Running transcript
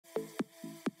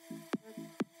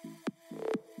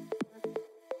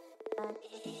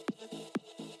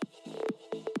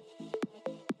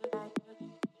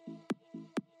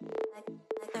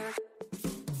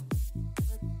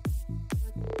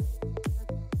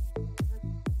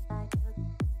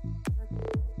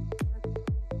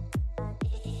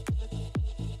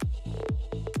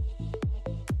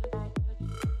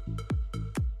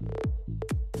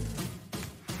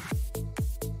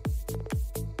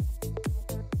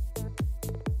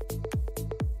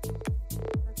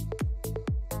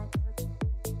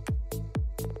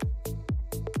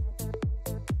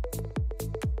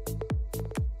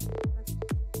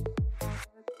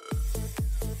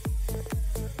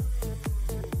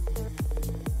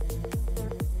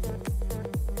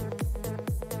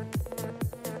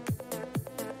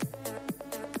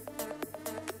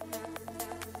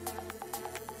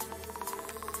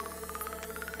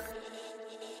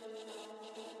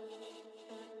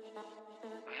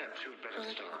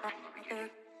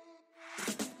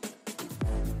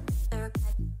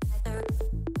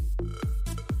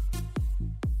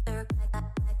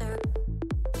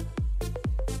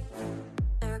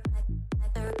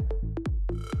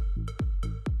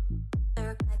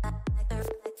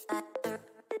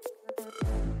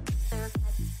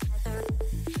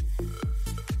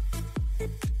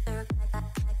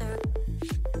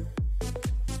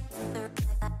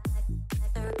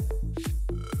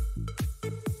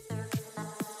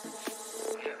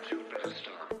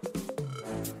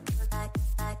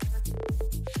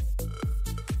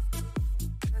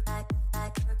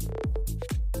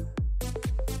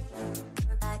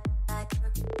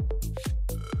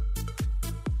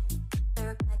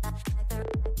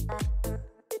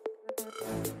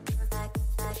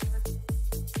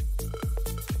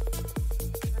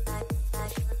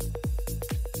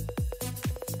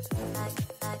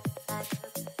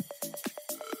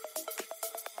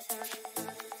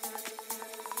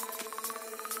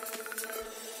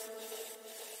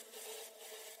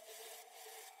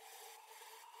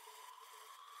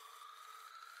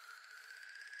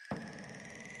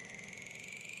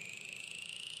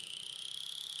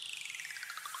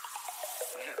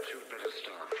Muy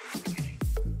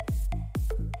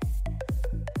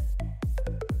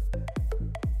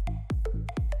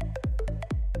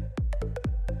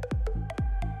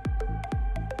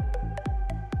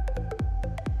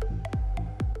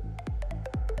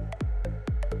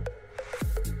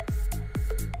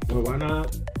buena.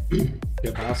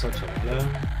 ¿Qué pasa, chavales?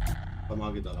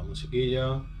 Vamos a quitar la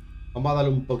musiquilla. Vamos a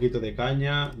darle un poquito de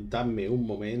caña. Dadme un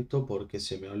momento porque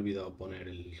se me ha olvidado poner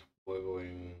el juego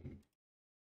en...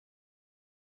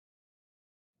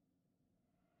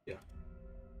 Ya.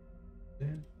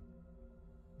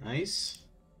 Nice.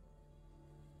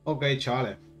 Ok,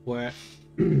 chavales. Pues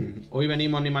hoy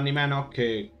venimos ni más ni menos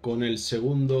que con el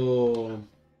segundo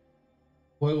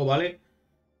juego, ¿vale?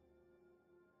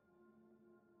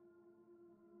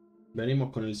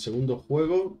 Venimos con el segundo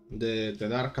juego de The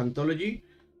Dark Anthology,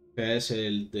 que es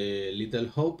el de Little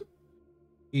Hope.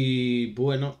 Y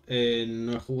bueno,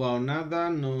 no he jugado nada,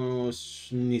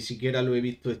 ni siquiera lo he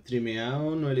visto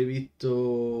streameado, no le he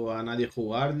visto a nadie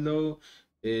jugarlo,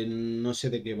 no sé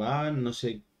de qué va, no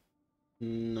sé,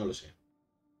 no lo sé.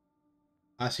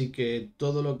 Así que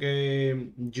todo lo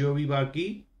que yo viva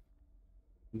aquí,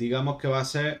 digamos que va a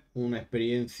ser una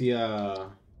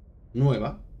experiencia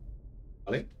nueva,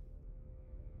 ¿vale?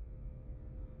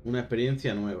 Una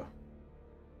experiencia nueva.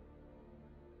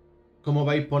 Como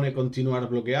veis pone continuar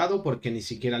bloqueado porque ni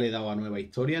siquiera le he dado a nueva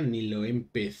historia, ni lo he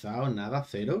empezado, nada,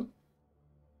 cero.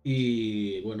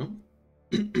 Y bueno,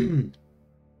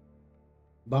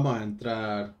 vamos a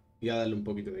entrar y a darle un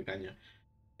poquito de caña.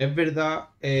 Es verdad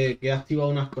que he activado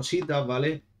unas cositas,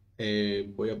 ¿vale?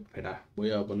 Voy a esperar,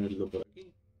 voy a ponerlo por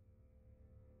aquí.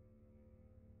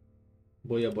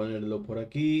 Voy a ponerlo por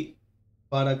aquí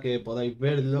para que podáis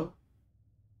verlo.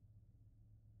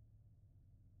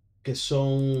 Que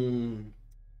son,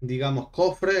 digamos,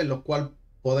 cofres en los cuales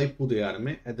podáis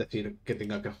putearme. Es decir, que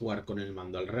tenga que jugar con el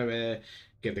mando al revés,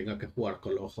 que tenga que jugar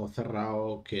con los ojos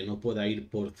cerrados, que no pueda ir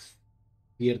por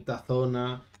cierta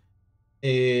zona,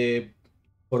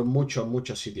 por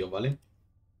muchos sitios, ¿vale?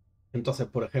 Entonces,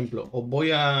 por ejemplo, os voy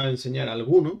a enseñar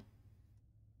algunos,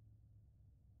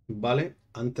 ¿vale?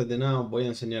 Antes de nada os voy a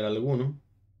enseñar algunos.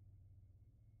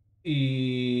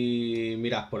 Y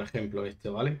mirad, por ejemplo, este,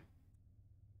 ¿vale?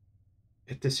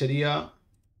 Este sería...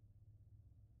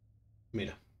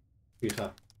 Mira,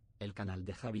 fijad. El canal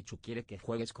de Javichu quiere que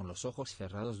juegues con los ojos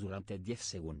cerrados durante 10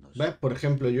 segundos. ¿Ves? Por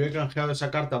ejemplo, yo he canjeado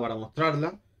esa carta para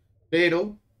mostrarla,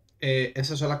 pero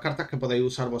esas son las cartas que podéis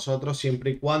usar vosotros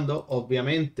siempre y cuando,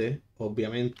 obviamente,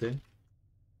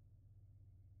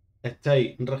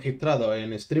 estéis registrados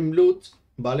en Streamloot,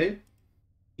 ¿vale?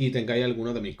 Y tengáis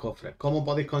alguno de mis cofres. ¿Cómo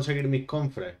podéis conseguir mis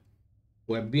cofres?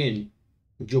 Pues bien,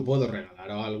 yo puedo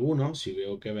regalaros algunos si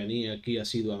veo que venís aquí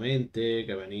asiduamente,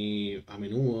 que venís a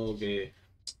menudo, que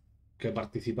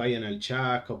participáis en el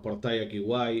chat, que os portáis aquí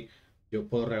guay. Yo os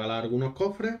puedo regalar algunos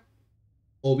cofres.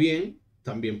 O bien,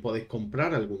 también podéis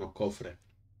comprar algunos cofres.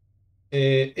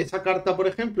 Esa carta, por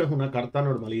ejemplo, es una carta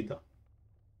normalita.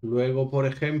 Luego, por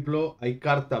ejemplo, hay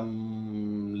cartas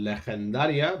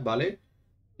legendarias, ¿vale?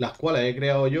 Las cuales he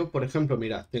creado yo. Por ejemplo,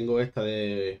 mirad, tengo esta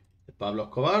de Pablo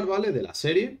Escobar, ¿vale? De la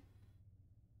serie.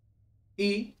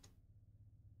 Y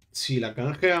si la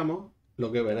canjeamos,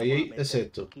 lo que veréis ahí es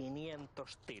esto.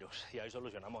 500 tiros y ahí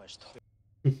solucionamos esto.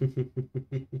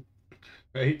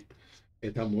 ¿Veis?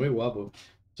 Está muy guapo.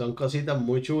 Son cositas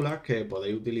muy chulas que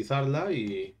podéis utilizarlas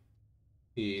y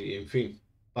en fin,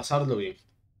 pasarlo bien.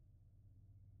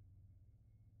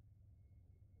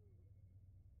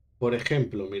 Por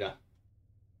ejemplo, mirad.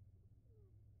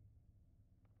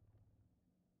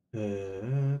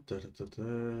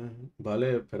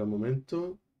 Vale, espera un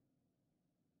momento.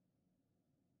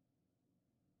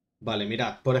 Vale,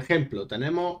 mirad, por ejemplo,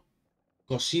 tenemos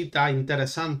cositas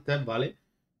interesantes, ¿vale?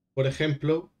 Por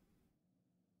ejemplo,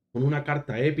 con una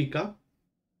carta épica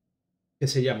que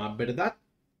se llama ¿Verdad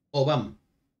o BAM?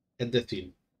 Es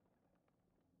decir,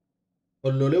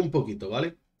 os lo leo un poquito,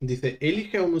 ¿vale? Dice,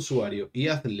 elige a un usuario y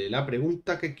hazle la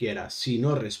pregunta que quieras. Si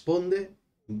no responde,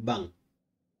 BAM.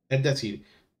 Es decir,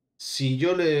 si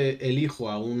yo le elijo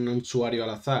a un usuario al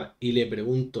azar y le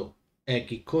pregunto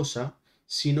X cosa,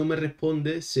 si no me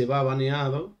responde, se va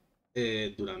baneado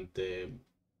durante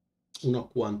unos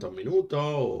cuantos minutos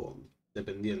o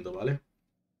dependiendo, ¿vale?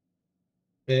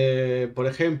 Por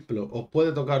ejemplo, os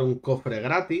puede tocar un cofre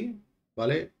gratis,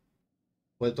 ¿vale?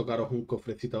 Puede tocaros un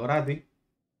cofrecito gratis.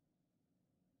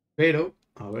 Pero,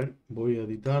 a ver, voy a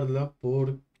editarla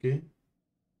porque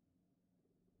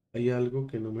hay algo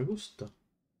que no me gusta,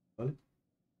 ¿vale?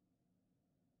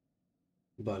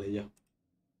 Vale, ya.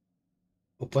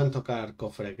 Os pueden tocar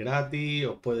cofres gratis,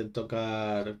 os pueden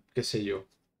tocar, qué sé yo.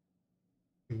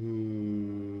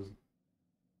 Mm,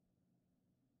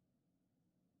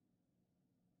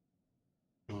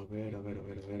 a ver, a ver, a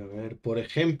ver, a ver, a ver. Por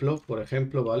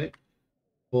ejemplo, ¿vale?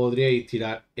 Podríais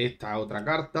tirar esta otra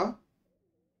carta.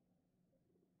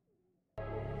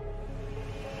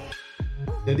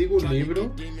 Te digo un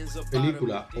libro,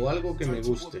 película o algo que me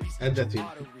guste. Es decir,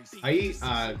 ahí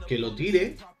al que lo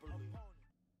tire,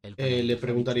 El panel le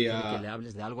Javich quiere que le preguntaría,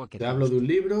 hables de algo que te te hablo de un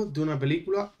guste. libro, de una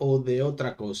película o de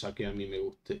otra cosa que a mí me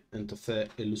guste. Entonces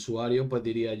el usuario pues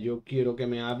diría, yo quiero que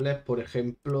me hables, por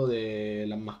ejemplo, de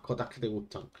las mascotas que te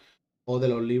gustan. O de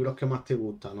los libros que más te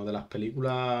gustan. O de las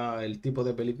películas, el tipo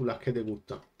de películas que te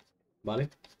gustan. ¿Vale?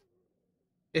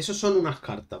 Esos son unas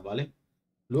cartas, ¿vale?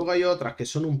 Luego hay otras que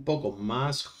son un poco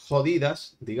más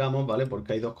jodidas, digamos, ¿vale?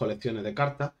 Porque hay dos colecciones de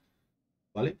cartas,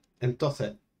 ¿vale?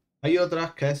 Entonces, hay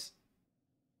otras que es,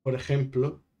 por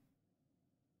ejemplo,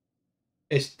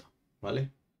 esta,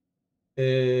 ¿vale?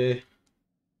 Eh,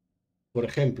 por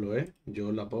ejemplo,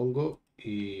 yo la pongo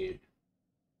y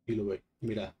lo veis.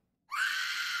 Mirad.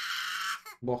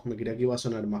 Me creía que iba a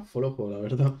sonar más flojo, la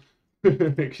verdad.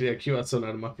 Me creía que iba a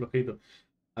sonar más flojito.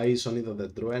 Hay sonidos de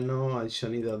trueno, hay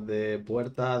sonidos de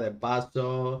puertas, de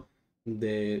pasos,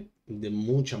 de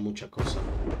muchas, muchas cosas.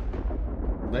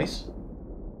 ¿Veis?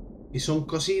 Y son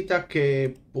cositas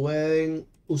que pueden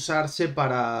usarse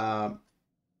para,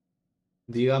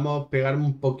 digamos, pegarme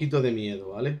un poquito de miedo,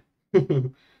 ¿vale?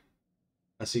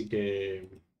 Así que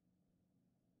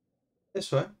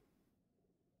eso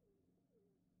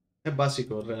es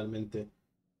básico realmente.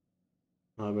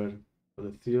 A ver,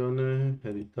 colecciones,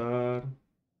 editar.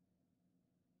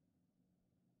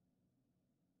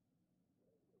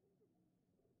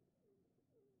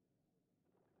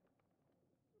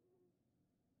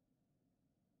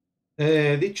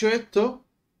 Dicho esto,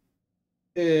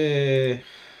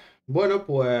 bueno,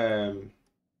 pues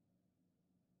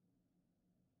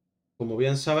como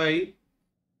bien sabéis,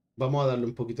 vamos a darle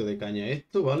un poquito de caña a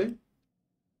esto, ¿vale?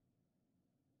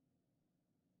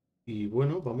 Y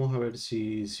bueno, vamos a ver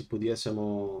si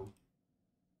pudiésemos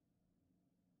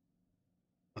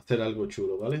hacer algo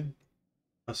chulo, ¿vale?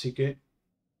 Así que,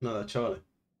 nada, chavales.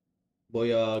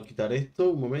 Voy a quitar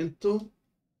esto un momento.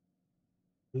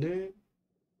 ¿Vale?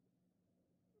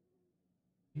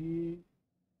 Y...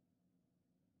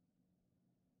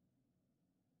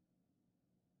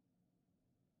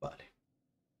 Vale.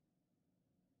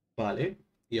 Vale.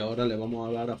 Y ahora le vamos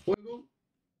a dar a fuego.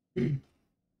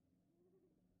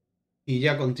 Y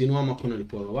ya continuamos con el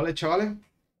juego, ¿vale, chavales?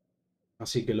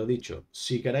 Así que lo dicho,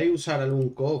 si queréis usar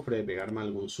algún cofre, pegarme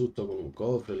algún susto con un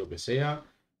cofre, lo que sea,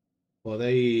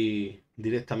 podéis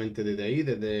directamente desde ahí,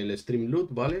 desde el Stream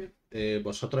Loot, ¿vale?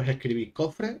 Vosotros escribís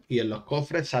cofres y en los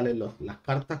cofres salen las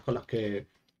cartas con las que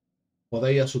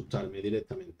podéis asustarme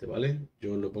directamente, ¿vale?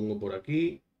 Yo lo pongo por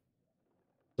aquí,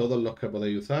 todos los que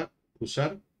podéis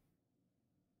usar,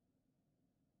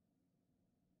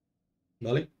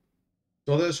 ¿vale?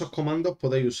 Todos esos comandos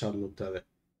podéis usarlos ustedes.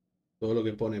 Todo lo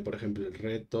que pone, por ejemplo, el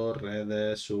reto,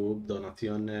 redes, sub,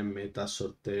 donaciones, metas,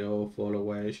 sorteo,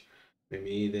 followers, me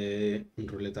mide,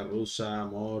 ruleta rusa,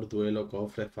 amor, duelo,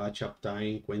 cofre, facha,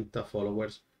 uptime, cuenta,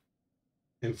 followers.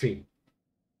 En fin,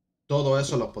 todo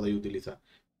eso los podéis utilizar.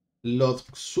 Los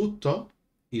sustos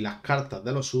y las cartas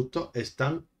de los sustos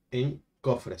están en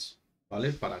cofres,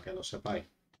 ¿vale? Para que lo sepáis.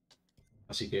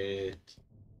 Así que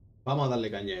vamos a darle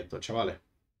caña a esto, chavales.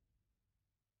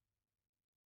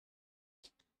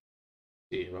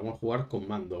 Sí, vamos a jugar con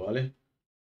mando, ¿vale?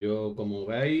 Yo, como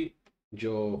veis,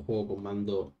 yo juego con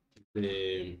mando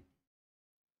de,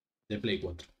 de Play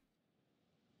 4.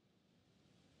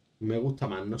 Me gusta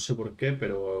más, no sé por qué,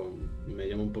 pero me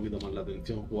llama un poquito más la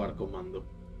atención jugar con mando.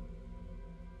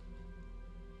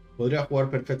 Podría jugar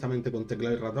perfectamente con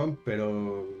teclado y ratón,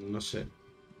 pero no sé.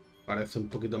 Parece un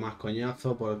poquito más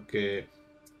coñazo porque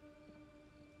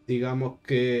digamos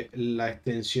que la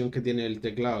extensión que tiene el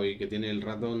teclado y que tiene el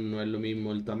ratón no es lo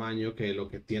mismo el tamaño que lo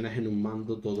que tienes en un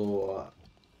mando todo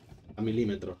a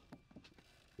milímetros.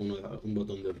 Un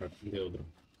botón de otro.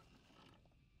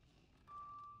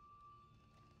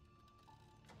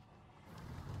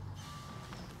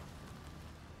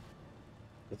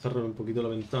 Voy a cerrar un poquito la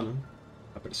ventana,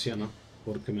 la persiana,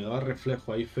 porque me daba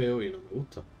reflejo ahí feo y no me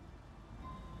gusta.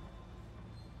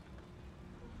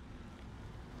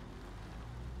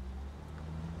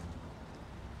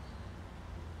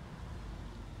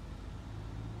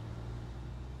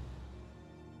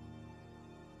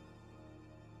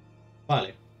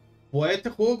 Vale, pues este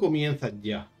juego comienza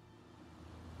ya.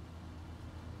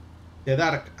 The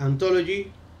Dark Anthology,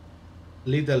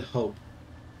 Little Hope.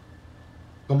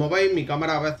 Como veis, mi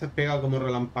cámara a veces pega como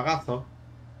relampagazos.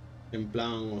 En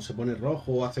plan, o se pone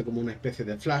rojo o hace como una especie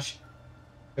de flash.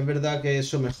 Es verdad que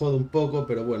eso me jode un poco,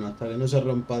 pero bueno, hasta que no se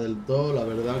rompa del todo, la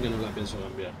verdad que no la pienso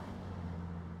cambiar.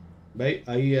 ¿Veis?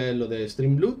 Ahí es lo de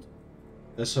Streamloot.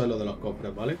 Eso es lo de los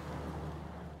cofres, ¿vale?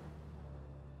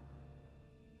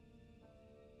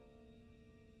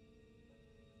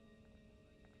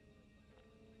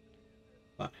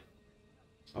 Vale.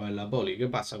 A ver, la poli. ¿Qué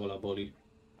pasa con la poli?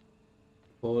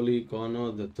 Poli,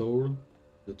 cono, detour.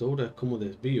 Detour es como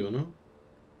desvío, ¿no?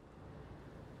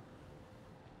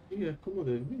 Sí, es como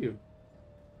desvío.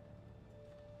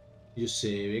 Yo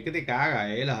sé, ve que te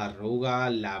caga, ¿eh? Las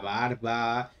arrugas, la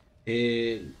barba,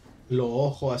 los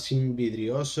ojos así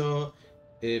vidriosos.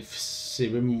 Se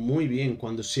ven muy bien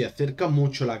cuando se acerca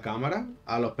mucho la cámara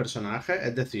a los personajes.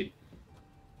 Es decir,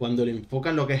 cuando le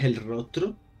enfocan lo que es el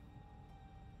rostro.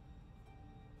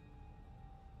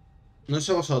 No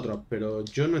sé vosotros, pero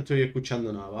yo no estoy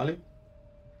escuchando nada, ¿vale?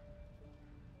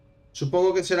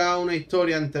 Supongo que será una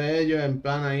historia entre ellos, en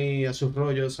plan ahí a sus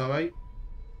rollos, ¿sabéis?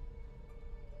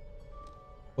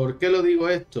 ¿Por qué lo digo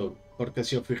esto? Porque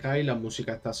si os fijáis, la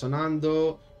música está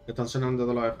sonando, están sonando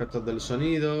todos los efectos del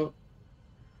sonido,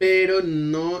 pero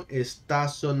no está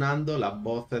sonando las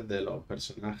voces de los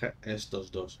personajes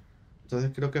estos dos.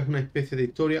 Entonces creo que es una especie de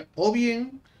historia, o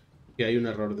bien que hay un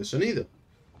error de sonido,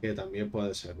 que también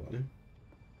puede ser, ¿vale?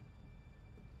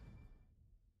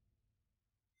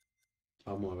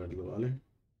 Vamos a verlo, ¿vale?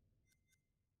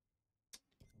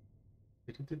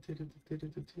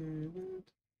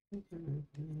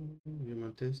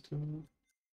 Idioma texto,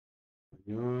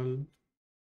 español.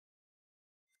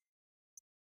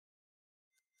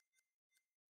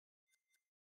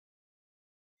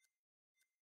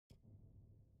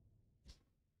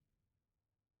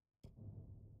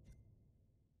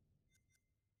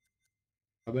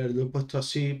 A ver, lo he puesto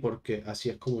así porque así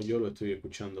es como yo lo estoy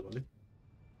escuchando, ¿vale?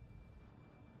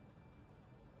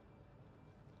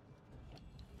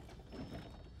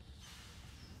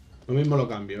 Lo mismo lo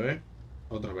cambio, ¿eh?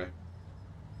 Otra vez.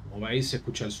 Como veis, se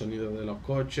escucha el sonido de los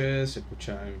coches, se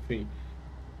escucha, en fin.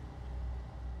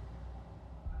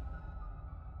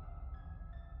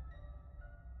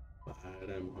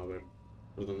 Veremos a ver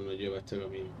por dónde nos lleva este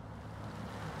camino.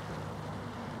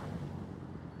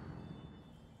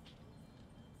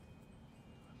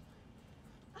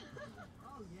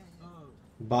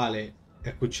 Vale,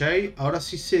 ¿escucháis? Ahora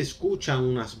sí se escuchan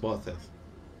unas voces.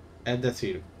 Es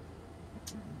decir,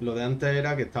 lo de antes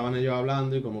era que estaban ellos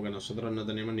hablando y como que nosotros no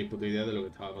teníamos ni puta idea de lo que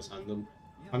estaba pasando.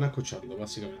 Van a escucharlo,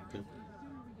 básicamente.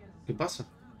 ¿Qué pasa?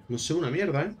 No sé una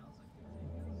mierda, ¿eh?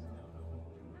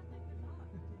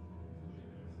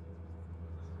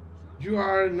 You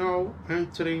are now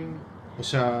entering... O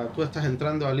sea, tú estás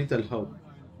entrando a Little Hope.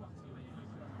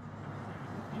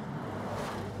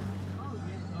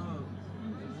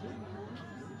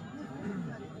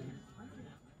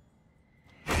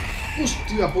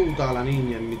 ¡Hostia puta! La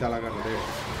niña en mitad de la carretera.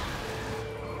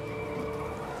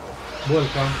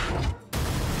 Vuelca.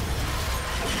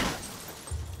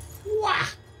 ¡Guau!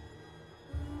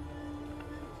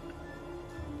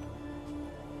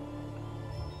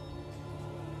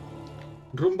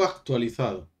 Rumbo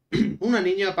actualizado. Una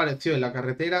niña apareció en la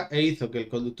carretera e hizo que el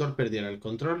conductor perdiera el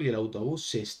control y el autobús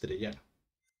se estrellara.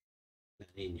 La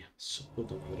niña. Su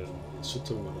puta madre, el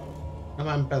susto que me ha dado. Nada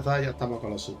más empezar ya estamos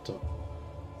con los sustos.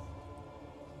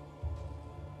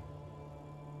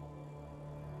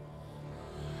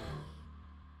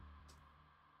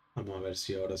 Vamos a ver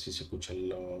si ahora sí se escuchan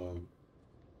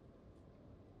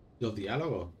los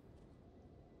diálogos.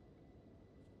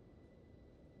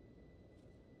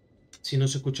 Si no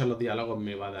se escuchan los diálogos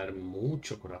me va a dar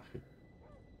mucho coraje.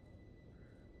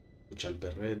 Escucha el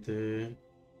perrete.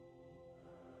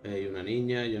 Hay una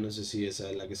niña. Yo no sé si esa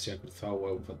es la que se ha cruzado o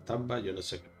es un fantasma. Yo no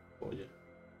sé qué polla.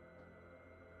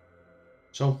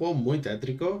 Son juegos muy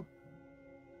tétricos.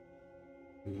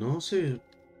 No se,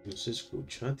 no se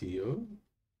escucha, tío.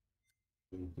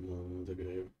 No, no te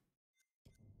creo.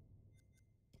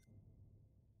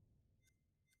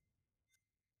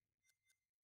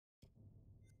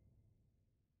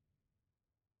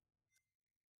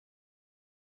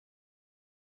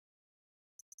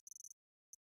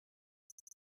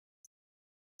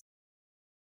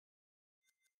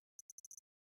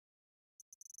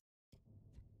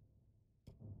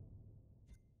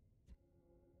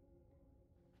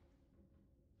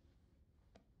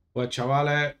 Pues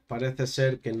chavales, parece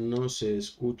ser que no se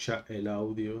escucha el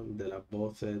audio de las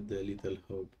voces de Little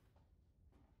Hope.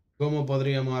 ¿Cómo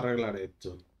podríamos arreglar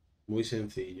esto? Muy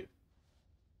sencillo.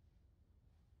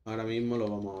 Ahora mismo lo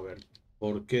vamos a ver.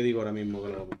 ¿Por qué digo ahora mismo que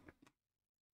lo vamos a ver?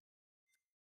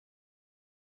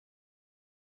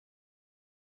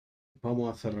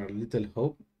 Vamos a cerrar Little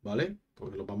Hope, ¿vale?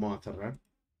 Porque lo vamos a cerrar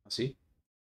así.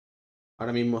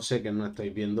 Ahora mismo sé que no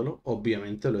estáis viéndolo.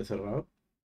 Obviamente lo he cerrado.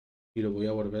 Y lo voy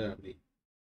a volver a abrir.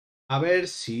 A ver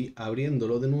si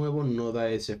abriéndolo de nuevo no da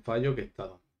ese fallo que está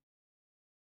dando.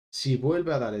 Si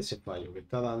vuelve a dar ese fallo que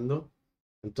está dando,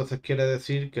 entonces quiere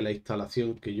decir que la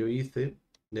instalación que yo hice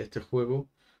de este juego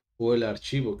o el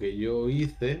archivo que yo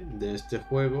hice de este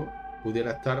juego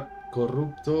pudiera estar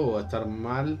corrupto o estar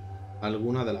mal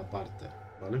alguna de las partes,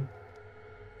 ¿vale?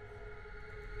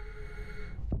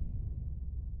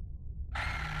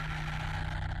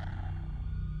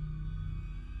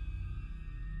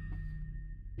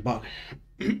 Vale.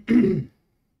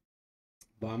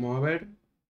 Vamos a ver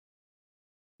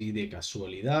si de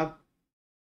casualidad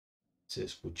se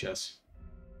escuchase.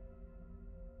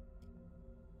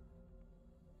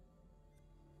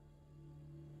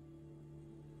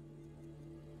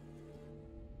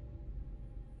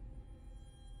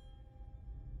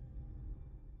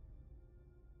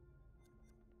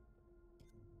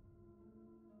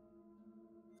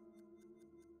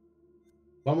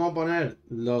 Vamos a poner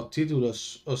los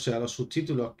títulos, o sea, los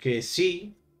subtítulos que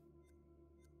sí.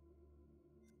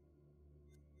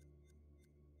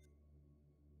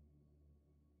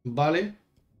 ¿Vale?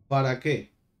 ¿Para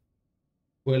qué?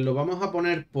 Pues lo vamos a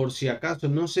poner por si acaso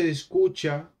no se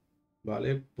escucha,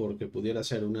 ¿vale? Porque pudiera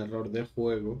ser un error de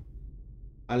juego.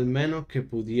 Al menos que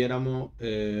pudiéramos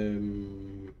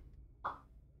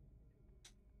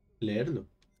leerlo,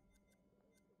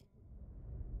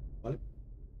 ¿vale?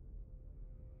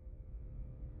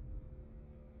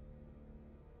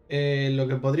 Lo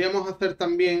que podríamos hacer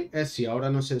también es, si ahora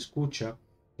no se escucha,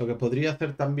 lo que podría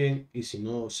hacer también, y si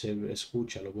no se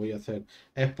escucha, lo voy a hacer,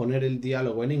 es poner el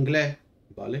diálogo en inglés,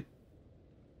 ¿vale?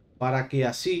 Para que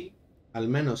así, al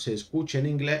menos se escuche en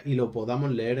inglés y lo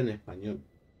podamos leer en español.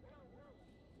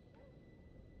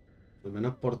 Al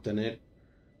menos por tener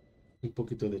un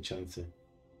poquito de chance.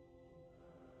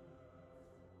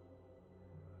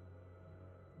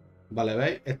 Vale,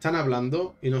 ¿veis? Están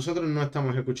hablando y nosotros no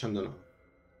estamos escuchando nada.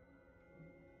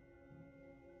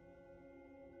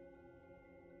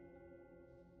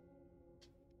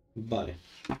 Vale.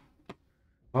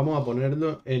 Vamos a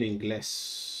ponerlo en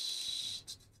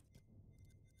inglés.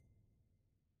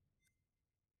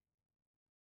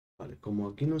 Vale, como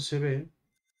aquí no se ve,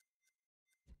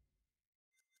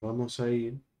 vamos a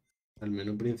ir al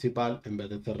menú principal. En vez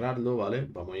de cerrarlo, ¿vale?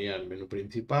 Vamos a ir al menú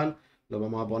principal. Lo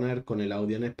vamos a poner con el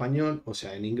audio en español, o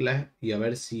sea, en inglés. Y a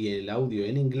ver si el audio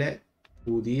en inglés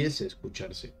pudiese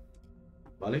escucharse.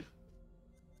 ¿Vale?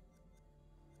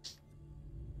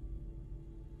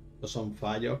 Estos son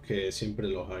fallos que siempre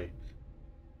los hay.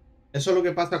 Eso es lo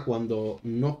que pasa cuando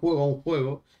no juego a un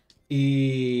juego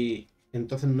y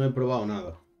entonces no he probado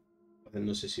nada. Entonces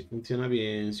no sé si funciona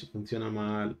bien, si funciona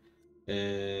mal.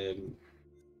 Es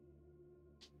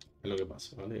lo que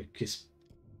pasa, ¿vale?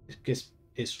 Es que es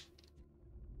eso.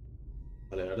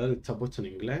 Vale, ahora está puesto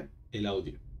en inglés el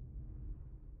audio.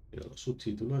 Pero los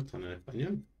subtítulos están en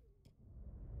español.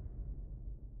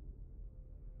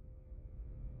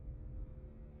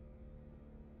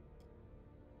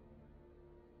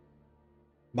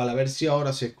 Vale, a ver si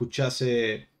ahora se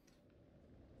escuchase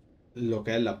lo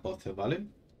que es las voces, ¿vale?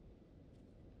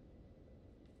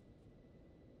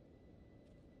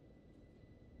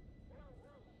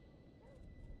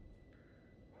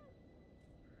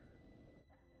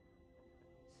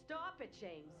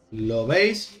 ¿Lo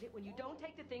veis?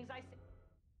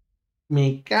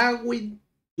 Me cago en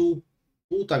tu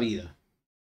puta vida.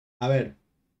 A ver,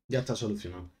 ya está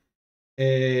solucionado.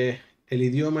 El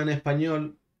idioma en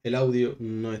español, el audio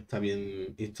no está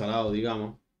bien instalado,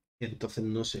 digamos, y entonces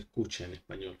no se escucha en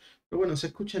español. Pero bueno, se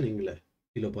escucha en inglés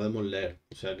y lo podemos leer,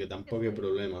 o sea que tampoco hay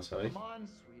problema, ¿sabéis?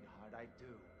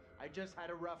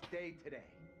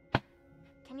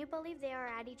 Can you believe they are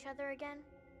at each other again?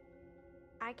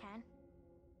 I can.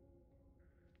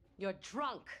 You're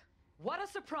drunk. What a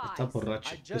surprise. Está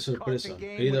borracho, qué sorpresa.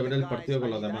 He ido a ver el partido con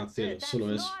los demás, tío.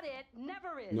 Solo eso.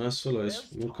 No es solo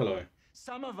eso, nunca lo es.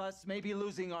 Some of us may be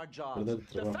losing our jobs. Perder el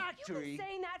The trabajo. factory. You've been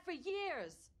saying that for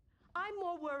years. I'm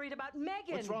more worried about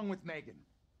Megan. What's wrong with Megan?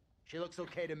 She looks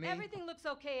okay to me. Everything looks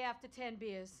okay after 10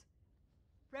 beers.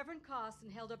 Reverend Carson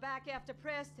held her back after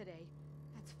prayers today.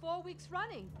 That's 4 weeks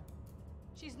running.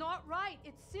 She's not right.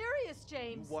 It's serious,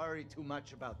 James. You worry too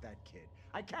much about that kid.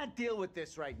 I can't deal with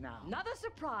this right now. Another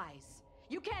surprise.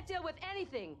 You can't deal with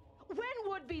anything. When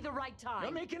would be the right time?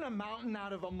 You're making a mountain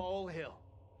out of a molehill.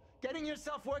 Getting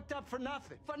yourself worked up for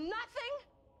nothing. For nothing?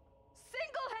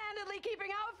 Single-handedly keeping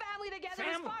our family together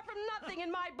is far from nothing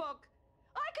in my book.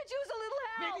 I could use a little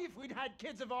help. Maybe if we'd had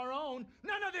kids of our own,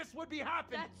 none of this would be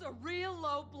happening. That's a real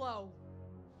low blow.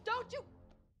 Don't you?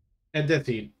 Es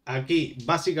decir, aquí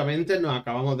básicamente nos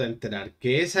acabamos de enterar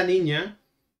que esa niña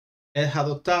es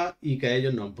adoptada y que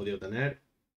ellos no han podido tener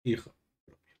hijos.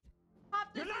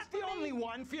 You're not the only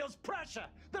one feels pressure.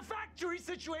 The factory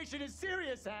situation is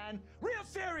serious, Anne. Real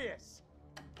serious.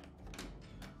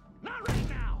 Not right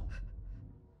now.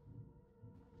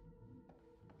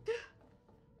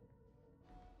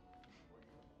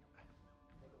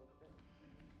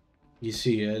 Y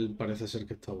sí, él parece ser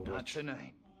que está Not borracho.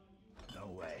 tonight. No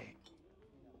way.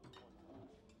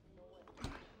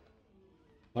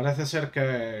 Parece ser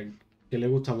que le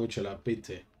gusta mucho la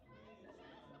piste.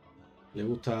 Le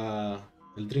gusta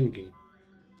el drinking.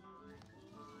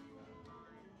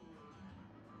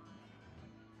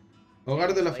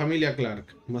 Hogar de la familia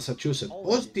Clark, Massachusetts.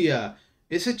 ¡Hostia!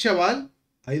 Ese chaval,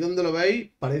 ahí donde lo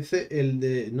veis, parece el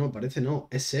de... No, parece no,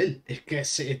 es él. Es que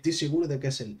estoy seguro de que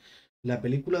es él. La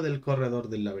película del corredor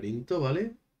del laberinto,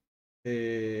 ¿vale?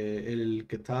 El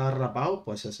que está rapado,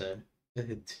 pues ese es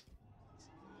este.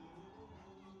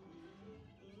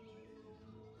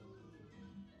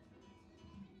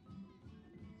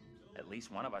 At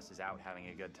least one of us is out having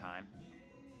a good time.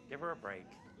 Give her a break.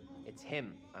 It's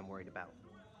him I'm worried about.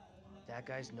 That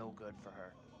guy's no good for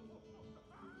her.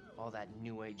 All that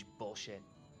new age bullshit.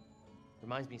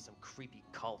 Reminds me of some creepy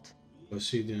cult. Pues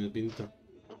sí, tiene pinta.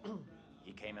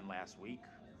 He came in last week.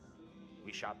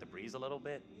 We shot the breeze a little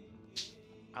bit.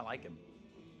 I like him.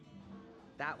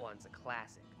 That one's a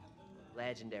classic.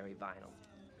 Legendary vinyl.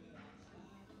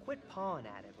 Quit pawing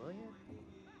at it, will you?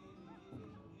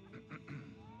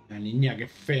 La niña, qué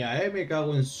fea, me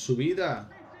cago en su vida.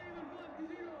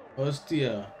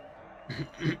 Hostia.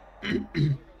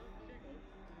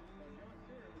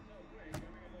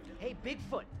 Hey,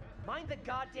 Bigfoot, mind the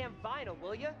goddamn vinyl,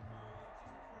 will you?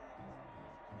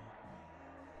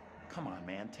 Come on,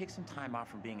 man. Take some time off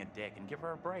from being a dick and give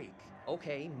her a break.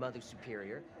 Okay, Mother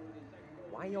Superior.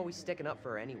 Why are you always sticking up for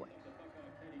her anyway?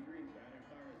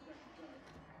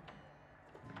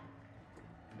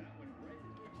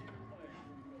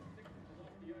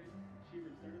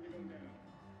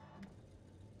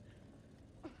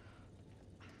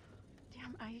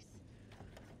 Damn ice.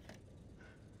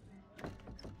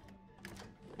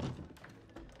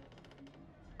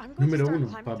 I'm going to Número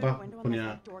start 1, climbing through the papá. window on my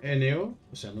Ponía front door. NO,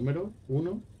 o sea, número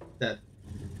 1, dead.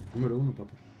 Número 1,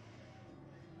 papá.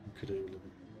 Increíble.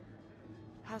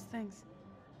 How's things?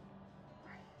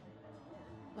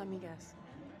 Let me guess.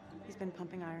 He's been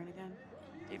pumping iron again?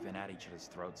 They've been at each other's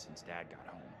throats since Dad got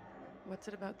home. What's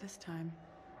it about this time?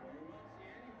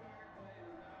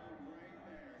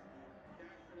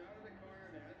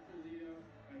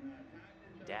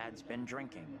 Dad's been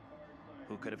drinking.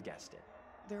 Who could have guessed it?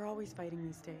 They're always fighting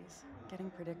these days. Getting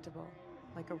predictable.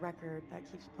 Like a record that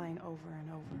keeps playing over and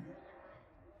over.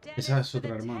 Esa es for otra the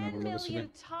hermana, 10 por lo que se ve.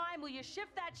 millionth time, will you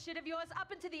shift that shit of yours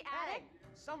up into the Hey, attic?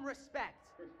 some respect.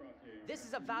 This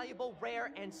is a valuable,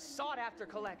 rare, and sought-after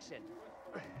collection.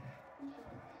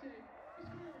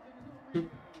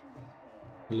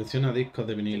 Colecciona discos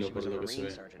de Think vinilo, she por was a lo que se Marine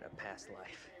ve. sergeant in a past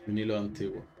life. Vinilo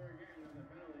antiguo.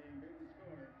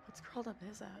 What's curled up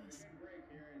his ass?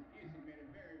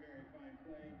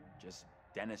 Just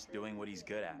Dennis doing what he's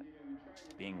good at.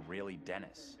 Being really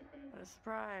Dennis. What a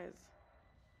surprise.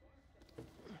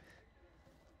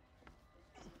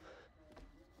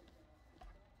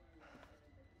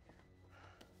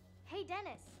 Hey,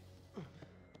 Dennis.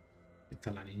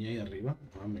 Está la niña ahí arriba.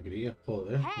 Ah, me quería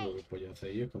joder. Hey. Lo que pues ya hace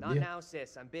ahí Not escondida. now,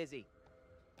 sis. I'm busy.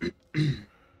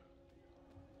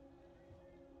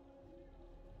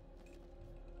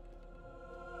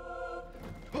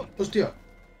 ¡Hostia!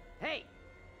 Hey,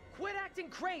 quit acting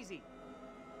crazy.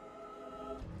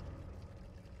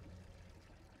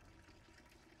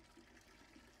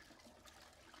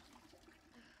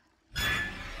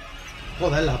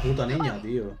 Joder, la puta niña,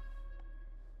 tío.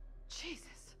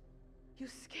 Jesus. You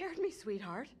scared me,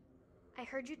 sweetheart. I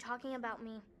heard you talking about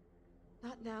me.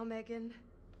 Not now, Megan.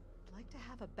 I'd like to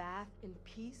have a bath in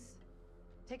peace.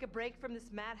 Take a break from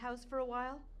this madhouse for a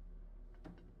while.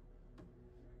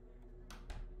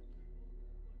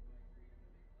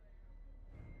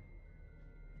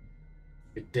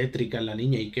 Qué tétrica es la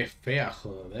niña y qué fea,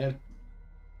 joder.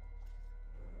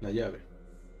 La llave.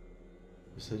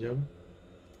 ¿Esa llave?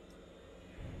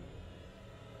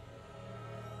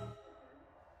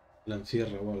 La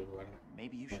encierra o algo, ¿verdad?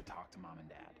 Maybe you should talk to Mom and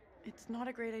Dad. It's not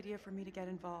a great idea for me to get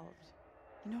involved.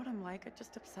 You know what I'm like? I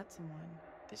just upset someone.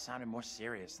 This sounded more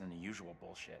serious than the usual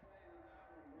bullshit.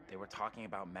 They were talking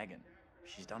about Megan.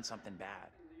 She's done something bad.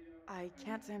 I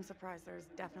can't say I'm surprised. There's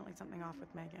definitely something off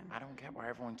with Megan. I don't get why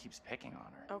everyone keeps picking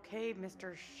on her. Okay,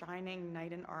 Mr. Shining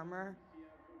Knight in Armor.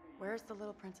 Where's the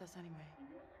little princess anyway?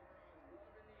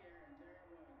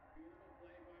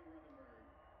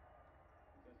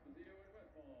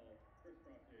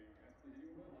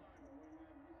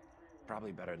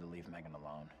 Probably better to leave Megan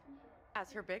alone.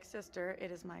 As her big sister,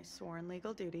 it is my sworn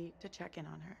legal duty to check in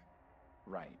on her.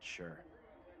 Right, sure.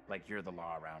 Like you're the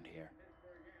law around here.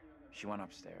 She went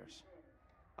upstairs.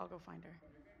 I'll go find her.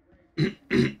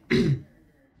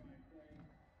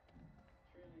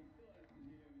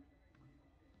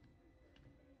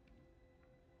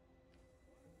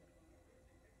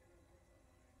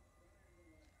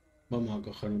 Vamos a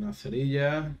coger una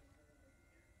cerilla.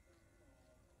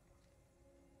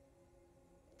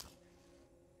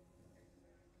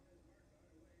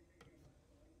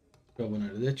 Voy a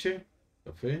poner leche,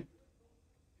 café.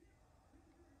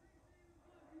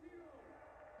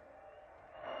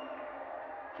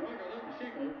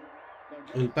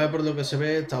 El padre, por lo que se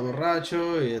ve, está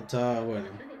borracho y está bueno.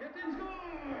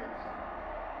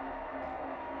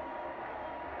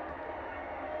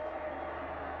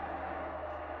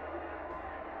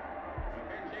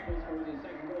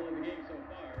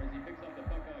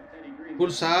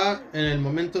 Pulsa A en el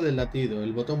momento del latido.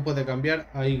 El botón puede cambiar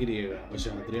a Y, o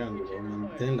sea, a triángulo.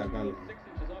 Mantén la calma.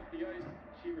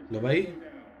 ¿Lo veis?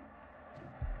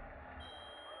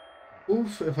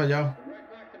 Uf, he fallado.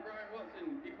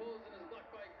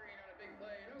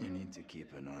 You need to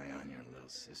keep an eye on your little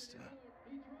sister.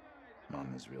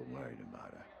 Mom is real worried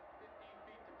about her.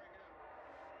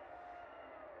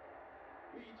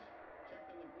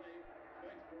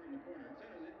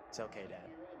 It's okay, Dad.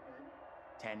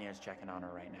 10 years checking on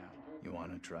her right now. You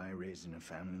want to try raising a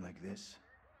family like this?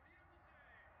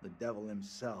 The devil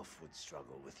himself would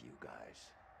struggle with you guys.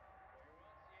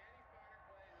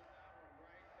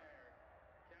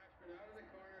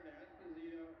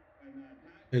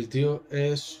 El tío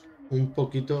es un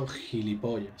poquito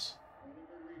gilipollas.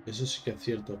 Eso sí que es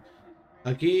cierto.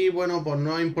 Aquí, bueno, pues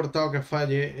no ha importado que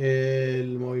falle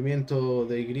el movimiento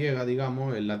de Y,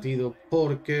 digamos, el latido,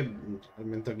 porque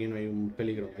realmente aquí no hay un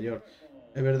peligro mayor.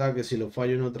 Es verdad que si lo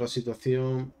fallo en otra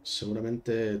situación,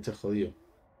 seguramente esté jodido.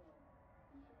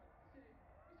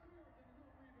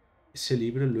 Ese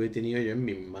libro lo he tenido yo en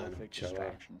mis manos,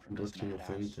 chaval. Un rostro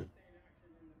inocente.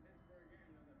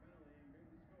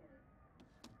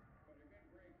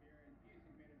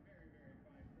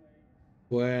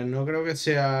 Pues no creo que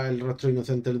sea el rostro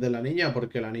inocente el de la niña,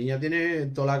 porque la niña tiene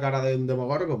toda la cara de un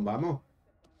Demogorgon, vamos.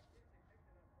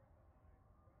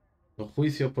 Los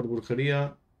juicios por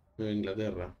brujería en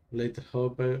Inglaterra. Late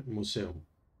Hopper Museum.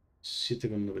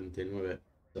 $7,99.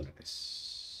 Bueno,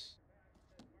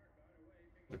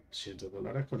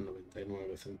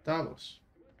 $7,99.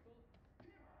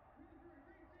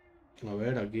 A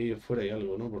ver, aquí afuera hay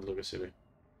algo, ¿no? Por lo que se ve.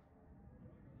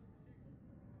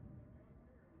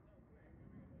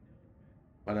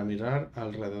 Para mirar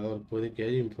alrededor, puede que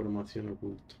haya información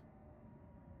oculta.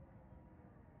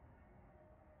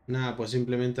 Nada, pues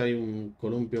simplemente hay un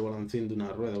columpio balancín de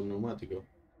una rueda, un neumático.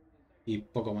 Y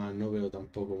poco más, no veo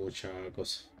tampoco mucha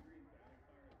cosa.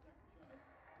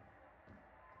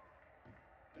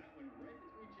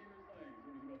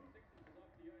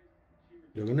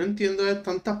 Lo que no entiendo es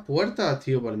tantas puertas,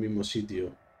 tío, para el mismo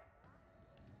sitio.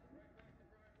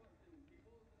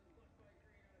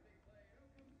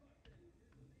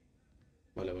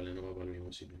 Vale, vale, no va para el mismo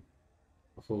sitio.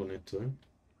 Ojo con esto, ¿eh?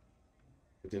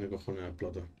 Que tiene cojones a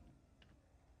explotar.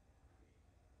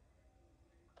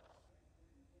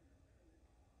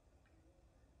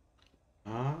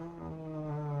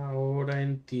 Ah, ahora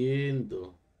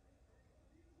entiendo.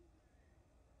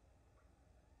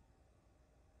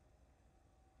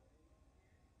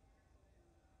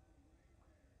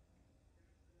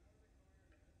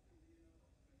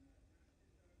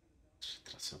 Se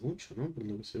retrasa mucho, ¿no? Por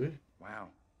lo que se ve.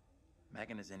 Wow.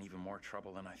 Megan is in even more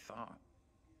trouble than I thought.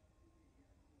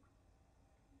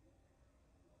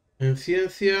 En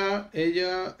ciencia,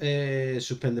 ella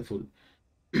suspende full.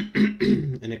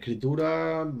 En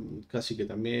escritura, casi que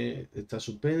también está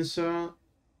suspensa.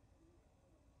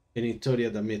 En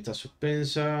historia también está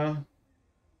suspensa.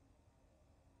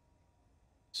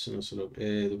 Eso no solo,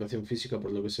 educación física,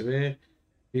 por lo que se ve.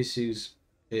 Physics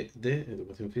de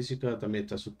educación física también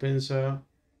está suspensa.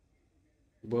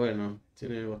 Bueno,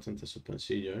 tiene bastante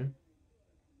suspensillo, ¿eh?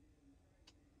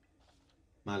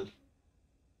 Mal.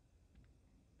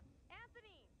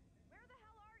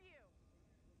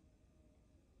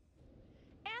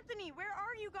 Anthony, where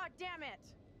are you, goddammit?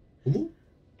 ¿Cómo?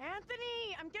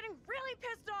 Anthony, I'm getting really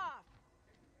pissed off.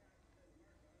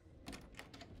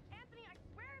 Anthony, I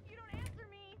swear if you don't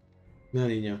Mira,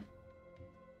 niña.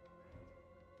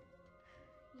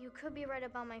 You could be right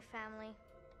about my family.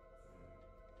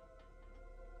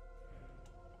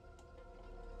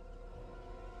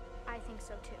 I think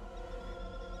so too.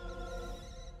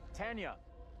 Tanya,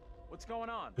 what's going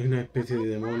on? Hay una especie de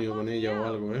demonio con ella o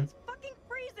algo, ¿eh? It's fucking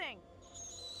freezing.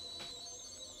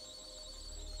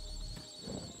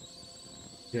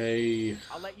 Que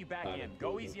I'll let you back in.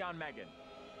 Go easy on Megan.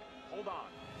 Hold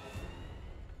on.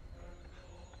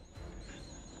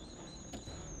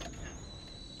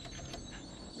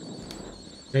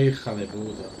 qué hija de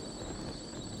puta.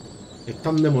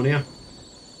 Están demoniados.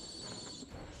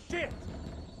 Shit!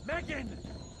 Megan!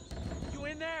 You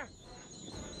in there?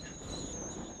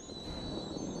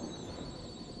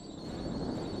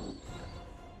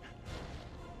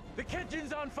 The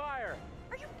kitchen's on fire!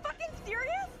 Are you fucking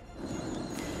serious?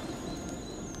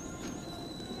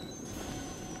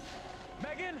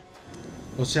 Megan?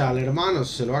 O sea, al hermano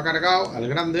se lo ha cargado, al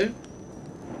grande.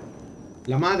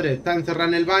 La madre está encerrada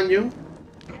en el baño.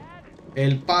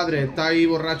 El padre está ahí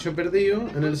borracho perdido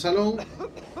en el salón.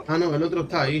 Ah, no, el otro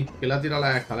está ahí, que le ha tirado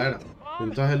las escaleras.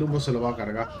 Entonces el humo se lo va a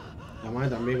cargar. La madre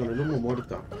también con el humo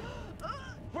muerta.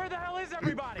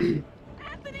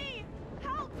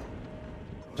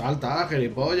 Salta,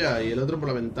 gilipollas. Y el otro por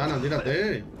la ventana,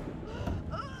 tírate. Es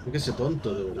que ese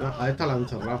tonto, de verdad. A esta la han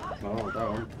encerrado. La vamos a matar,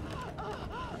 vamos.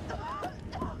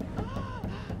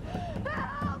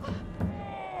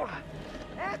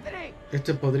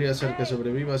 Este podría ser que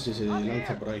sobreviva si se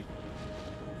lanza por ahí.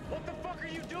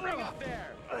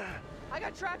 I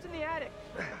got trapped in the attic.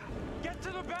 Get to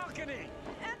the balcony.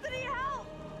 Anthony, help!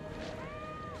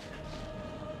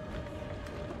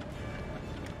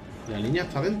 La niña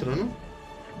está dentro, ¿no?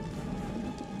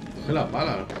 Coge la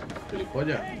pala,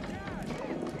 gilipollas.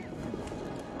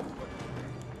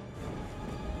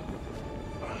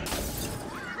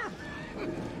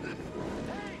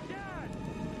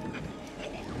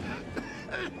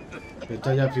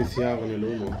 Está ya asfixiada con el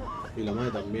humo. Y la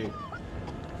madre también.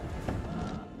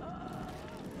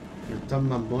 Están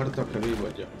más muertos que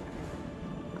vivos ya.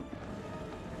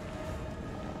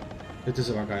 Este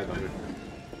se va a caer también.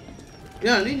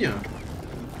 ¡Mira, la niña!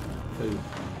 Ay,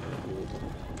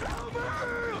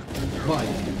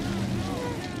 vaya.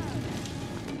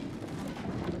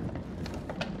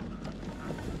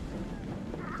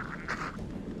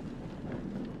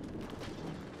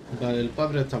 Vale, el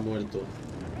padre está muerto.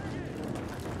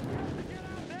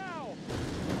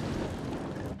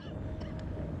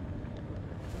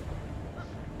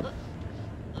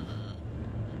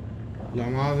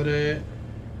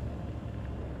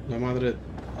 La madre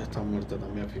está muerta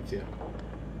también, asfixiada.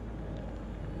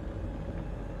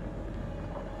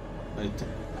 Ahí está.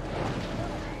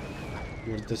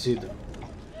 Muertecita.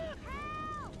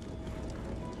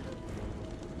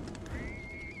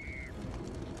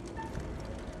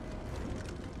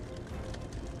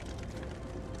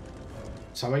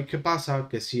 ¿Sabéis qué pasa?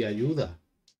 Que si ayuda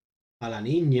a la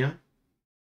niña,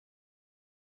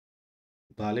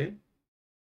 ¿vale?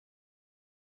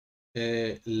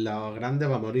 La grande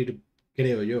va a morir,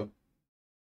 creo yo.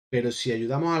 Pero si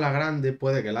ayudamos a la grande,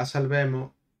 puede que la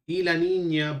salvemos. Y la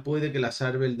niña puede que la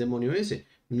salve el demonio ese.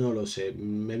 No lo sé.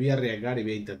 Me voy a arriesgar y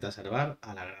voy a intentar salvar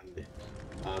a la grande.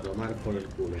 A tomar por el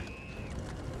culo.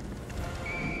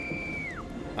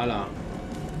 ¡Hala!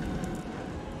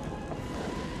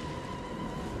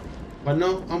 Pues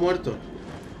no, ha muerto.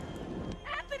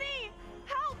 Anthony,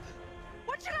 help!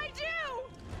 What should I do?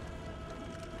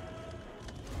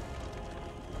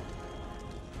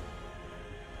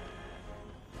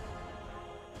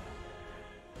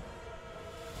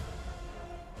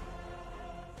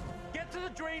 Get to the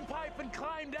drain pipe and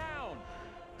climb down.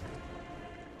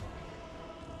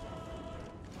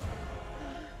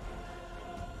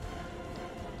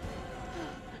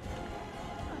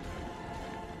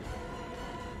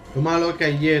 Lo malo es que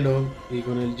hay hielo y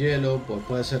con el hielo pues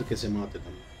puede ser que se mate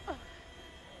también.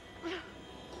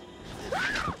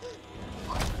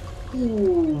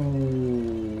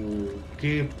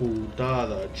 ¡Qué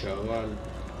putada, chaval!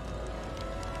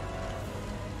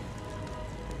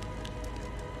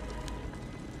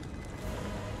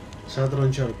 Se ha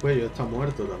tronchado el cuello, está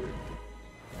muerto también.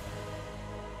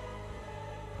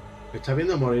 Está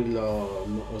viendo morir los...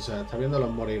 O sea, está viendo los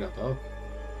morir a todos.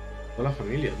 Toda la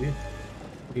familia, tío.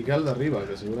 Y que al de arriba,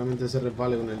 que seguramente se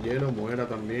resbale con el hielo, muera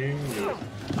también.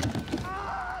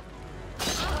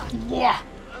 ¡Buah!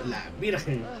 ¡La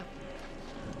Virgen!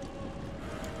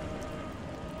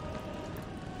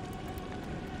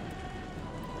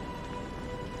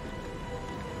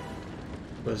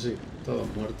 Pues sí, todos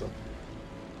muertos.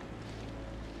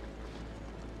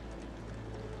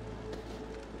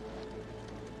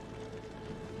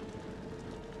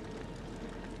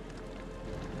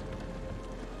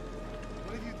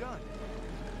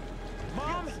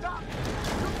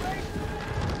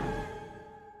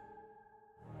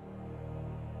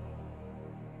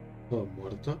 Todos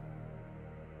muertos.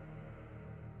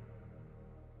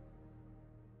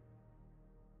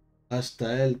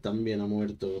 Hasta él también ha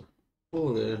muerto.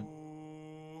 Joder.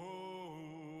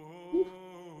 Uf.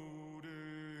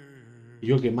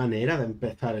 Tío, qué manera de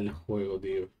empezar el juego,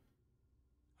 tío.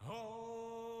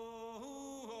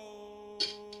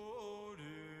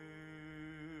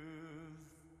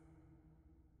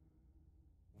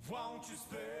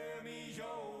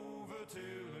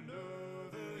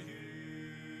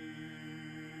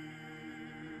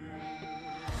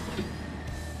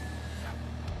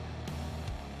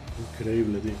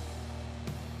 Increíble, tío.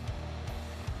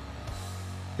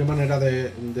 Qué manera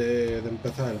de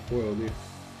empezar el juego, tío.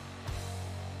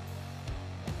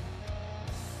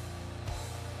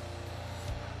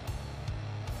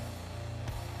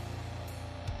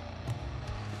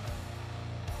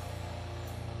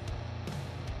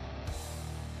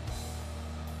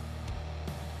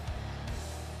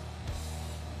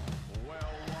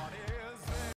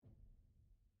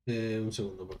 Un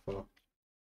segundo, por favor.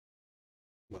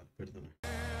 Vale, perdona.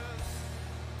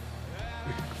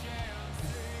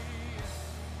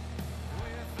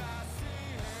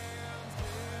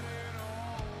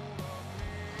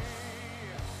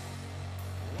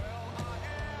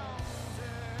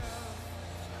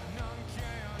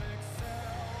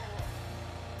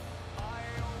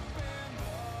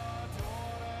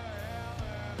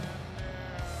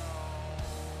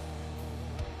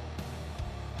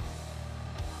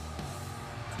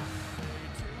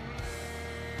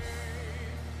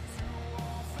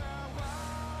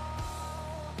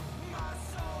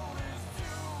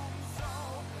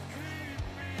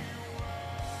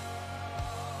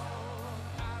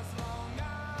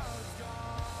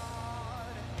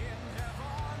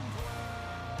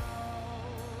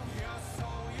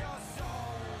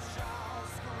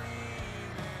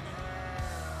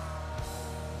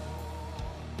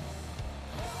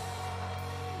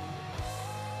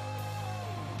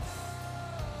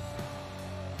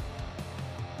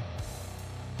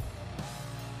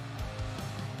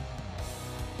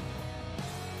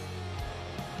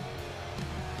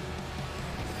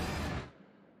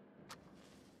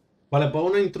 Vale, pues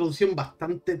una introducción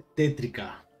bastante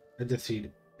tétrica. Es decir,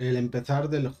 el empezar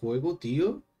del juego,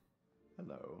 tío.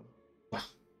 Hello. Bah.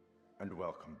 And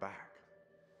welcome back.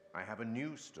 I have a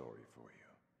new story for you.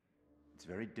 It's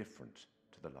very different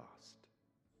to the last.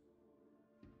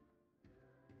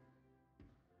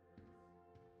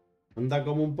 Anda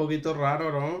como un poquito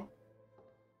raro, ¿no?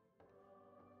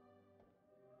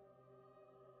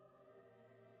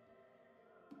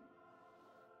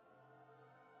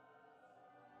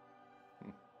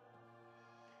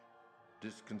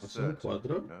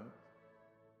 Disconcerting, no?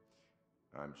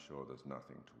 I'm sure there's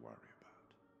nothing to worry about.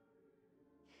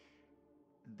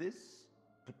 This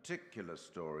particular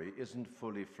story isn't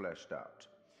fully fleshed out.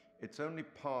 It's only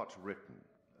part written,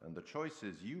 and the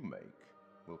choices you make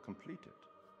will complete it.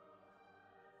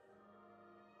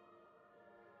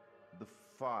 The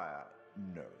fire,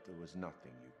 no, there was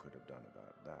nothing you could have done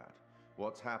about that.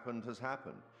 What's happened has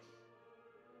happened.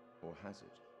 Or has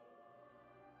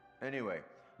it? Anyway,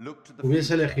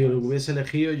 Hubiese elegido lo que hubiese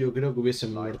elegido, yo creo que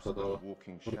hubiesen muerto todos.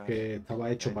 Porque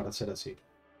estaba hecho para ser así.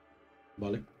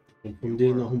 ¿Vale?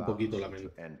 Confundirnos un poquito la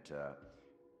mente.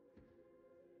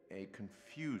 A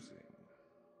confusing,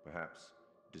 perhaps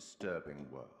disturbing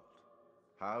world.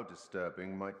 How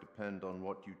disturbing might depend on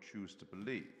what you choose to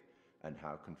believe, and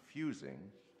how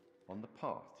confusing on the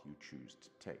path you choose to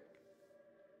take.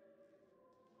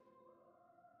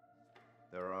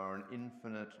 There are an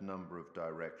infinite number of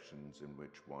directions in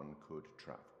which one could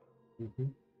travel.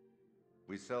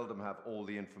 We seldom have all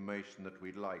the information that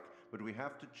we'd like, but we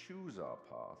have to choose our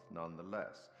path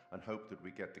nonetheless, and hope that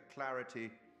we get the clarity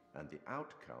and the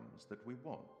outcomes that we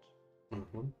want.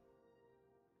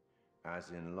 As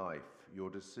in life, your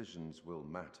decisions will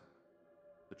matter.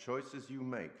 The choices you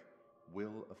make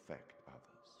will affect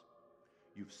others.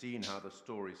 You've seen how the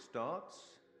story starts.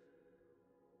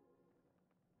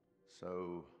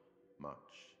 So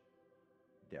much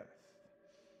death.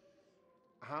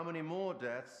 How many more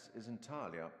deaths is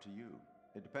entirely up to you.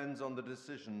 It depends on the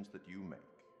decisions that you make.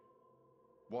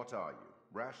 What are you?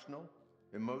 Rational?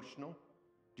 Emotional?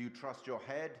 Do you trust your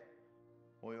head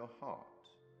or your heart?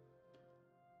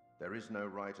 There is no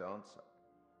right answer.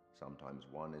 Sometimes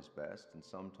one is best and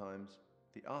sometimes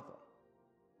the other.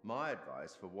 My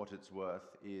advice, for what it's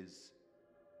worth, is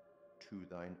to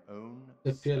thine own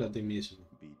fiel a ti mismo.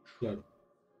 Be true. Claro.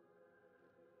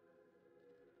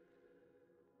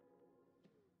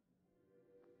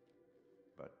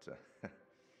 But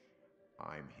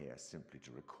I'm here simply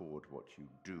to record what you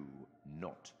do,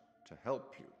 not to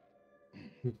help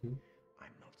you.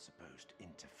 I'm not supposed to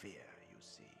interfere, you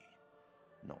see.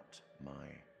 Not my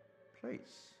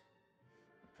place,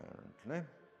 apparently.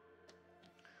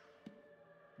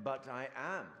 But I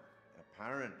am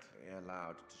apparently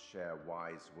allowed to share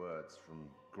wise words from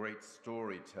great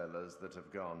storytellers that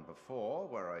have gone before,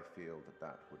 where I feel that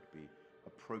that would be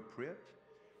appropriate.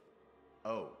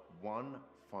 Oh, one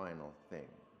final thing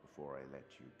before I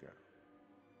let you go.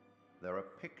 There are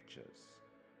pictures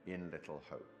in Little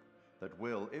Hope that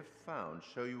will, if found,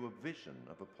 show you a vision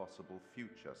of a possible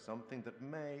future, something that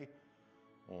may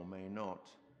or may not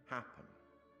happen.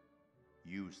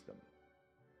 Use them.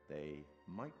 They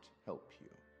might help you.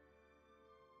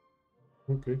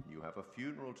 Okay. You have a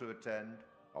funeral to attend.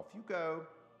 Off you go.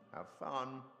 Have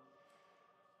fun.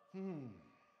 I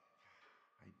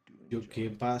do Yo, enjoy qué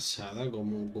it. pasada,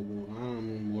 como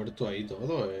han muerto ahí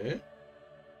todo, ¿eh?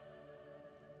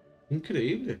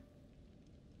 Increíble.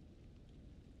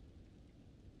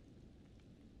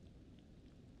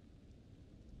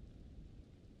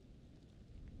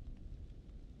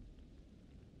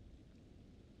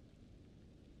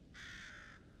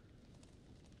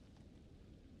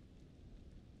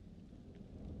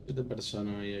 Siete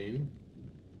personas hay ahí, ¿no?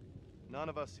 None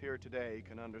of us here today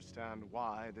can understand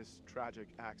why this tragic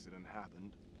accident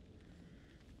happened.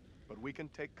 But we can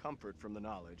take comfort from the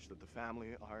knowledge that the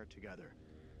family are together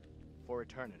for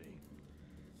eternity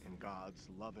in God's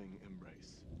loving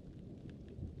embrace.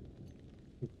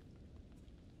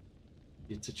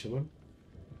 ¿Y este chaval?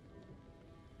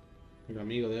 El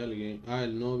amigo de alguien. Ah,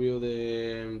 el novio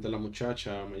de la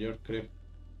muchacha mayor, creo.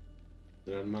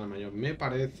 De la hermana mayor. Me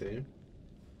parece, ¿eh?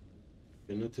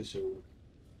 Que no estoy seguro.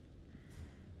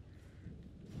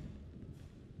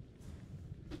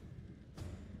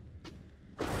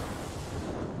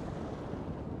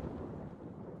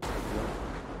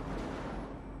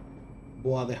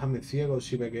 Buah, déjame ciego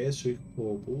si ve que eso, hijo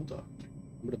de puta.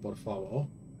 Hombre, por favor.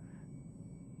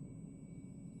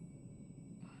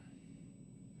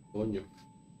 Coño.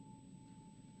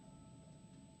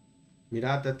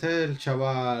 Mirad, este es el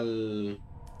chaval.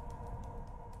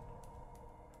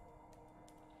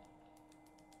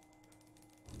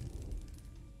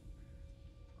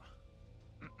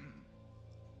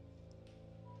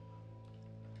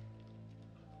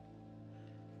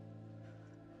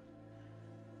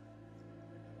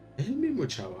 Es el mismo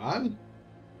chaval.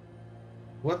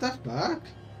 What the fuck?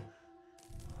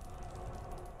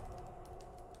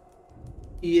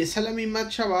 Y esa es la misma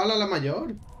chavala, la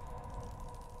mayor.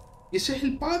 Y ese es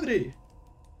el padre.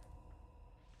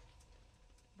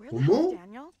 Where the ¿Cómo? hell's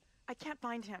Daniel? I can't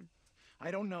find him.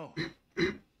 I don't know.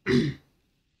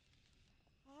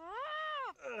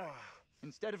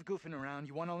 Instead of goofing around,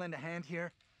 you want to lend a hand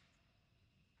here?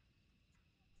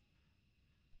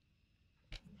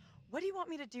 What do you want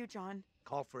me to do, John?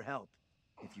 Call for help,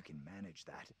 if you can manage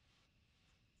that.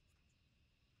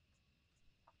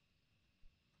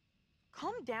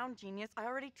 Calm down, genius. I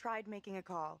already tried making a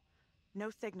call. No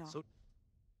signal. So...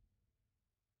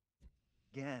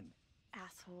 Again.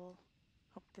 Asshole.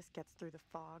 Hope this gets through the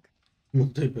fog.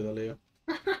 Monta y pedalea.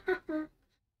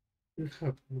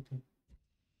 Hija puta.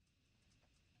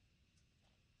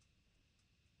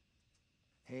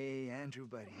 Hey, Andrew,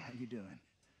 buddy, how you doing?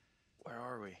 Where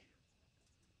are we?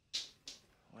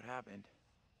 What happened?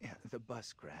 Yeah, the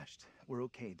bus crashed. We're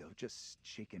okay, though, just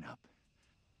shaken up.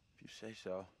 If you say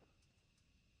so.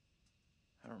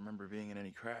 I don't remember being in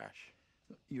any crash.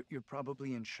 You're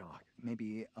probably in shock.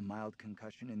 Maybe a mild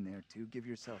concussion in there, too. Give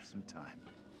yourself some time.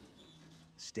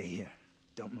 Stay here.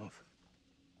 Don't move.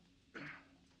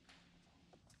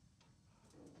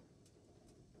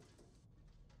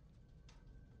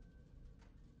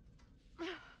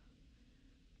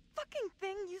 Fucking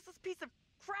thing, useless piece of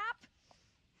crap!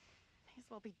 May as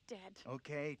well be dead.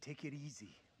 Okay, take it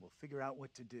easy. We'll figure out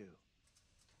what to do.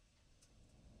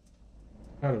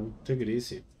 Claro, take it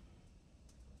easy.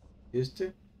 ¿Y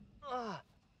este?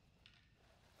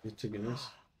 ¿Y este quién es?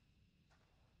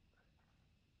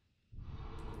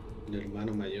 El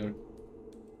hermano mayor.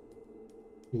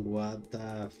 What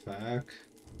the fuck?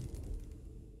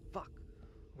 Fuck.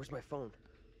 Where's my phone?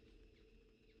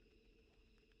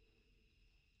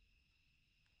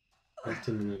 Este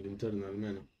en una linterna al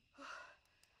menos.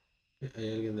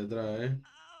 Hay alguien detrás, ¿eh?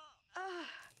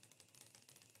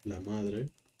 La madre.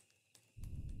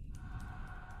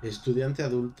 Estudiante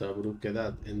adulta,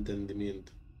 brusquedad,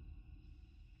 entendimiento.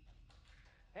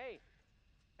 Hey,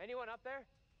 anyone up there?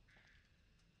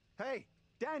 Hey,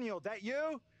 Daniel, that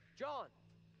you? John,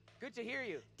 good to hear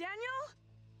you. Daniel?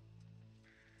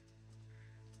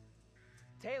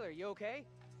 Taylor, you okay?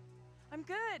 I'm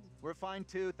good. We're fine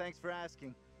too, thanks for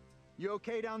asking. You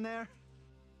okay down there?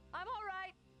 I'm all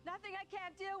right. Nothing nothing I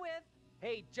can't deal with.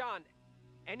 Hey, John,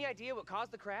 any idea what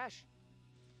caused the crash?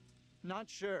 Not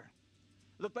sure.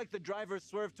 Looked like the driver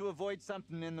swerved to avoid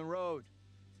something in the road.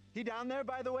 He down there,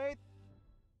 by the way?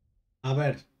 A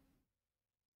ver,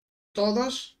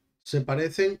 todos se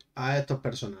parecen a estos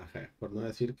personajes, por no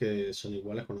decir que son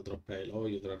iguales con otros pelos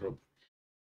y otra ropa.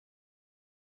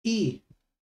 Y,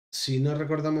 si no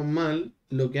recordamos mal,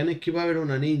 lo que han esquivado era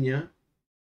una niña,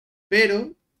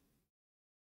 pero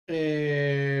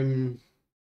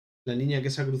la niña que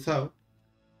se ha cruzado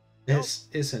es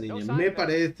esa niña. Me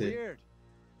parece.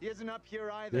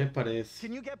 Me parece.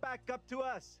 Can you get back up to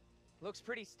us? Looks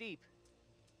pretty steep.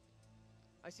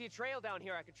 I see a trail down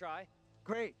here I could try.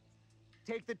 Great.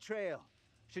 Take the trail.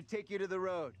 Should take you to the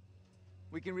road.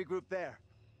 We can regroup there.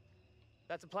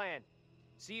 That's a plan.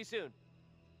 See you soon.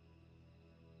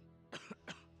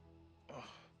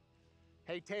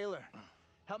 Hey, Taylor.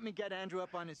 Help me get Andrew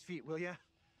up on his feet, will ya?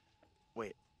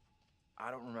 Wait,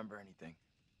 I don't remember anything.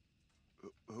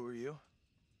 Who are you?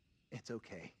 It's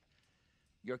okay.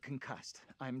 You're concussed.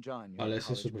 I'm John. Vale,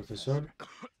 ese es su profesor.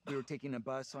 We were taking a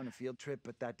bus on a field trip,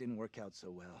 but that didn't work out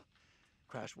so well.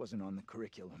 Crash wasn't on the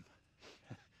curriculum.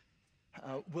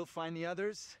 We'll find the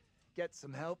others, get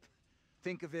some help.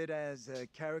 Think of it as a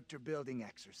character building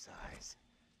exercise.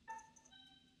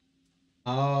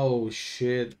 Oh,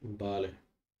 shit. Vale.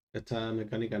 Esta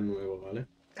mecánica es nueva, ¿vale?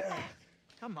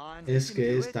 Come on, Es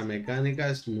que esta mecánica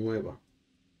es nueva.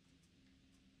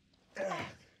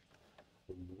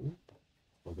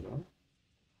 ¿Otra?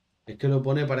 Es que lo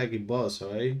pone para Xbox,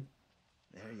 ¿sabéis?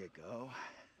 There you go.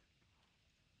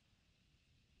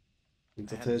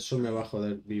 Entonces eso me va a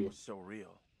joder vivo. So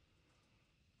real.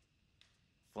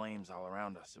 Flames all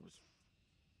around us. It was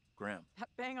grim. That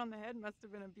bang on the head must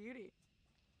have been a beauty.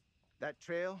 That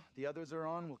trail the others are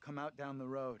on will come out down the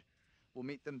road. We'll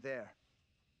meet them there.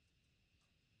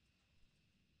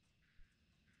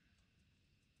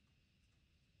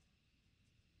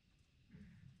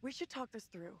 We should talk this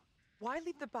through. Why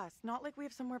leave the bus? Not like we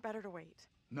have somewhere better to wait.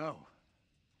 No.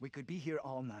 We could be here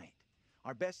all night.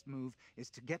 Our best move is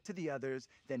to get to the others,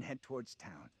 then head towards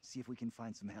town. See if we can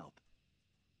find some help.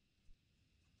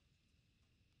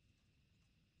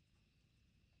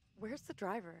 Where's the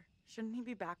driver? Shouldn't he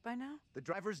be back by now? The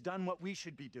driver's done what we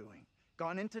should be doing.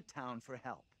 Gone into town for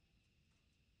help.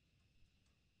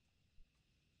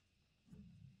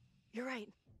 You're right.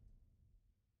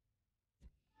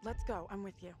 Let's go. I'm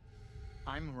with you.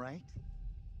 I'm right.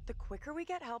 The quicker we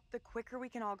get help, the quicker we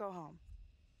can all go home.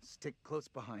 Stick close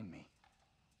behind me.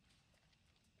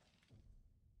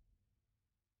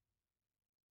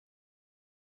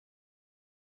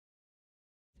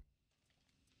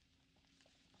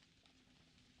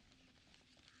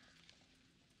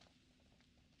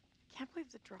 Can't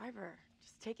believe the driver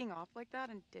just taking off like that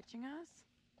and ditching us.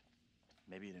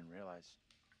 Maybe you didn't realize.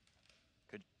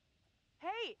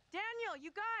 Hey, Daniel,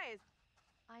 you guys!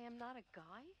 I am not a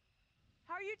guy?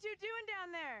 How are you two doing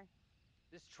down there?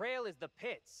 This trail is the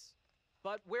pits,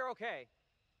 but we're okay.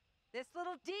 This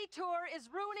little detour is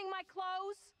ruining my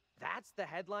clothes. That's the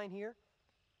headline here?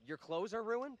 Your clothes are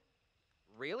ruined?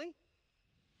 Really?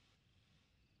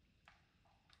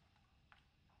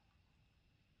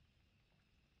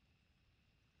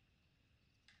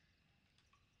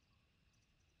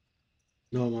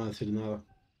 No vamos a decir nada.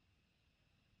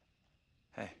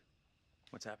 Hey,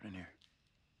 what's happening here?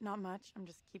 Not much. I'm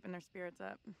just keeping their spirits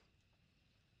up.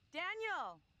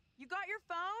 Daniel, you got your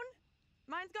phone?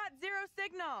 Mine's got zero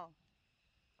signal.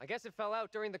 I guess it fell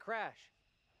out during the crash.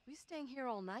 We staying here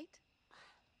all night?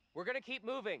 We're gonna keep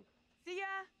moving. See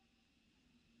ya.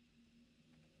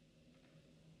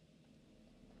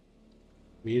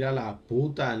 Mira la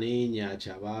puta niña,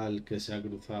 chaval, que se ha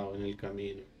cruzado en el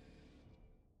camino.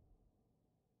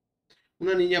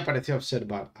 Una niña parecía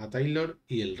observar a Taylor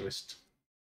y el resto.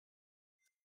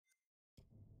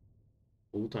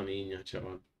 Puta niña,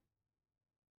 chaval.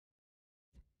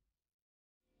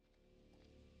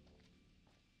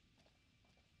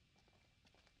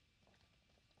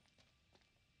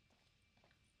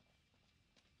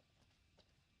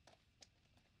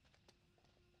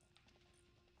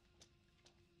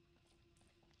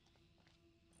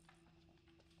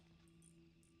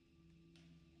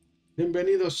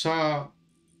 Bienvenidos a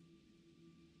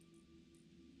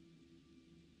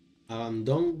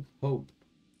Abandon Hope.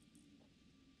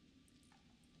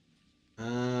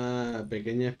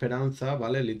 Pequeña esperanza,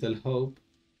 ¿vale? Little Hope.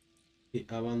 Y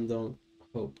Abandon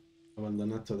Hope.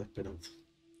 Abandonar toda esperanza.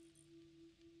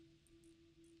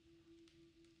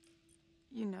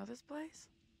 You know this place?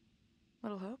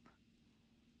 Little Hope?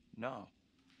 No.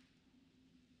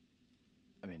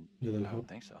 I mean, Little I Hope. don't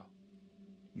think so.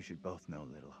 You should both know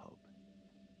Little Hope.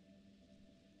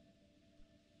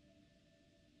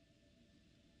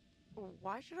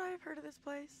 Why should I have heard of this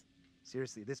place?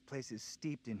 Seriously, this place is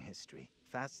steeped in history.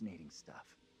 Fascinating stuff.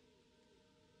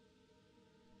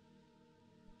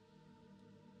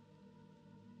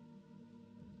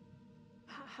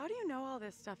 How do you know all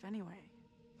this stuff anyway?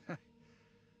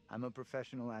 I'm a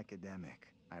professional academic.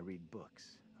 I read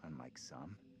books, unlike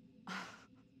some.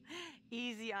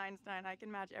 Easy, Einstein. I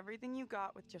can match everything you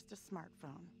got with just a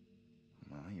smartphone.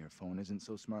 Well, your phone isn't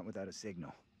so smart without a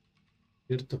signal.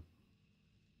 Cierto.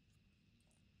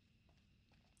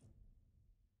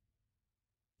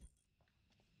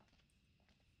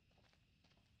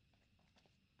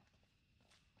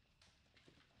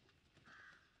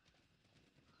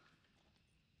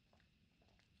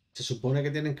 Se supone que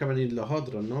tienen que venir los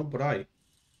otros, ¿no? Por ahí.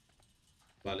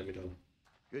 Vale, míralo.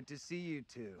 Good to see you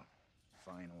two.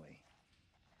 Finally.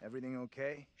 Everything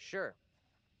okay? Sure.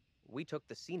 We took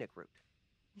the scenic route.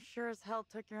 You sure as hell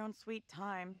took your own sweet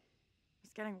time. I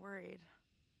was getting worried.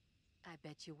 I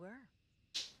bet you were.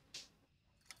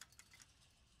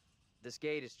 This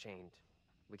gate is chained.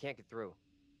 We can't get through.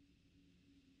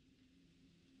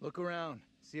 Look around.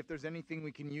 See if there's anything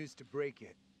we can use to break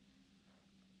it.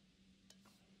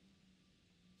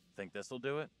 Think this'll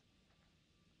do it?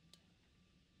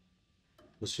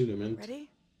 Posiblemente. Ready?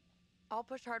 I'll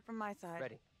push hard from my side.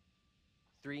 Ready.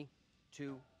 3,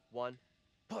 2, 1,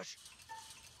 push!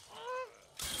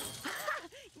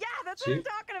 Yeah, that's Sí. what I'm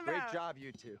talking about! Great job,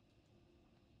 you two.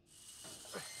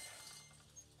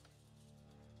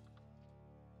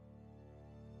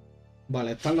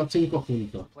 Vale, están los 5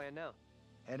 juntos. Plan now.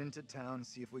 Head into town,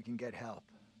 see if we can get help.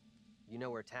 You know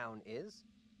where town is?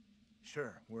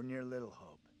 Sure, we're near Little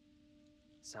Hope.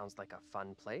 Sounds like a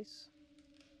fun place.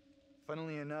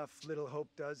 Funnily enough, Little Hope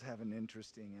does have an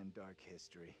interesting and dark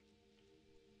history.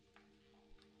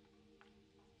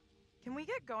 Can we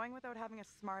get going without having a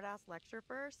smart-ass lecture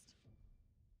first?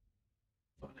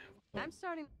 Vale, I'm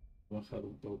starting. bajar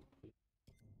un poco.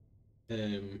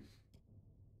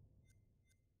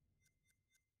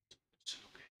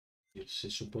 Se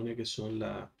supone que son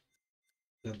las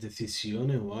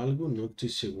decisiones o algo, no estoy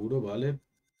seguro, ¿vale?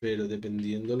 Pero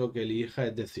dependiendo lo que elija,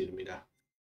 es decir, mira.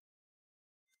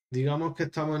 Digamos que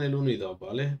estamos en el 1 y 2,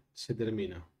 ¿vale? Se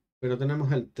termina. Pero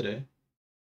tenemos el 3,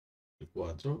 el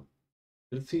 4,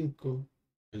 el 5,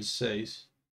 el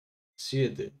 6,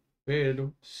 7.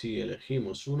 Pero si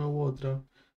elegimos una u otra,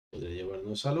 podría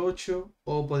llevarnos al 8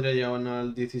 o podría llevarnos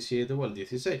al 17 o al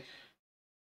 16.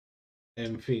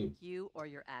 En fin. You or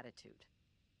your attitude.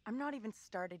 I'm not even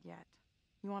started yet.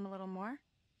 You want a little more?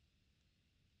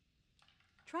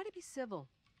 Try to be civil.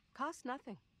 Costs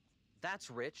nothing. That's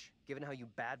rich, given how you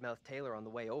badmouthed Taylor on the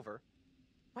way over.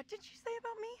 What did she say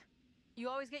about me? You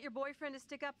always get your boyfriend to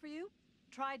stick up for you?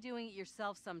 Try doing it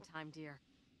yourself sometime, dear.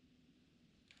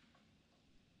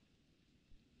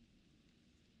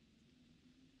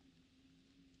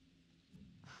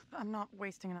 I'm not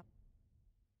wasting enough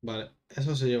Vale,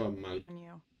 eso se llevan mal. on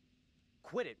you.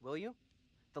 Quit it, will you?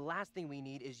 The last thing we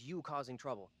need is you causing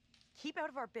trouble. Keep out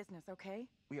of our business, okay?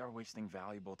 We are wasting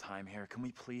valuable time here. Can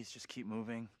we please just keep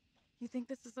moving? You think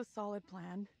this is a solid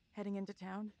plan, heading into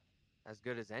town? As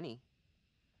good as any.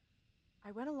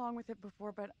 I went along with it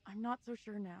before, but I'm not so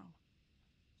sure now.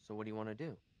 So what do you want to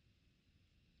do?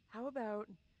 How about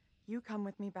you come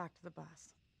with me back to the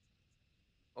bus?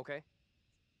 Okay.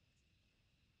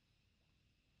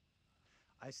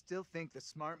 I still think the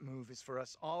smart move is for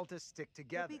us all to stick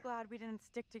together. You'll be glad we didn't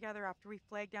stick together after we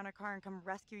flagged down a car and come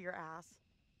rescue your ass.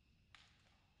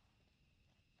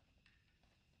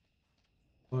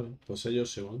 Vale, pues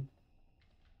ellos se van.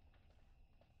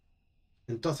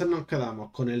 Entonces nos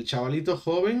quedamos con el chavalito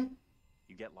joven.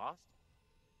 You get lost?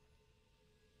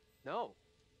 No.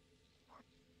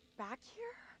 Back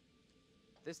here?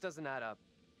 This doesn't add up.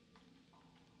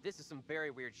 This is some very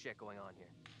weird shit going on here.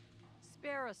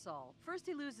 Spare us all. First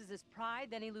he loses his pride,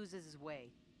 then he loses his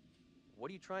way. What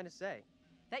are you trying to say?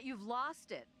 That you've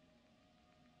lost it.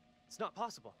 It's not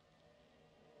possible.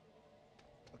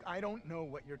 Look, I don't know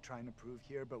what you're trying to prove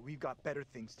here, but we've got better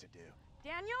things to do.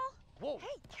 Daniel? Whoa!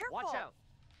 Hey, careful! Watch out!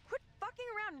 Quit fucking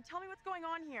around and tell me what's going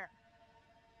on here.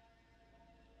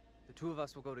 The two of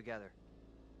us will go together.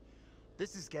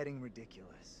 This is getting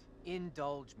ridiculous.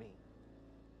 Indulge me.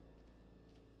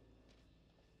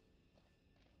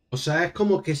 O sea, es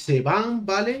como que se van,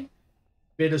 ¿vale?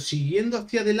 Pero siguiendo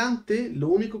hacia adelante, lo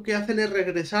único que hacen es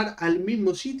regresar al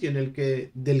mismo sitio en el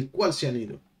que, del cual se han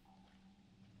ido.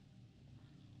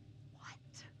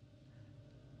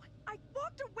 I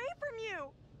walked away from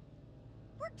you!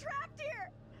 We're trapped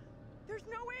here! There's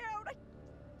no way out!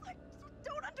 I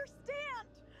don't understand!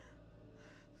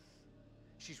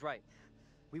 She's right.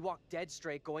 We walked dead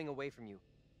straight going away from you.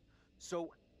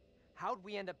 So, How'd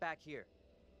we end up back here?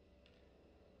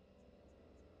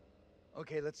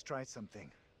 Okay, let's try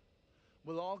something.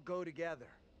 We'll all go together.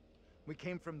 We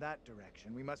came from that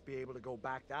direction. We must be able to go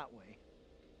back that way.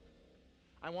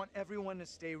 I want everyone to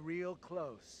stay real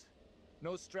close.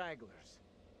 No stragglers.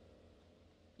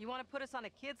 You want to put us on a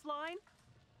kid's line?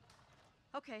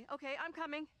 Okay, I'm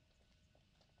coming.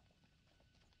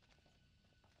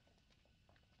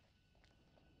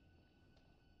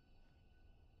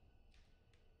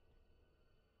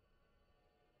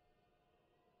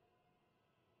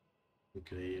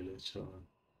 Increíble, chaval.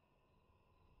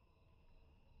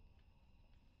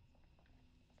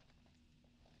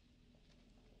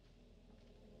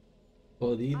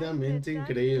 Jodidamente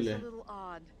increíble. A little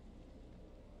odd.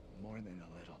 More than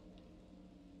a little.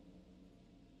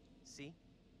 See?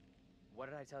 What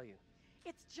did I tell you?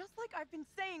 It's just like I've been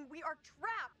saying. We are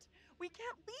trapped. We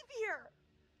can't leave here.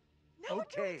 Now what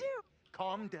do we Okay, do?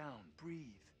 calm down, breathe.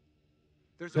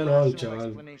 There's a Hello, rational chaval.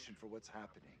 explanation for what's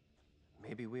happening.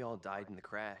 Maybe we all died in the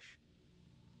crash.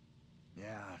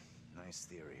 Yeah, nice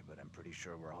theory, but I'm pretty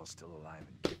sure we're all still alive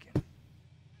and kicking.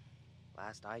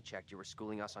 Last I checked, you were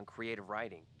schooling us on creative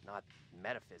writing, not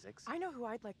metaphysics. I know who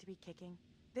I'd like to be kicking.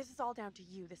 This is all down to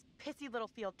you, this pissy little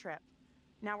field trip.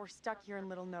 Now we're stuck here in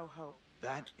Little No Hope.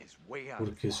 That is way out of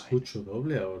Porque line. escucho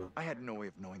doble ahora. I had no way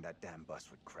of knowing that damn bus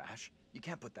would crash. You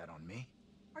can't put that on me.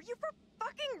 Are you for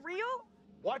fucking real?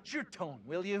 Watch your tone,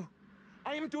 will you?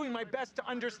 I am doing my best to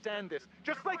understand this,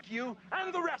 just like you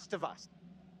and the rest of us.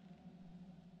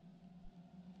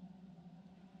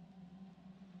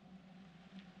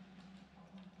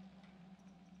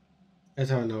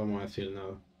 Esa vez no vamos a decir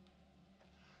nada.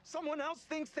 Someone else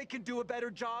thinks they can do a better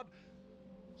job?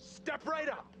 Step right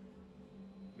up.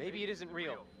 Maybe it isn't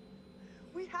real.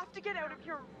 We have to get out of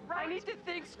here right. I need to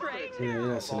think straight. Mira,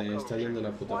 mira, se le está yendo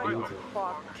la puta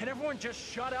pinta. Can everyone just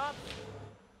shut up?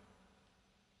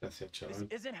 Gracias, This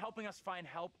chaval. isn't helping us find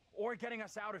help or getting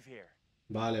us out of here.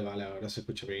 Vale, vale, ahora se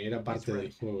escucha bien. Era parte del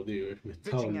juego, tío. Me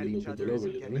estaba Bitching at volviendo each puto other loco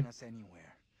isn't yo getting también. us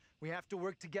anywhere. We have to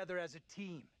work together as a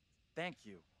team. Thank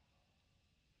you.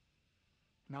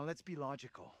 Now let's be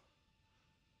logical.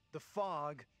 The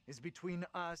fog is between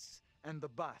us and the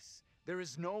bus. There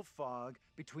is no fog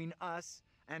between us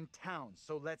and town,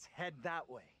 so let's head that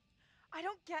way. I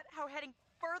don't get how heading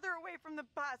further away from the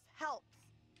bus helps.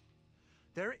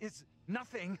 There is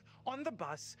nothing on the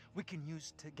bus we can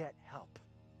use to get help.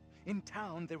 In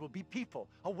town, there will be people,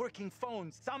 a working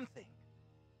phone, something.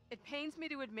 It pains me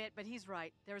to admit, but he's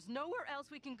right. There's nowhere else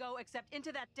we can go except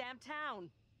into that damn town.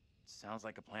 Sounds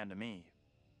like a plan to me.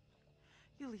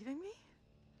 You leaving me?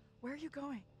 Where are you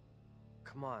going?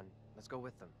 Come on, let's go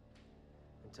with them.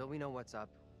 Until we know what's up,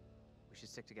 we should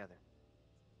stick together.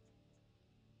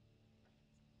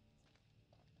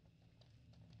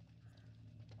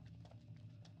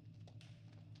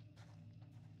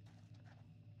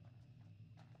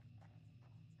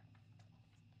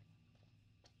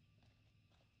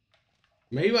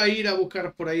 Me iba a ir a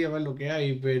buscar por ahí a ver lo que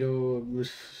hay, pero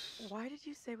Why did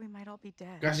you say we might all be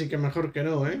dead? casi que mejor que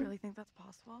no, You ¿eh? really think that's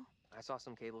possible? I saw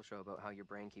some cable show about how your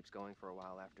brain keeps going for a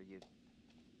while after you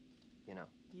know.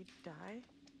 You die?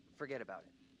 Forget about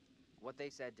it. What they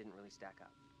said didn't really stack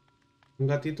up. Un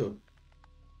gatito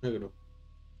negro.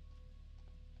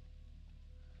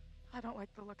 I don't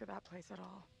like the look of that place at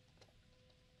all.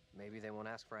 Maybe they won't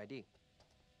ask for ID.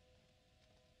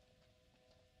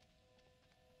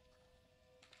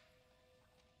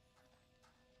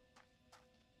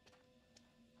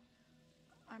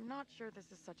 I'm not sure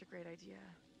this is such a great idea.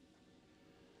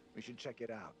 We should check it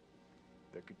out.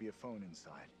 There could be a phone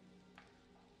inside.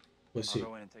 Pues I'll sí.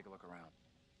 go in and take a look around.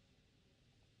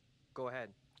 Go ahead.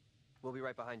 We'll be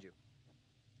right behind you.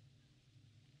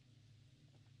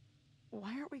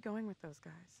 Why aren't we going with those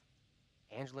guys?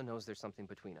 Angela knows there's something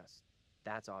between us.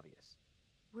 That's obvious.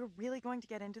 We're really going to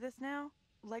get into this now?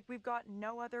 Like we've got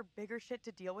no other bigger shit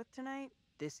to deal with tonight?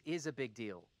 This is a big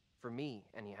deal. For me,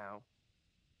 anyhow.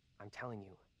 I'm telling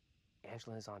you,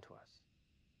 Angela is onto us.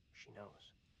 She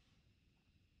knows.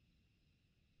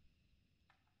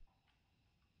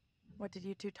 What did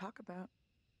you two talk about?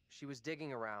 She was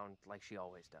digging around like she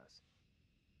always does.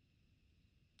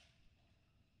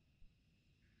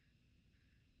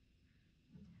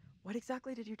 What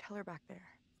exactly did you tell her back there?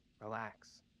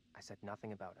 Relax. I said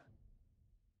nothing about it.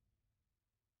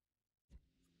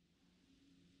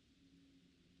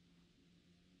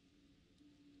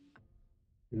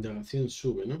 Indagación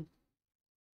sube, ¿no?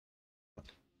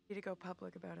 You to go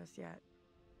public about us yet.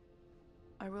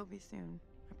 I will be soon,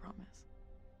 I promise.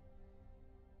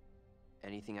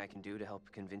 Anything I can do to help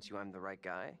convince you I'm the right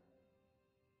guy?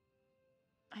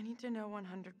 I need to know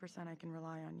 100% I can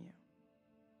rely on you.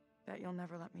 that you'll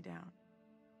never let me down.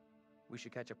 We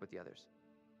should catch up with the others.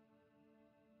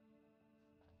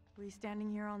 We standing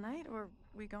here all night, or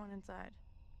we going inside?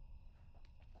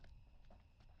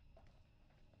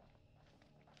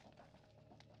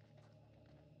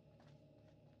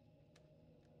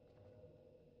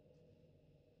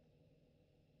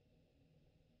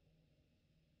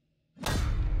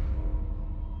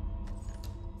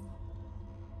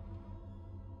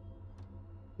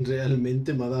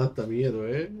 Realmente me ha dado hasta miedo,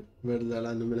 ¿eh?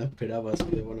 Verdad, no me la esperaba así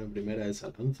de buena primera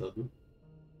esa lanza, ¿no?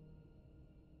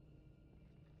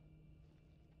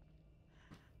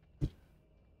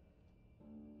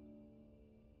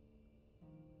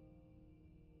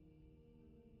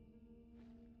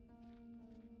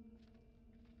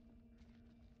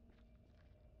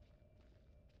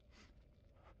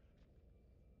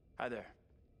 Hi there.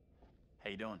 How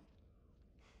you doing?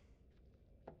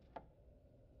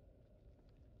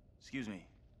 Excuse me,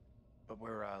 but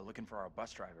we're looking for our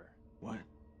bus driver. What?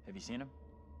 Have you seen him?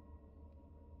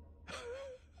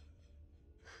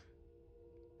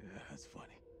 Yeah, that's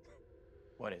funny.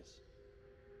 What is?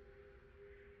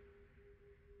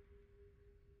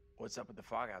 What's up with the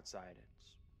fog outside?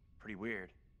 It's pretty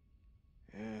weird.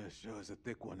 Yeah, sure is a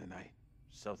thick one tonight.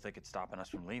 So thick it's stopping us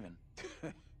from leaving.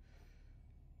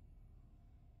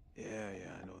 Yeah,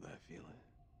 I know that feeling.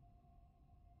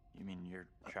 You mean you're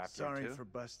trapped Sorry here too? for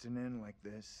busting in like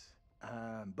this.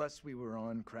 Bus we were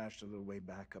on crashed a little way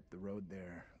back up the road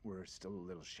there. We're still a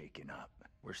little shaken up.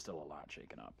 We're still a lot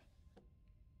shaken up.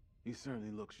 You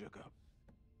certainly look shook up.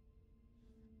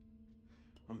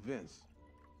 I'm Vince.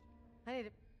 I need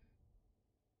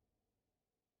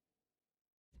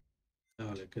to...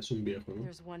 Vale, que es un viejo, ¿no?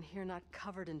 There's one here not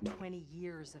covered in 20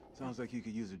 years of... Sounds like you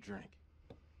could use a drink.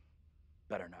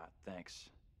 Better not, thanks.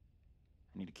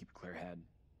 I need to keep a clear head.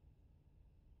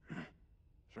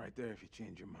 It's right there if you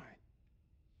change your mind.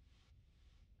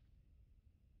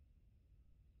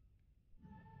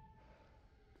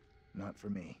 Not for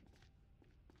me.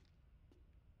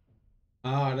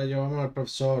 Ah, ahora llevamos al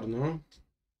profesor, ¿no?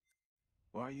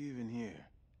 Why are you even here?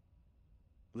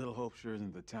 Little Hope sure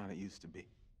isn't the town it used to be.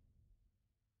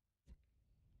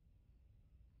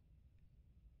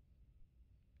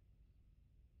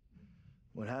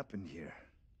 What happened here?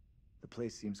 The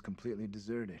place seems completely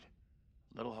deserted.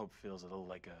 Little Hope feels a little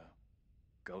like a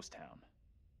ghost town.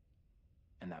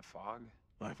 And that fog?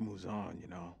 Life moves on, you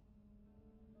know.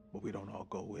 But we don't all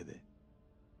go with it.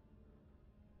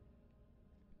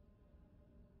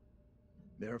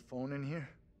 There a phone in here?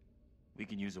 We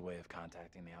could use a way of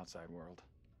contacting the outside world.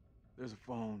 There's a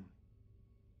phone,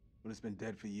 but it's been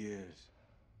dead for years.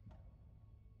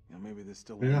 You know, maybe there's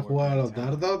still one ¿Vienen a jugar a los working in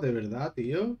town. dardos? ¿De verdad,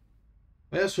 tío?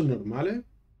 Vaya subnormales.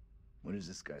 What is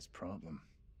this guy's problem?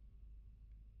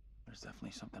 There's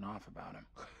definitely something off about him.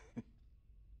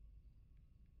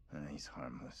 He's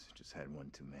harmless. Just had one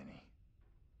too many.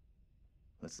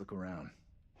 Let's look around.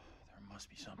 There must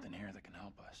be something here that can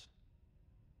help us.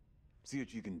 See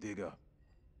what you can dig up.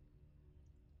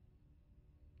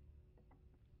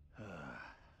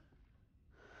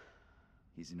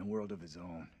 He's in a world of his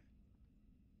own.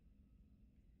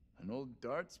 An old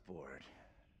darts board.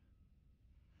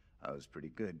 I was pretty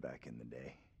good back in the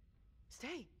day.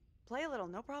 Stay. Play a little,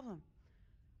 no problem.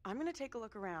 I'm gonna take a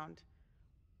look around.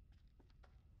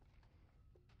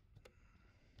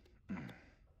 You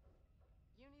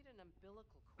need an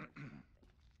umbilical cord.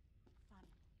 Fun.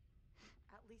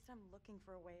 At least I'm looking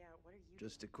for a way out. What are you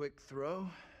Just a quick throw,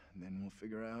 and then we'll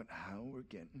figure out how we're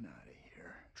getting out of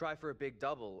here. Try for a big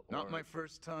double, or... Not my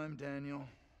first time, Daniel.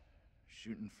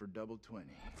 Shooting for double 20.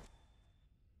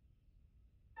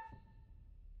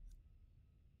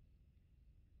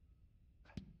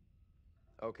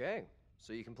 Okay,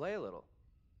 so you can play a little.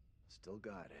 Still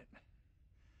got it.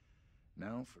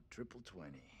 Now for triple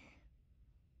 20.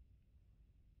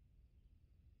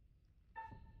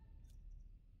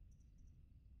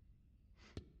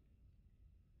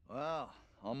 Well,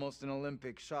 almost an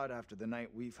Olympic shot after the night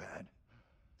we've had.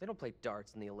 They don't play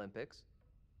darts in the Olympics.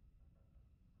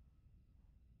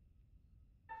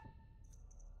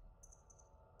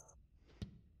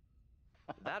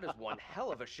 That is one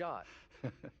hell of a shot.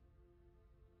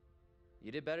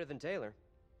 You did better than Taylor.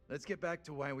 Let's get back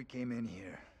to why we came in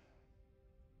here.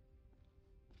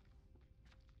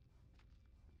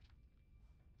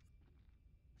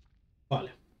 Vale.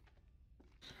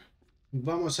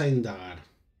 Vamos a indagar.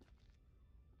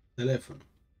 Teléfono.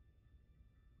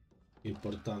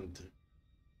 Importante.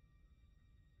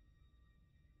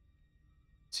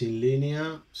 Sin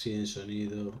línea, sin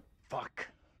sonido. Fuck.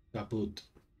 Caput.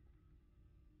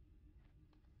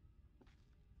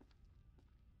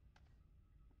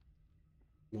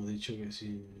 Hemos dicho que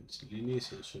sin línea y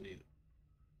sin sonido.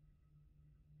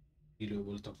 Y lo he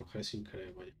vuelto a coger sin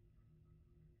querer, vaya.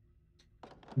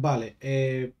 Vale,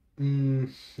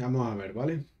 vamos a ver,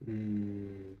 ¿vale?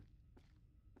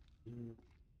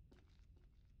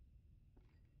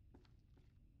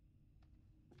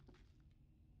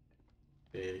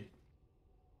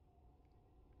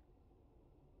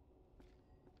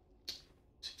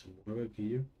 Si se mueve aquí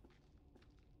yo.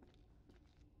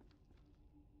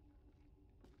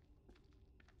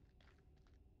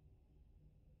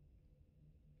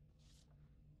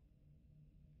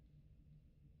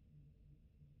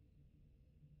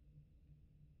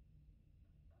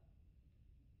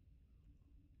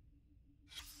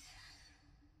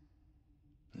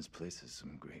 This place has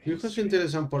some great Mis hijos se history.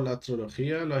 interesan por la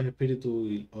astrología, los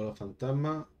espíritus o los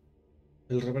fantasmas.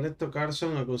 El reverendo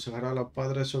Carson aconsejará a los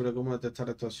padres sobre cómo detectar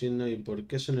estos signos y por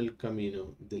qué son el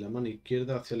camino de la mano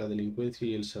izquierda hacia la delincuencia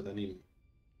y el satanismo.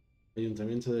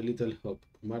 Ayuntamiento de Little Hope,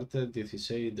 martes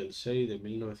 16 del 6 de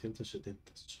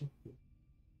 1970.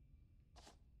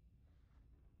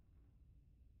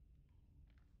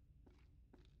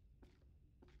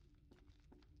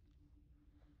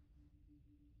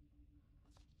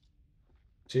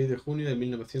 ...6 de junio de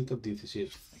 1917.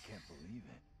 I can't believe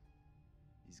it.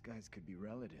 These guys could be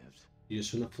relatives. ¿Y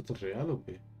es una foto real o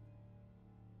qué?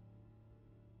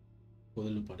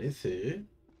 Joder, lo parece, ¿eh?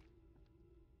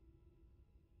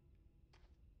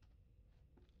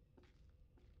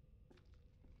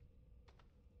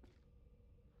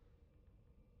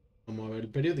 Vamos a ver el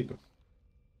periódico.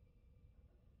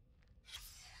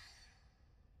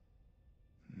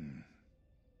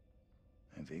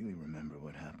 I vaguely remember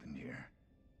what happened here.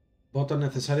 Votos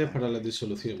necesarios para la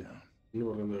disolución. Un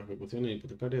orden de ejecuciones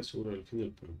hipotecarias seguro del fin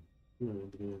del pueblo. La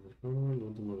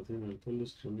última oración del pueblo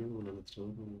se reunió con la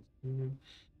administradora.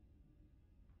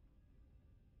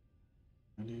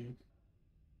 Vale.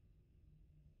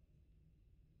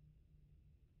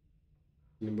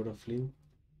 Number of Flint.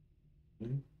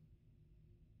 Vale.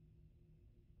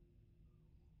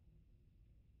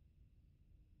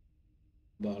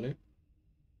 Vale.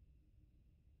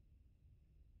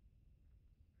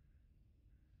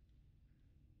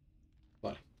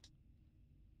 Vale.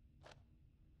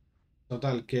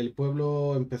 Total, que el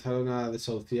pueblo empezaron a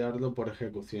desahuciarlo por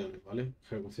ejecuciones, ¿vale?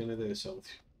 Ejecuciones de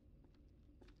desahucio.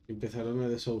 Empezaron a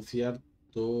desahuciar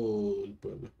todo el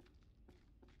pueblo.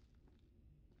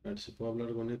 A ver, ¿se puede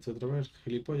hablar con este otra vez?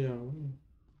 Gilipollas.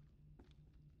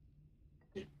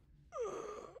 Bien.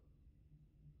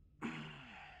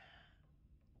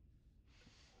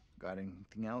 Got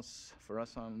anything else for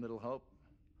us on Little Hope?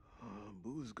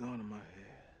 Booze gone in my head.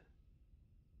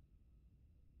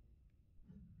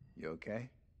 You okay?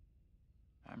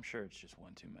 I'm sure it's just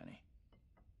one too many.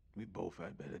 We both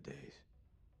had better days.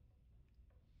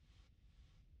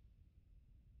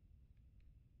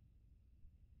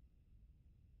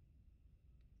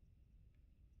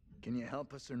 Can you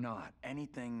help us or not?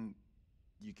 Anything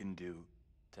you can do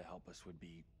to help us would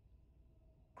be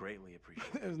greatly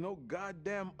appreciated. There's no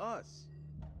goddamn us.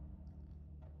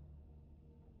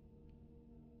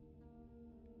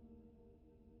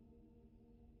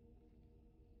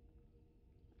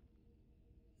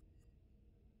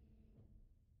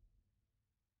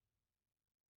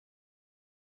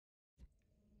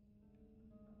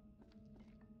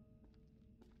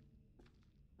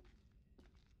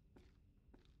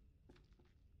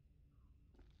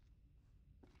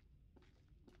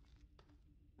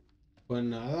 Pues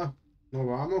nada, nos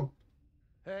vamos.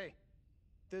 Hey,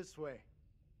 this way.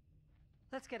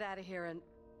 Let's get out of here and...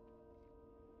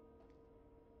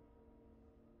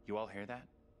 You all hear that?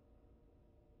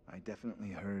 I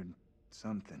definitely heard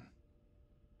something.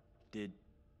 Did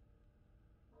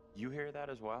you hear that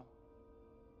as well?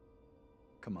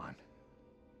 Come on.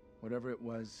 Whatever it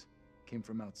was came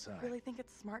from outside. Really think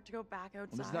it's smart to go back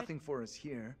outside? Well, there's nothing for us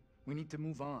here. We need to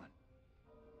move on.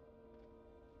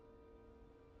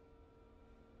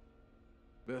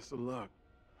 Best of luck.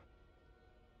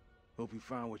 Hope you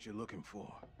find what you're looking for.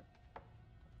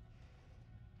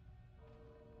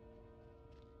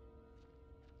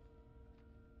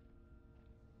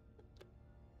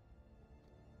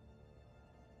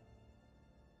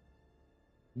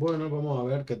 Bueno, vamos a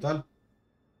ver qué tal.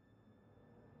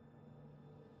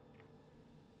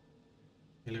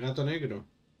 El gato negro.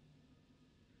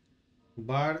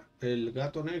 Bar El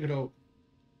Gato Negro.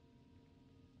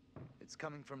 It's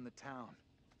coming from the town.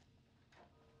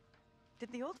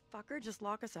 Did the old fucker just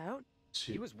lock us out?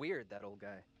 Sí. He was weird, that old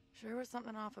guy. Sure was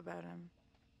something off about him.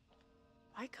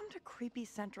 Why come to Creepy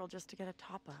Central just to get a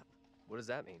top-up? What does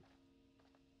that mean?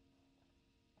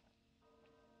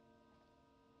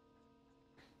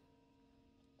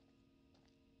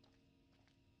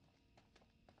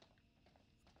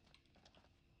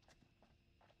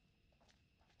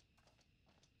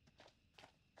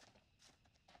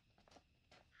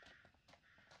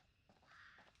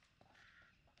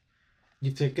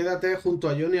 Dice, quédate junto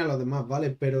a John y a los demás, ¿vale?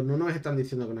 Pero no nos están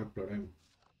diciendo que no exploremos.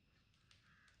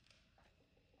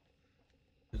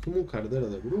 Es como un cardero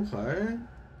de bruja, ¿eh?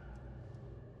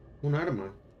 Un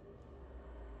arma.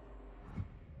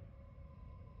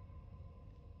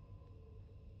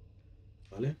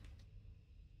 ¿Vale?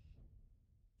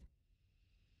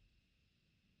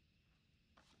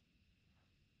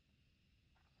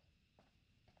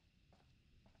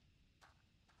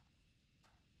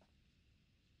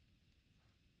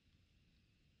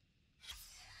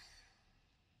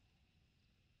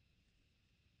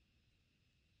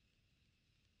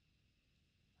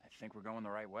 I think we're going the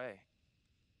right way.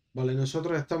 Vale,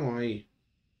 nosotros estamos ahí.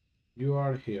 You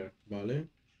are here, ¿vale?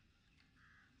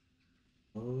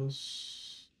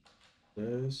 2,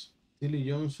 3. Tilly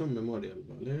Johnson Memorial,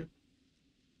 ¿vale?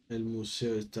 El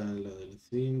museo está en la del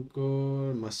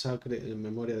 5. Masacre, en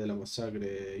memoria de la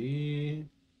masacre y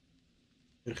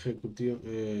ejecución,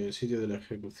 sitio de la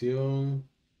ejecución.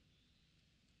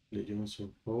 Tilly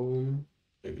Johnson Home,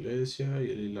 la iglesia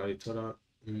y la historia,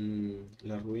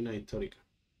 la ruina histórica.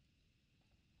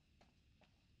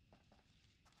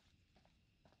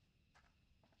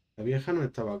 La vieja no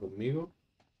estaba conmigo.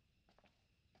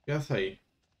 ¿Qué hace ahí?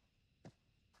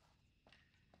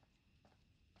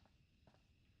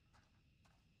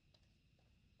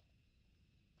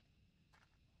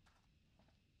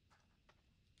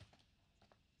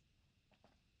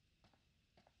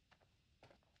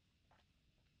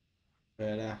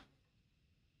 Verá.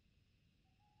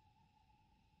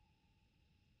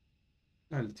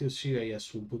 Ah, el tío sigue ahí a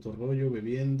su puto rollo,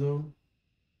 bebiendo.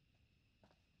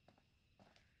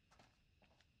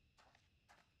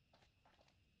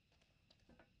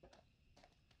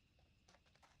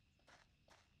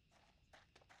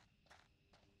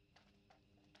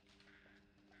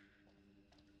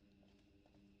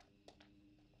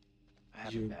 I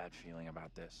have a bad feeling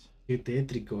about this. Qué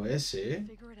tétrico ese, ¿eh?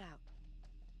 Figure it out.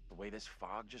 The way this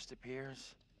fog just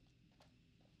appears,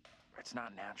 it's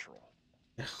not natural.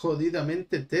 Es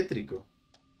jodidamente tétrico.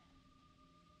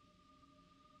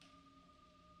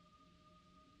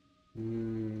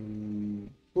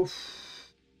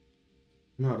 Uf.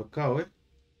 Un ahorcado, ¿eh?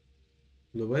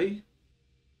 ¿Lo veis?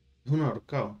 Es un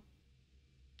ahorcado.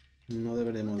 No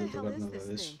deberemos de tocar nada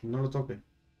de eso. No lo toques.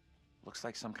 Looks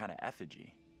like some kind of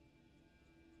effigy.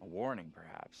 A warning,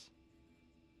 perhaps.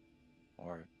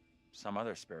 Or some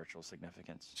other spiritual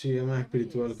significance. Sí, es más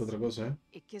espiritual que otra cosa, ¿eh?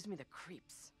 It gives me the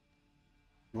creeps.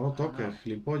 No lo toques,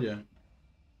 gilipollas.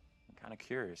 I'm kind of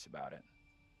curious about it.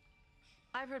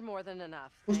 I've heard more than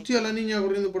enough. Hostia, la niña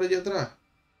corriendo por allá atrás.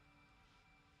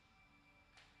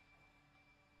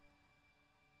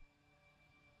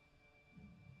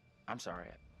 I'm sorry,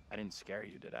 I didn't scare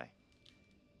you, did I?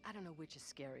 I don't know which is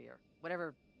scarier.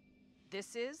 Whatever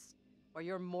this is, or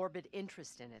your morbid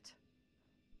interest in it.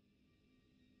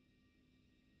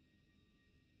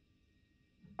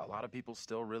 A lot of people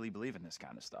still really believe in this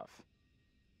kind of stuff.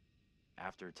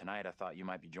 After tonight, I thought you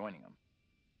might be joining them.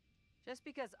 Just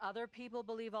because other people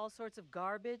believe all sorts of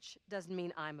garbage doesn't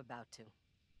mean I'm about to.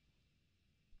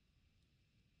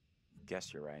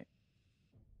 Guess you're right.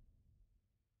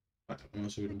 Vale,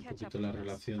 vamos a subir un poquito la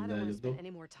relación de ellos dos.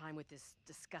 Any more time with this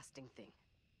disgusting thing.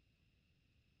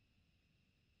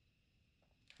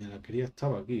 La cría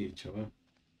estaba aquí, chaval.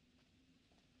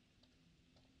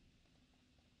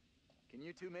 Can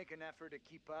you two make an effort to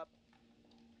keep up?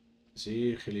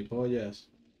 Sí, gilipollas.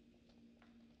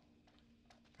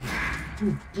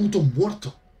 Un puto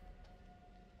muerto.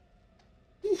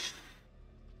 Uf.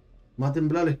 Me ha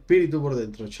temblado el espíritu por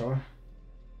dentro, chaval.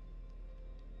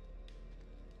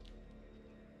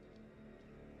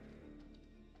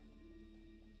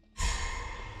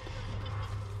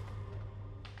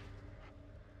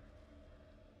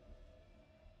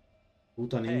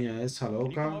 Puta niña esa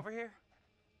loca.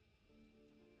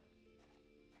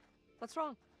 What's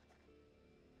wrong?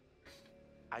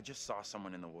 I just saw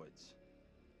someone in the woods.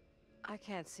 I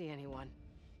can't see anyone.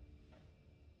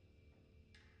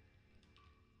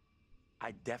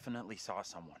 I definitely saw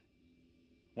someone.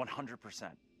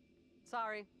 100%.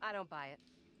 Sorry, I don't buy it.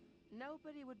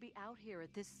 Nobody would be out here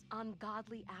at this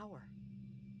ungodly hour.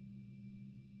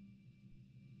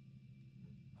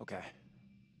 Okay.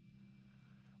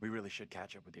 We really should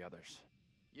catch up with the others.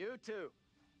 You two.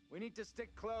 We need to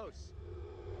stick close.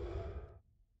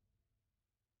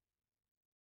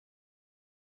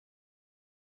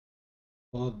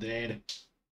 Joder.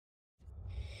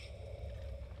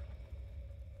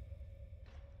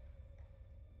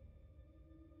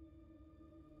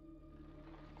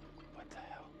 What the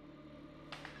hell?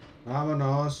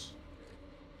 Vámonos.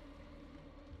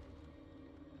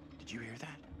 Did you hear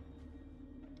that?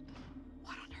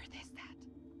 What on earth is that?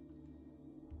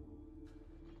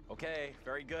 Okay,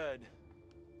 very good.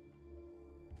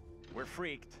 We're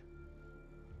freaked.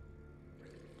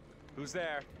 Who's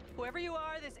there? Whoever you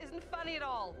are, this isn't funny at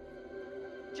all.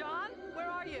 John, where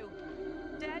are you?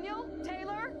 Daniel?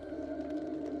 Taylor?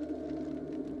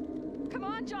 Come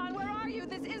on, John, where are you?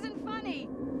 This isn't funny.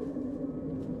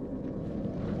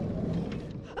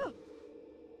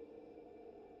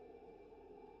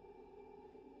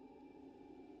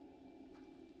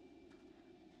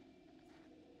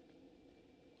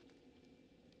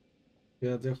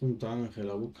 Quédate junto a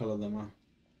Ángela, busca a los demás.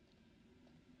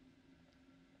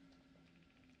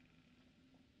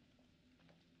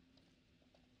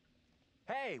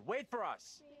 Hey, wait for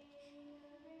us!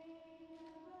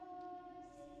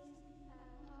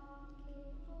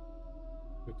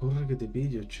 Corre que te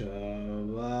pillo,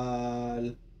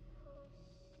 chaval.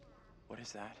 What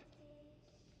is that?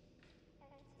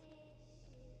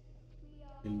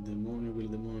 El demonio, el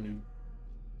demonio.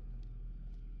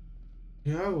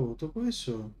 ¿Qué hago? ¿Toco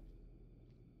eso?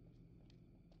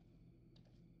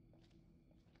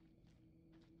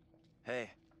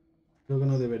 Hey. Creo que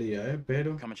no debería,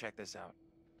 pero... Come and check this out.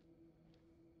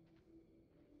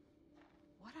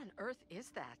 What on earth is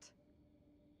that?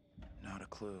 Not a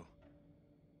clue.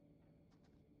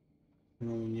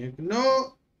 Una muñeca...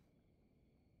 ¡No!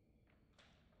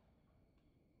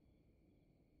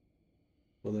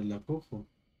 Joder, la cojo.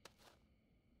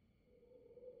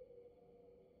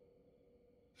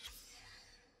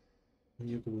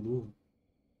 Muñeco vudú.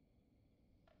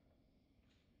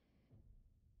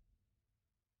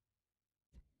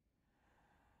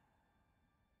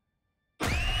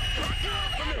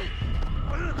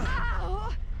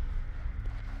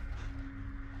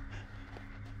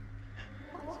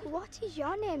 What is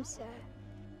your name, sir?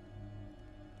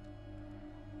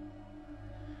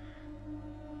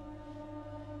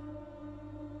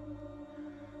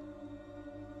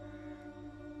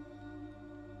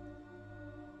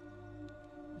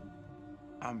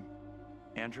 I'm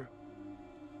Andrew.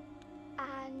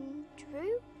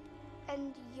 Andrew?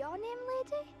 And your name,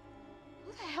 lady?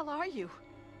 Who the hell are you?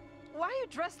 Why are you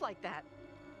dressed like that?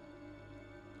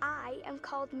 I am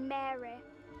called Mary.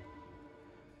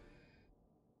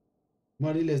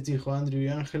 Mari les dijo a Andrew y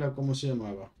Ángela cómo se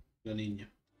llamaba la niña.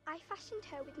 I fashioned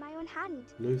her with my own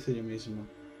hand. Lo hice yo mismo.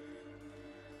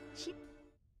 She's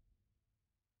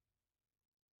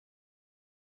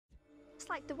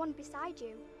like the one beside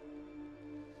you.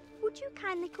 Would you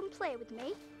kindly come play with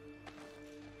me?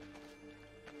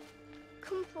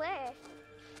 Come play.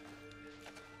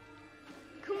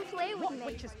 Come play with me. What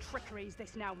witch's trickery is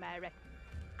this now, Mary?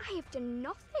 I have done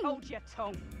nothing. Hold your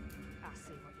tongue. I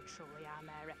see what you truly are,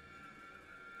 Mary.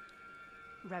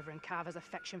 Reverend Carver's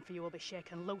affection for you will be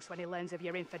shaken loose when he learns of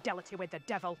your infidelity with the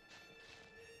devil.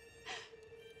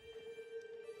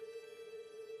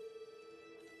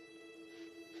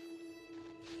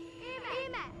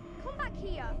 Amy, come back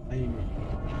here.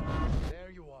 There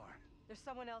you are. There's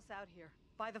someone else out here,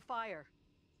 by the fire.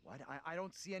 What? I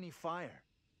don't see any fire.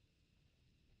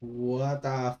 What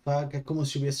the fuck, es como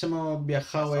si hubiésemos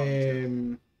viajado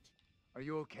en... Are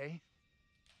you okay?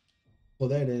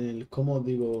 Joder, en el... ¿Cómo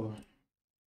digo?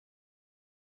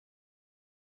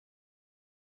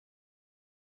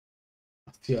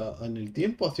 En el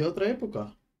tiempo, hacia otra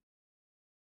época.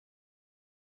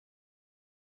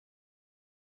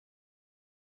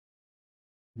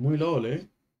 Muy lol,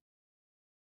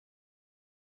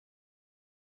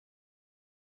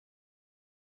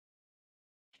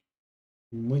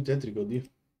 Muy tétrico, tío.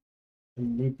 Es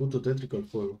muy puto tétrico el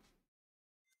juego.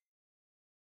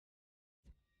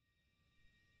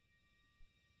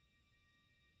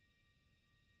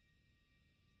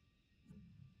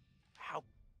 How?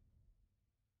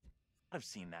 I've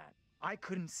seen that. I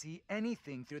couldn't see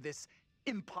anything through this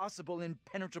impossible,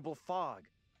 impenetrable fog.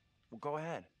 Well, go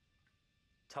ahead.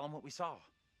 Tell them what we saw.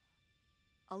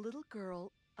 A little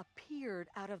girl appeared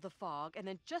out of the fog, and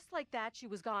then just like that, she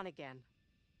was gone again.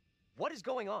 What is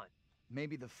going on?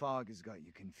 Maybe the fog has got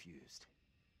you confused.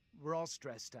 We're all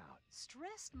stressed out.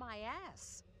 Stressed my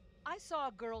ass. I saw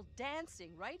a girl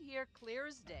dancing right here, clear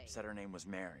as day. Said her name was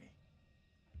Mary.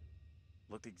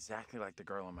 Looked exactly like the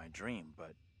girl in my dream,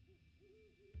 but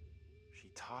she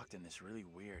talked in this really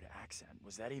weird accent.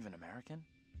 Was that even American?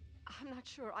 I'm not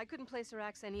sure. I couldn't place her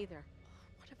accent either.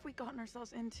 What have we gotten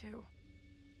ourselves into?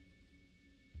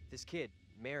 This kid,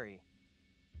 Mary,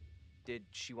 did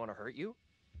she want to hurt you?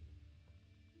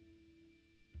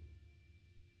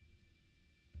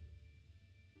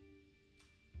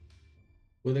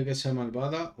 Puede que sea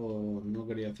malvada o no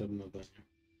quería hacernos daño.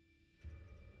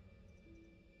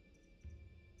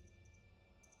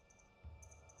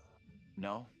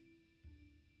 No.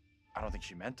 I don't think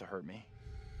she meant to hurt me.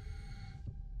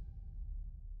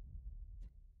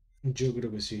 Yo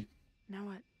creo que sí. Now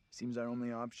what? Seems our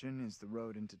only option is the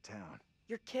road into town.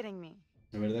 You're kidding me.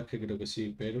 La verdad es que creo que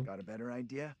sí, pero... Got a better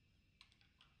idea?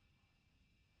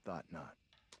 Thought not.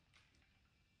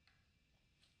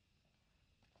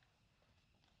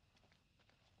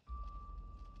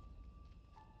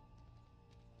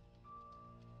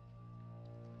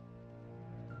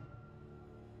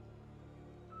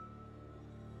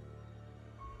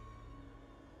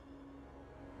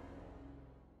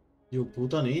 Yo,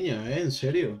 puta niña, en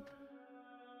serio.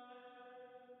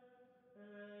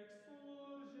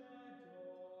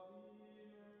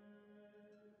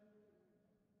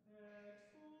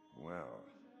 Well,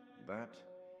 that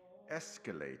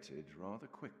escalated rather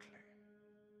quickly.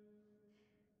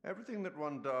 Everything that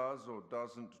one does or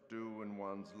doesn't do in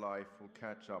one's life will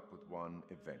catch up with one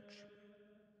eventually.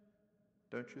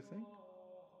 Don't you think?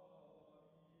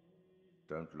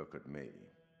 Don't look at me.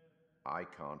 I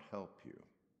can't help you.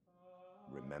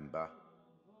 Remember?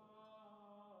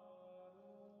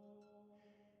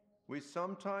 We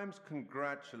sometimes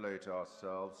congratulate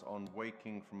ourselves on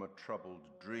waking from a troubled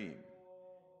dream.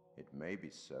 It may be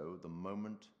so the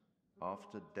moment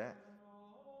after death.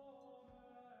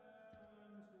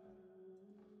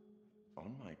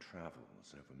 On my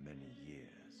travels over many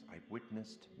years, I've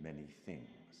witnessed many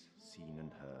things, seen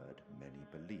and heard many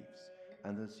beliefs,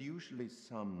 and there's usually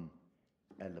some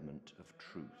element of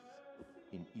truth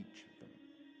in each of them.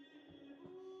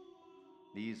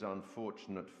 These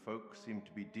unfortunate folk seem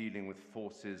to be dealing with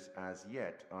forces as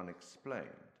yet unexplained.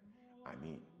 I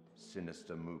mean,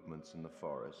 sinister movements in the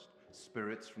forest,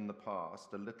 spirits from the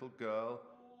past, a little girl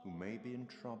who may be in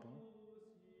trouble.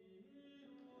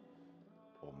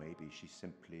 Or maybe she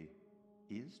simply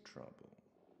is trouble.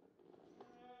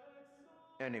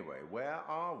 Anyway, where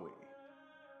are we?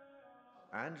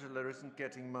 Angela isn't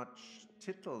getting much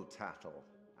tittle-tattle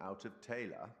out of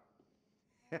Taylor.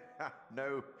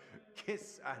 No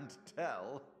kiss and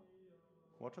tell.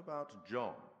 What about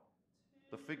John?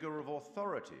 The figure of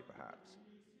authority, perhaps?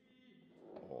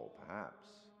 Or perhaps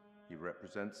he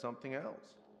represents something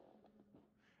else.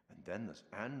 And then there's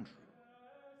Andrew.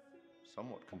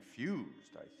 Somewhat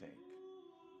confused, I think.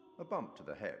 A bump to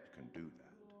the head can do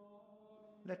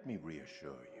that. Let me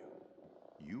reassure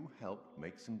you. You helped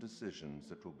make some decisions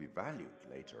that will be valued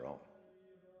later on.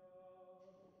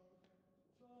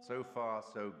 So far,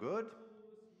 so good.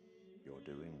 You're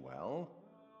doing well.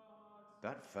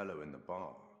 That fellow in the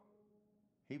bar,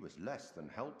 he was less than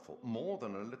helpful, more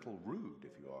than a little rude,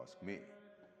 if you ask me.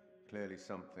 Clearly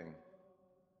something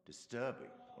disturbing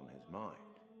on his mind.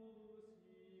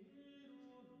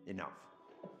 Enough.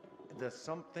 There's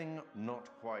something not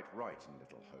quite right in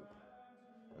Little Hope,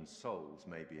 and souls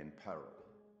may be in peril.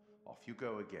 Off you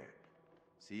go again.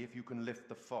 See if you can lift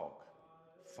the fog.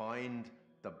 Find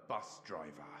the bus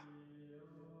driver.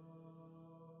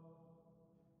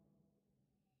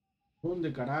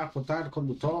 ¿Dónde carajo está el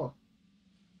conductor?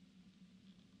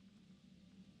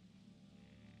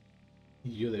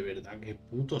 Y yo de verdad, qué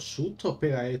puto susto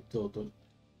pega esto.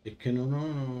 Es que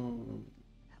no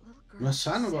es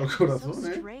sano para el corazón,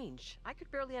 so strange. I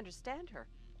could barely understand her.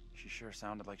 She sure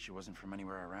sounded like she wasn't from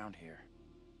anywhere around here.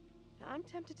 I'm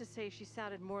tempted to say she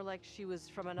sounded more like she was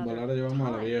from another Ahora llevamos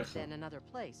a la time vieja. than another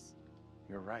place.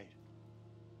 You're right.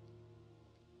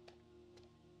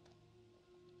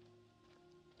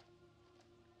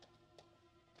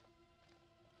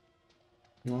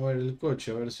 Vamos a ver el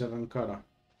coche, a ver si arrancara.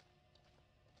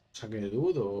 O sea que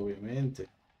dudo, obviamente.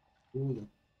 Dudo.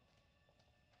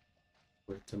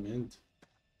 Supuestamente.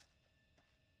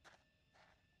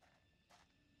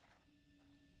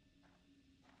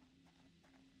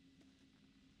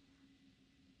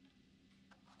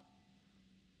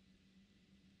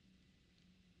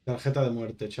 Tarjeta de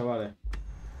muerte, chavales.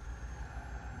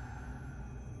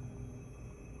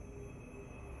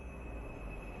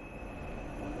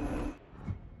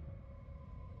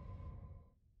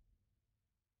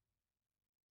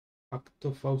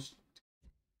 Acto Faust.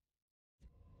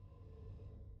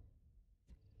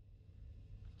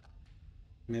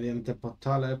 Mediante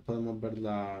postales podemos ver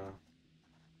la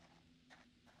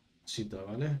cita,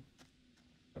 ¿vale?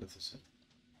 Parece ser.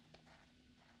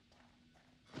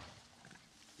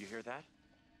 You hear that?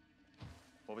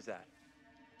 What was that?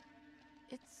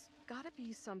 It's gotta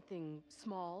be something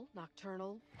small,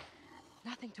 nocturnal.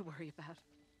 Nothing to worry about.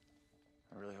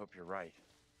 I really hope you're right.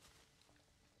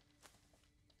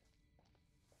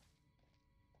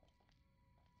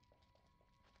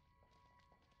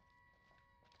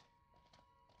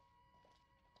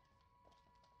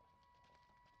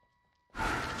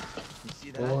 You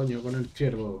see that? Coño, con el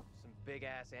ciervo. Some big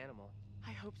ass animal.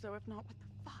 I hope so. If not, what the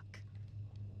fuck?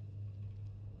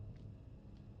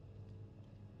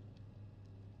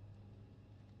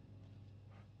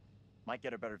 Might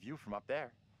get a better view from up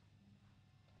there.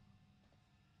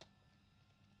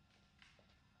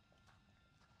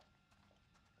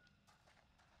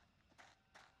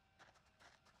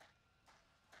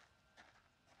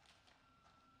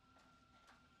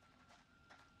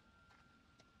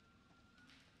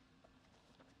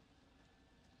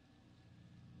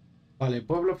 Vale,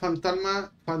 pueblo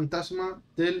fantasma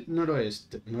del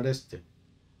noreste.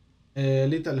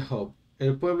 Little Hope.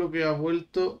 El pueblo que ha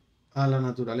vuelto a la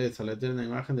naturaleza. La eterna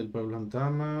imagen del pueblo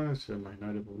fantasma. Es el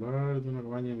imaginario popular de una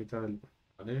cabaña en mitad del...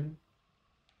 Vale.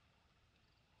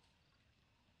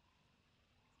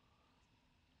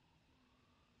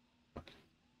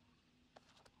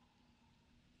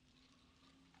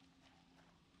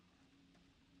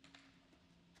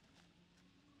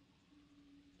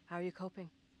 How are you coping?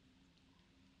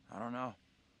 I don't know.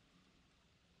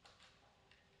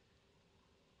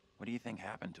 What do you think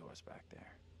happened to us back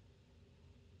there?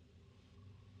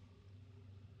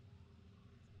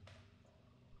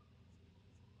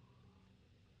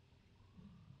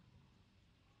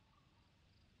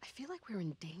 I feel like we're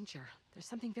in danger. There's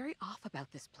something very off about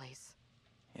this place.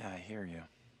 Yeah, I hear you.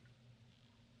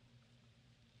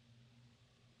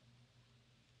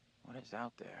 What is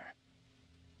out there?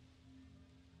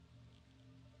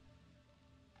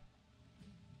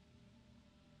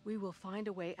 We will find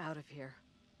a way out of here.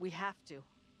 We have to.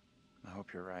 I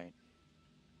hope you're right.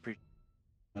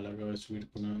 Vale, acabo de subir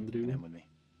con Andrew. Come in with me.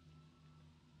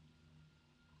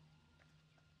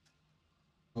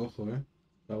 Ojo,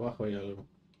 abajo hay algo.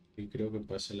 Y creo que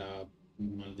puede ser la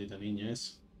maldita niña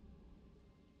esa.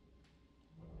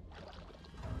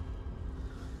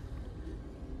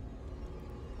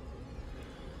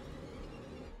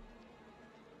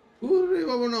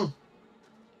 ¡Vámonos!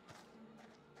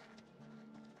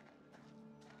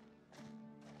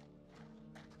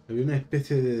 Había una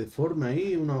especie de deforme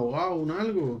ahí, un ahogado, un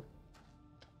algo.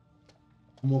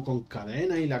 Como con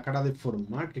cadena y la cara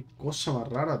deformada. Qué cosa más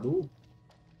rara, tú.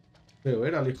 Pero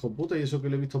era el hijo puta y eso que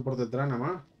le he visto por detrás nada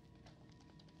más.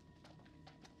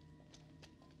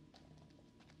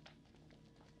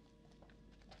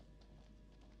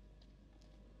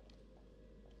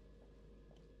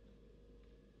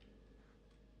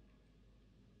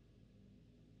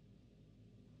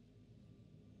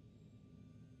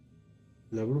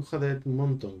 La bruja de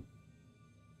Edmonton.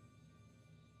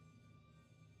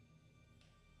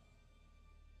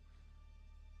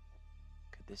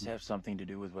 Could this have something to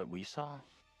do with what we saw?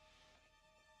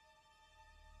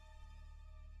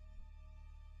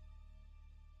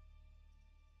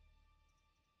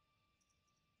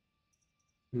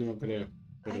 No creo.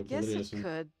 Pero I guess podría it ser.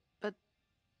 could, but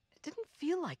it didn't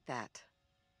feel like that.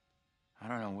 I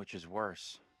don't know which is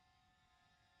worse.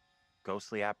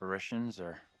 Ghostly apparitions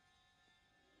or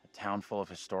a town full of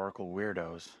historical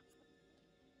weirdos.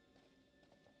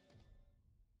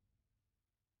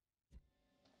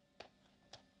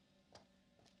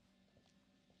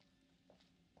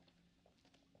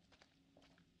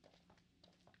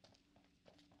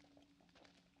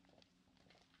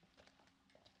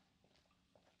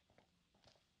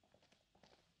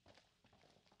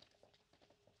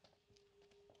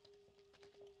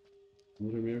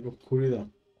 Madre mía, qué oscuridad.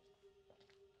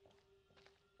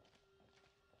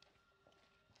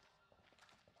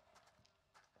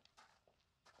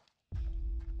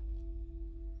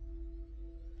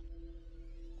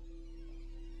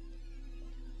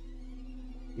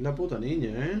 La puta niña,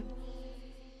 ¿eh?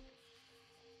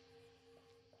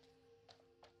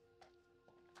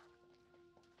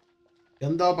 He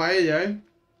andado para ella, ¿eh?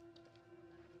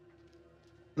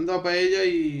 He andado para ella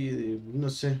y... no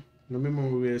sé. Lo mismo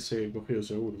me hubiese cogido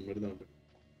seguro, en verdad.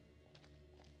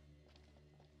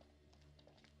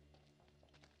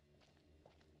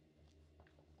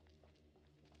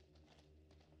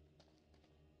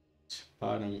 Se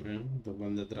paran, ¿eh? Dos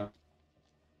van detrás.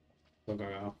 Todo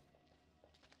cagado.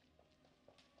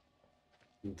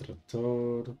 Un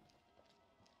tractor.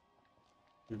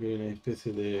 Aquí hay una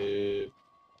especie de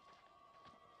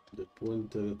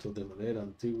puente de estos de madera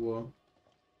antiguo.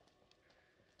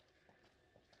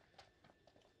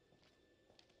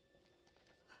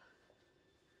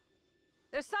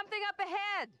 There's something up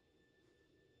ahead.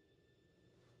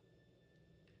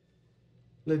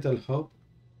 Little Hope.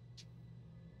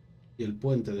 Y el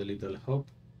puente de Little Hope.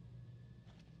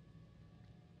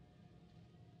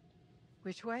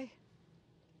 Which way?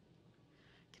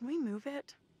 Can we move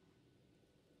it?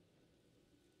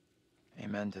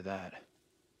 Amen to that.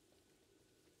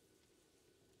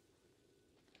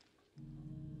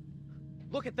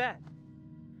 Look at that!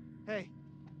 Hey,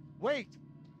 wait!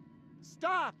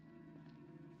 Stop!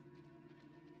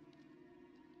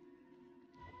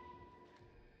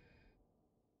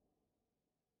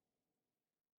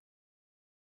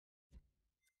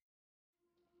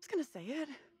 gonna say it.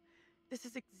 This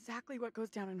is exactly what goes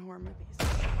down in horror movies.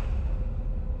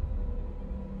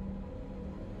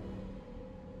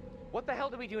 What the hell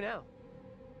do we do now?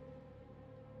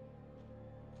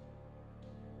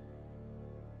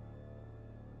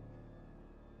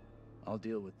 I'll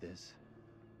deal with this.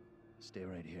 Stay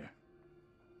right here.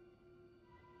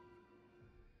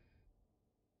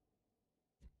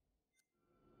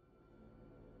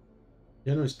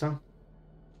 Ya no está.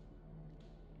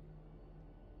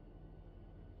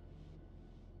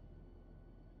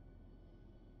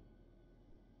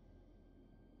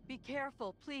 Be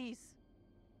careful, please.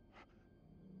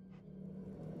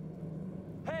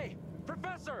 Hey,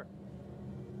 Professor!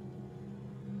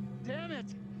 Damn it!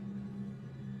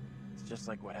 It's just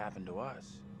like what happened to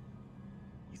us.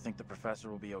 You think the professor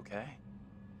will be okay?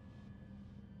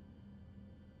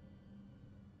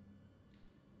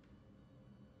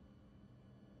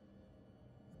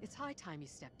 It's high time he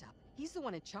stepped up. He's the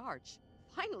one in charge.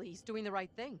 Finally, he's doing the right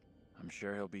thing. I'm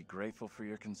sure he'll be grateful for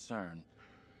your concern.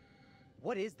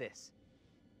 What is this?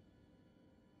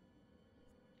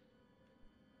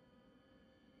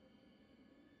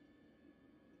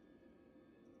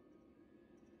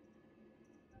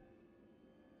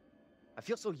 I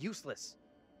feel so useless.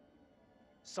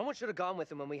 Someone should have gone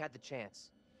with him when we had the chance.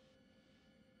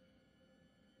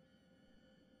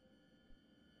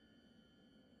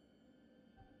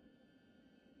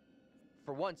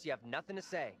 For once, you have nothing to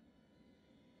say.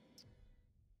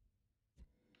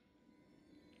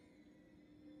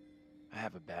 I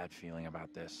have a bad feeling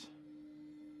about this.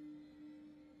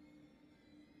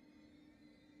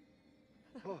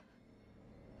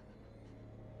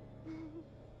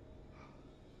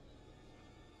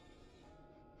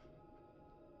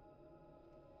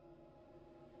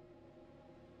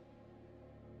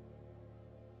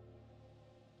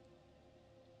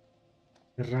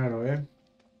 Es raro, ¿eh?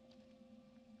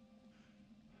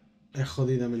 Es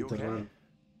jodidamente okay? raro.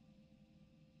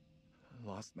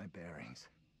 Lost my bearings.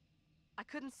 I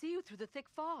couldn't see you through the thick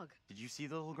fog. Did you see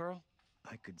the little girl?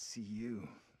 I could see you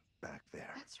back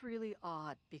there. That's really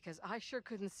odd, because I sure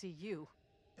couldn't see you.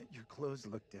 Your clothes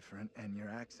looked different, and your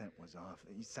accent was off.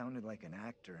 You sounded like an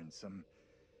actor in some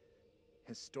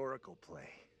historical play.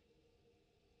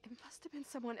 It must have been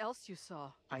someone else you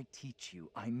saw. I teach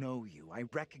you. I know you. I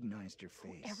recognized your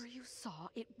face. Whoever you saw,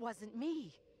 it wasn't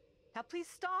me. Now please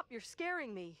stop, you're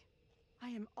scaring me. I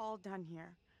am all done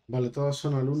here. Vale, todos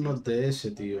son alumnos de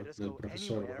ese tío, del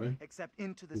profesor, ¿vale?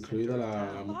 Incluida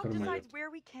la mujer Bob mayor. decides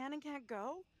where we can and can't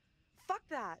go? Fuck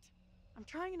that. I'm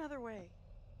trying another way.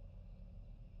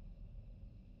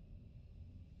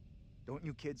 Don't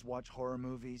you kids watch horror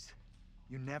movies?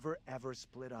 You never ever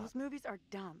split up. Those movies are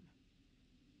dumb.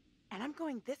 And I'm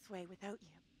going this way without you.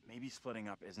 Maybe splitting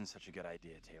up isn't such a good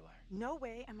idea, Taylor. No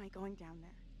way am I going down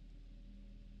there.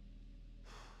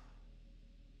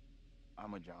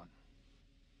 I'm with John.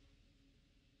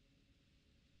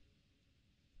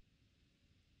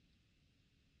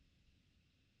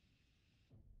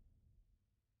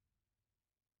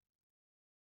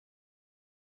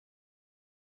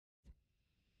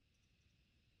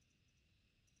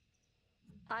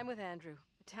 I'm with Andrew.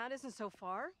 The town isn't so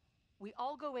far. We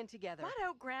all go in together. Flat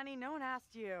out, Granny. No one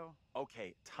asked you.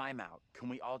 Okay, time out. Can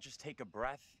we all just take a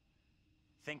breath?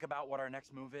 Think about what our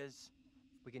next move is?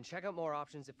 We can check out more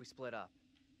options if we split up.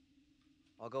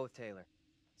 I'll go with Taylor.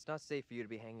 It's not safe for you to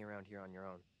be hanging around here on your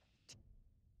own.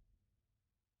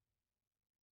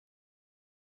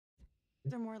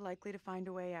 They're more likely to find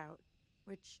a way out,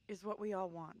 which is what we all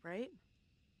want, right?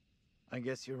 I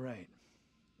guess you're right.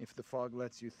 If the fog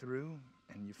lets you through,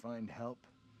 and you find help,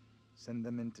 send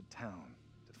them into town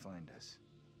to find us.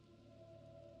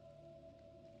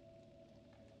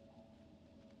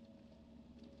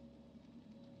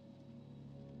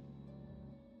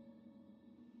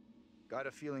 Got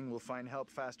a feeling we'll find help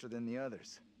faster than the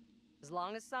others. As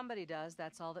long as somebody does,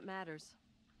 that's all that matters.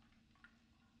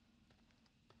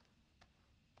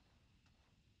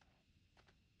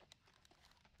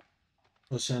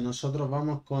 O sea, nosotros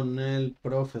vamos con el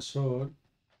profesor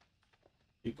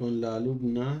y con la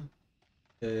alumna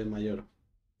mayor,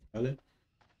 ¿vale?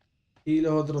 Y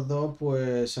los otros dos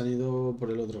pues han ido por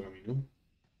el otro camino.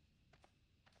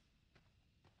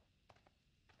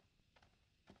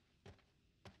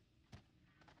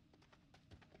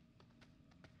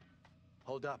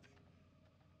 Hold up.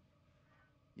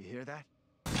 You hear that?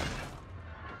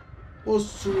 ¡Oh,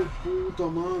 su puta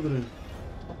madre!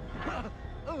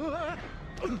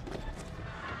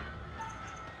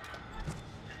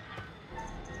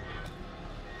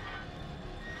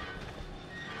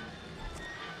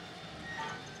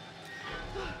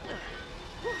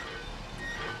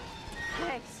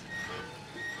 Thanks.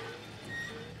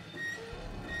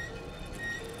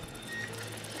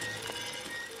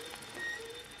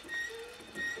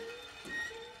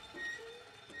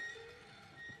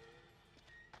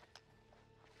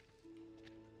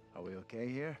 Are we okay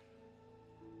here?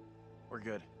 We're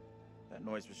good. That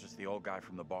noise was just the old guy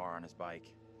from the bar on his bike.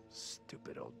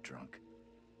 Stupid old drunk.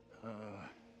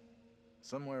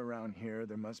 Somewhere around here,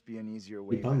 there must be an easier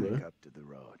way back up to the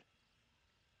road.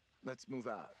 Let's move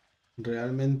out.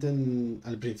 Realmente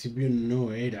al principio no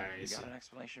era You ese. got an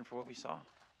explanation for what we saw?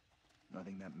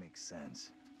 Nothing that makes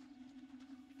sense.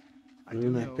 Hay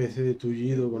una especie de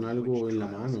tullido con algo en la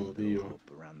mano, tío.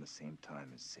 Around the same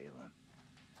time as Salem.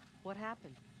 What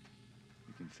happened?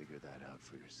 You can figure that out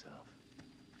for yourself.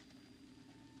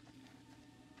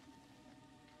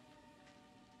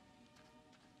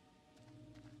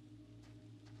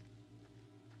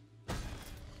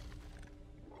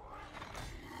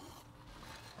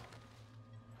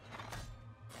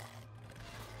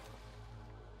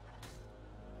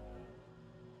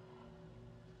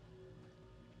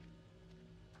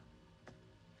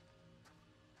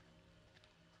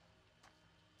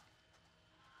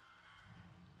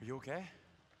 Are you okay?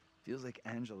 Feels like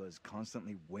Angela's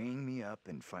constantly weighing me up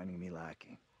and finding me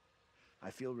lacking. I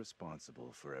feel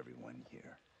responsible for everyone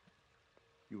here.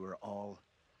 You are all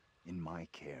in my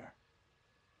care.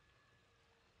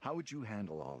 How would you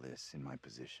handle all this in my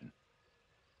position?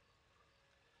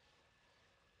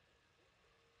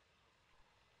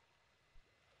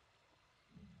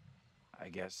 I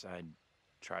guess I'd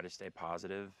try to stay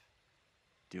positive,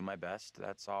 do my best.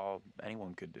 That's all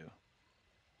anyone could do.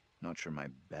 Not sure my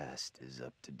best is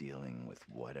up to dealing with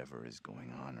whatever is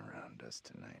going on around us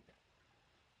tonight.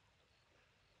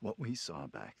 What we saw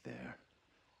back there,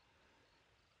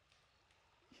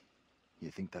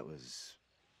 you think that was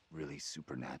really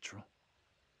supernatural?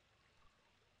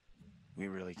 We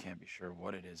really can't be sure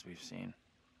what it is we've seen.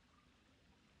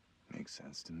 Makes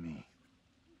sense to me.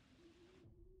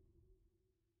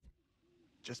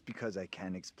 Just because I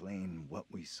can't explain what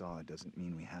we saw doesn't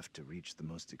mean we have to reach the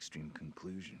most extreme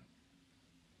conclusion.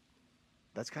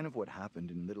 That's kind of what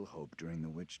happened in Little Hope during the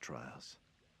witch trials.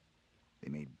 They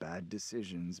made bad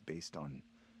decisions based on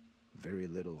very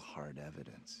little hard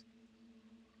evidence.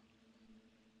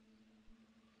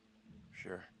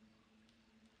 Sure.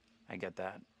 I get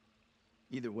that.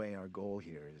 Either way, our goal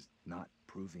here is not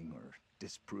proving or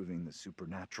disproving the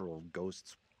supernatural,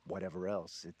 ghosts, whatever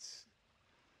else. It's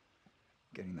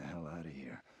getting the hell out of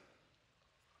here.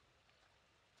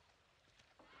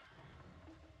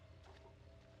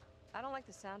 I don't like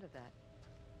the sound of that.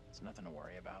 It's nothing to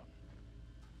worry about.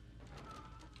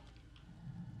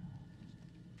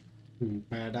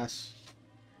 Badass.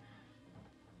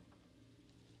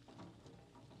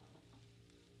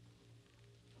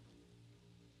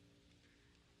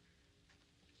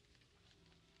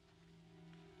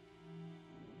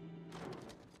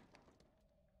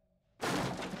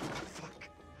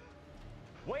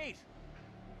 Wait!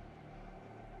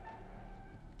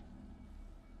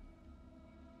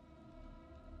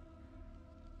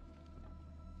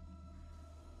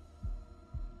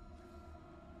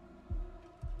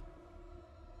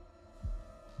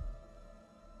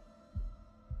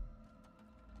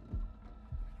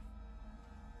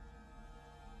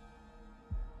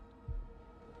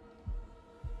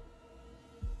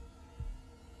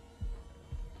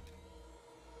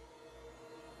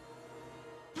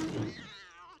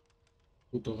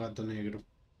 Puto gato negro.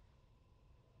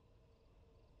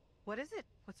 What is it?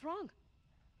 What's wrong?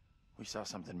 We saw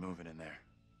something moving in there.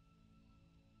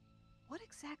 What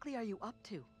exactly are you up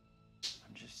to?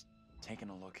 I'm just taking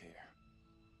a look here.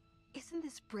 Isn't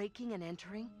this breaking and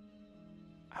entering?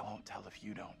 I won't tell if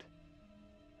you don't.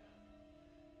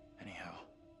 Anyhow,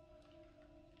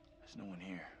 there's no one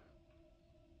here.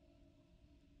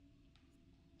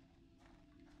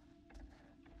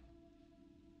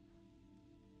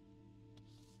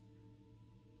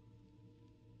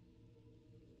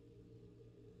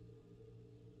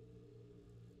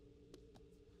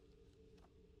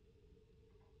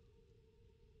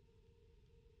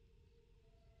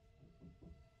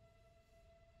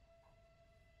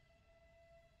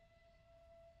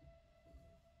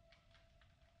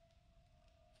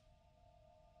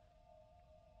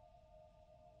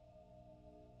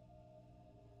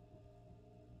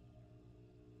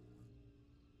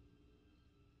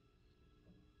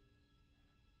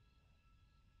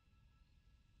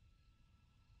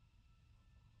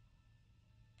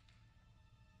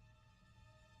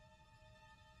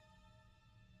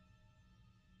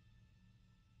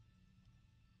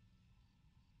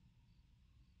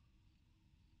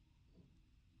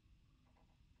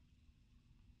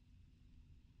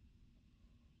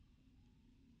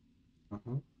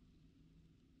 Ajá.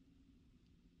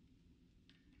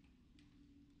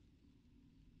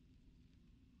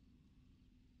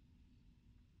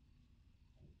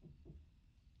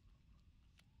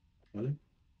 ¿Vale?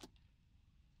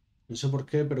 No sé por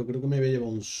qué, pero creo que me había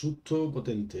llevado un susto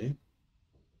potente, ¿eh?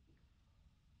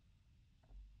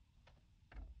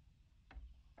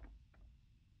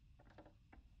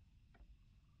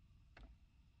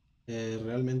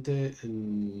 Realmente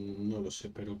no lo sé,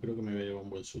 pero creo que me había llevado un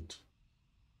buen susto.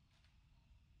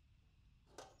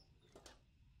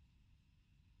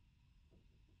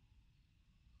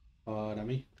 Para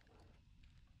mí.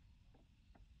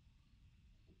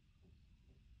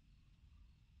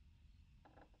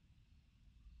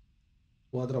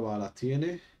 4 balas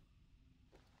tiene.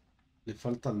 Le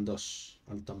faltan 2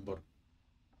 al tambor.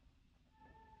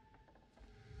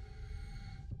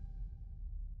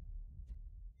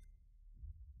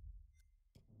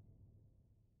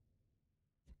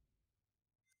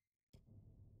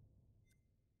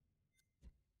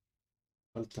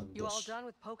 Faltan You all 2. done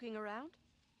with poking around?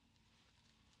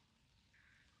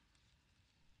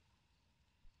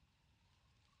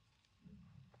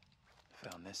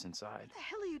 Found this inside. What the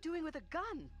hell are you doing with a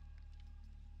gun?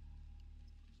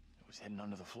 It was hidden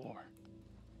under the floor.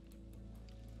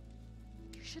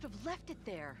 You should have left it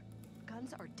there.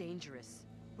 Guns are dangerous.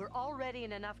 We're already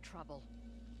in enough trouble.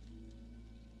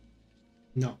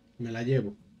 No, me la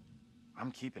llevo.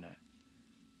 I'm keeping it.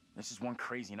 This is one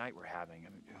crazy night we're having. I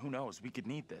mean, who knows? We could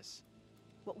need this.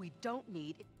 What we don't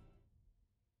need is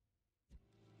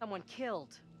someone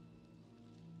killed.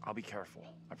 I'll be careful.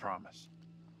 I promise.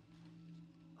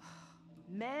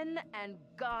 Men and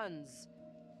guns.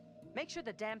 Make sure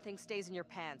the damn thing stays in your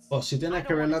pants. O si tienes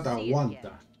que verla, te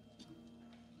aguanta.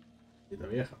 Maldita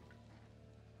vieja.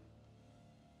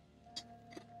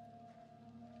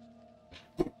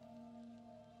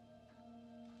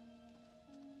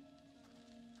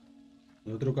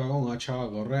 El otro cagón ha echado a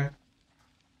correr.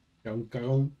 Que es un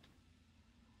cagón.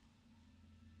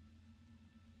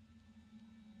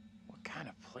 What kind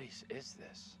of place is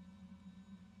this?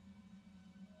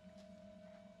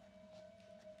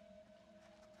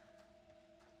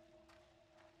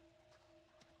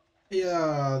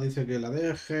 Ella dice que la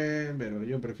deje, pero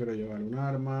yo prefiero llevar un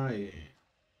arma y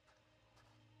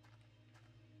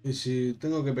si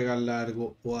tengo que pegarle a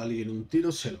algo o a alguien un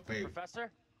tiro, se lo pego.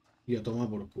 Professor? Y a tomar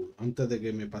por culo, antes de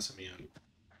que me pase a mí algo.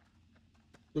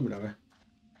 Tú mira, ves.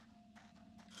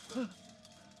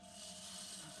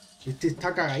 Este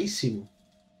está cagadísimo.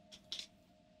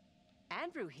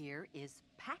 Andrew here is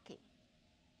packing.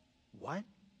 What?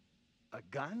 A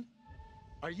gun?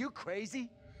 Are you crazy?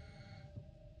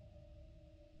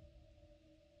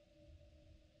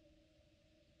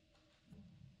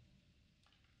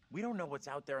 We don't know what's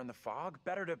out there in the fog.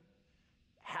 Better to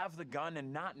have the gun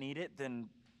and not need it than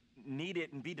need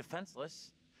it and be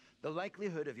defenseless. The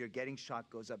likelihood of your getting shot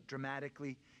goes up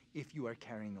dramatically if you are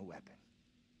carrying a weapon.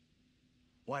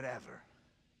 Whatever.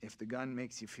 If the gun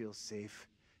makes you feel safe,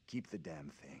 keep the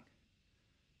damn thing.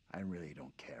 I really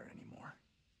don't care anymore.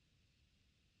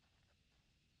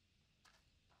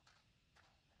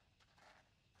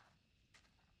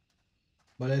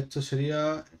 Vale, esto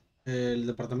sería el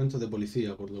departamento de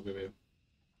policía, por lo que veo.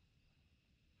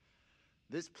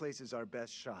 This place is our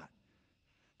best shot.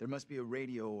 There must be a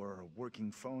radio or a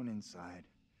working phone inside.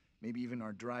 Maybe even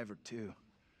our driver, too.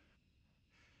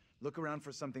 Look around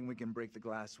for something we can break the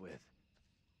glass with.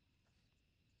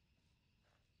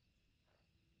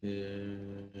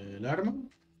 ¿El arma?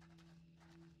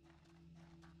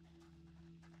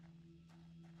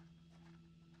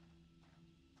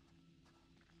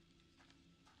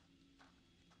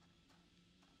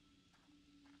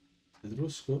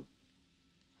 Pedrusco.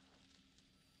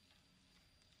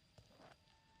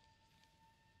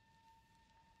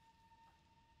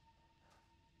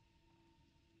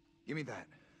 Give me that.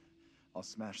 I'll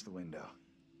smash the window.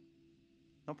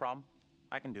 No problem.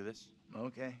 I can do this.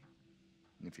 Okay.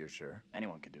 If you're sure.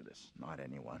 Anyone can do this. Not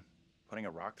anyone. Putting a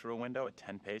rock through a window at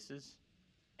 10 paces?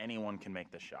 Anyone can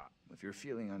make the shot. If you're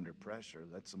feeling under pressure,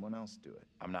 let someone else do it.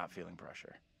 I'm not feeling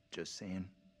pressure. Just saying.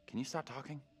 Can you stop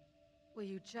talking? Will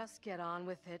you just get on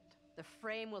with it? The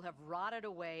frame will have rotted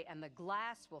away and the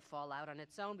glass will fall out on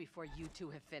its own before you two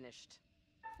have finished.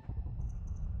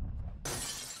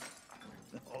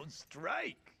 Oh,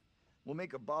 strike! We'll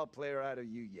make a ball player out of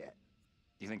you yet.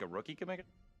 Do you think a rookie could make it?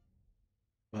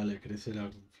 Vale, crece la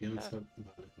confianza.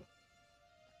 Vale.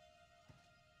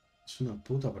 Es una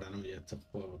puta paranoia estos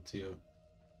juegos, tío.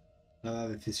 Cada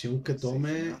decisión que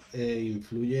tome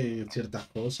influye en ciertas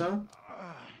cosas.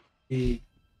 Y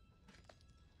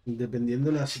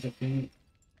dependiendo de la situación,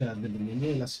 o sea, dependiendo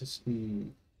de las...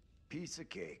 Piece of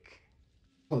cake.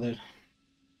 Joder.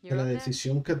 De la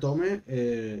decisión que tome,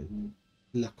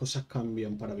 las cosas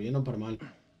cambian para bien o para mal.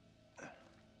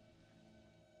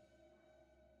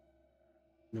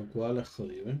 Lo cual es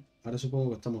jodido, ¿eh? Ahora supongo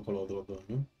que estamos con los otros dos,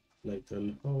 ¿no?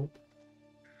 Little Hope.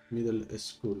 Middle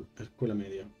School. Escuela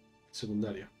media.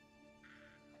 Secundaria.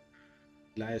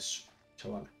 La ESO,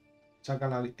 chavales. Saca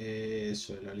la...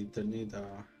 Eso, la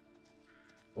linternita.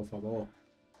 Por favor.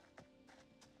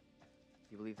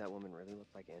 You believe that woman really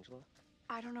looked like Angela?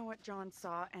 I don't know what John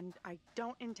saw, and I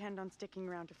don't intend on sticking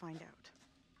around to find out.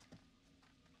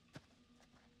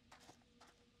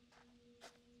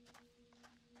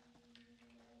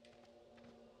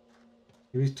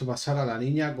 He visto pasar a la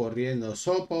niña corriendo.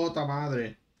 ¡Sopota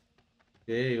madre!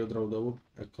 Que otro autobús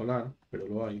escolar, pero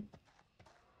lo hay.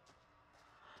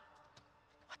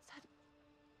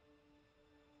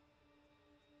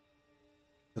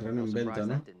 Terreno en venta,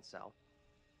 ¿no?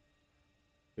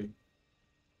 Sí.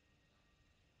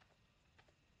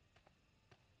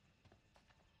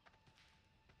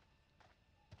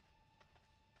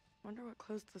 Wonder what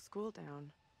closed the school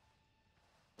down.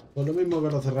 Pues lo mismo que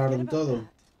lo cerraron todo.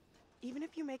 Even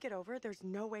if you make it over, there's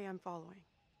no way I'm following.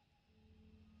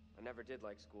 I never did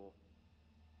like school.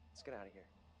 Let's get out of here.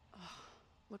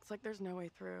 Looks like there's no way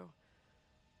through.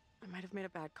 I might have made a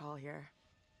bad call here.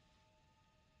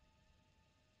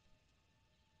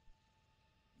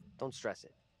 Don't stress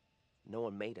it. No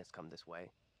one made us come this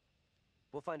way.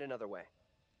 We'll find another way.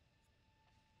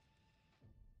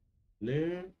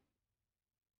 Le...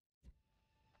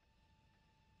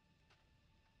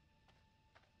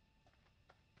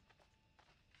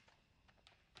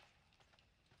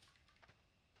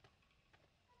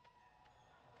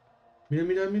 Mira,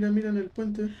 mira, mira, mira en el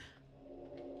puente.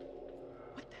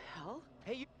 What the hell?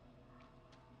 Hey, you...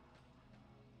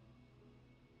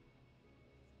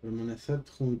 Permaneced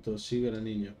juntos, sigue la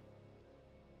niña.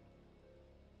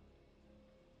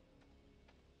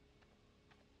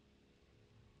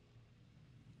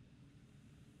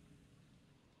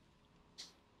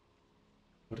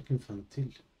 Parque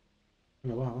infantil.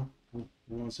 Bueno, va.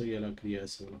 Vamos a seguir a la cría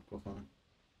esa de los cojones.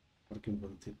 Parque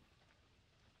infantil.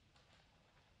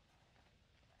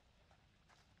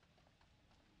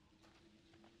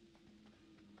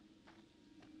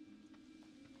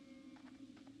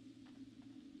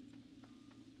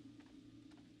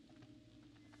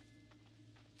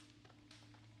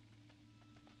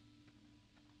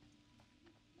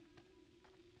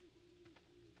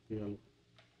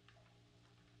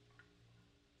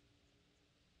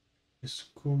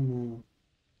 Es como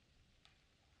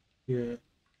que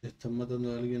están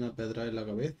matando a alguien a pedra en la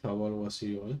cabeza o algo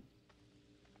así, ¿vale?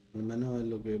 Al menos es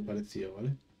lo que parecía,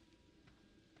 ¿vale?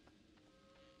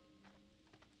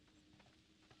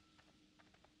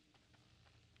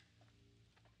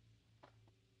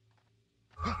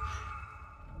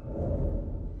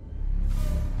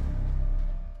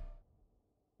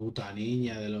 Puta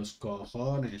niña de los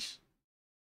cojones.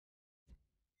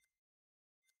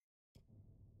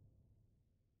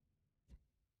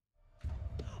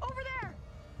 Over there!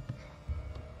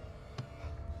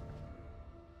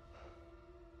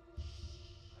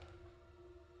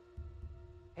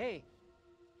 Hey,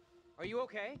 are you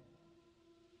okay?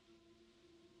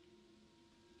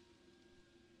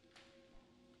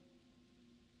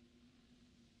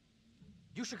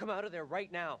 You should come out of there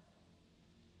right now.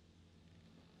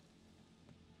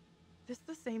 This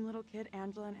the same little kid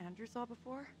Angela and Andrew saw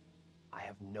before? I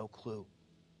have no clue.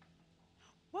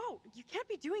 Whoa, you can't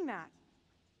be doing that.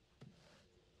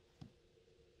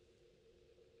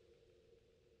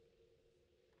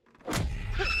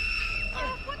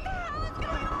 What the hell is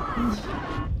going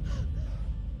on?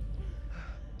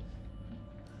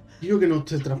 Tío, que nos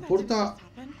transporta,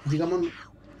 digamos,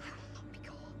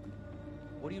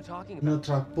 What are you talking about? nos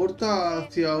transporta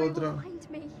hacia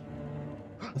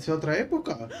otra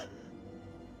época.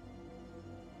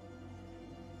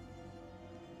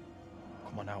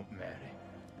 Come on out, Mary.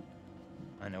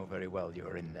 I know very well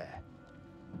you're in there.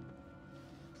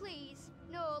 Please,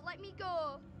 no, let me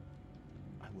go.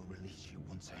 I will release you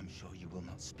once I am sure you will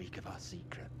not speak of our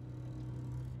secret.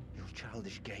 Your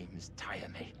childish games tire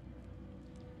me.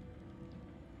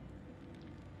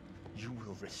 You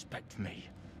will respect me,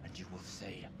 and you will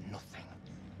say nothing.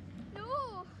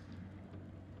 No!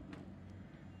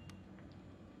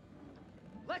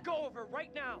 Let go of her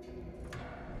right now!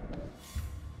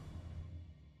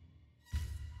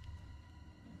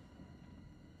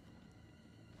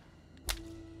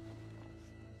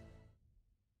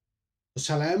 O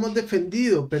sea, la hemos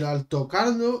defendido, pero al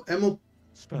tocarlo hemos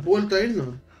vuelto a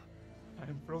irnos. I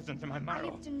am frozen to my I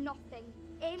marrow. have done nothing.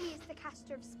 Amy is the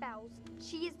caster of spells.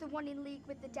 She is the one in league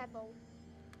with the devil.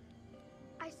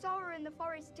 I saw her in the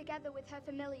forest together with her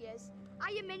familiars.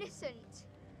 I am innocent.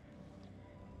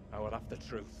 I will have the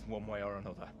truth one way or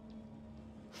another.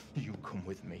 You come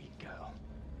with me, girl.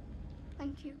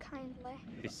 Thank you kindly.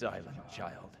 Be silent,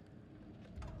 child.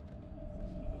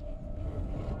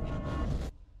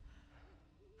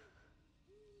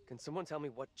 Can someone tell me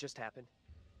what just happened?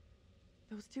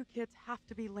 Those two kids have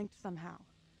to be linked somehow.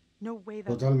 No way that.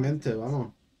 Totalmente,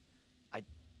 vamos.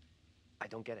 I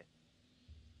don't get it.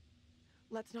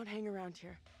 Let's not hang around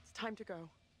here. It's time to go.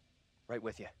 Right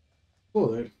with you.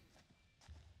 Joder.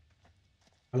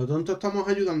 A lo tonto estamos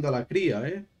ayudando a la cría,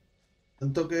 ¿eh?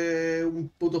 Tanto que es un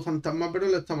puto fantasma, pero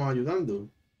le estamos ayudando.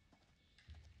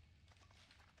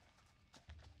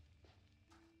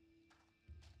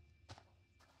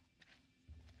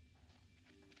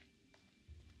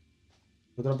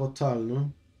 Otra postal,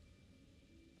 ¿no?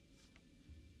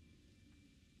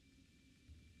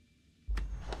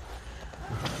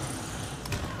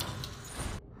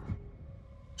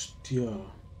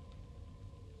 Hostia.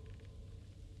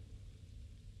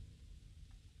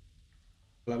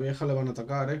 A la vieja le van a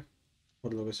atacar, ¿eh?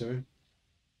 Por lo que se ve.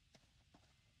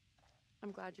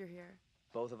 I'm glad you're here.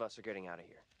 Both of us are getting out of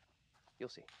here. You'll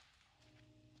see.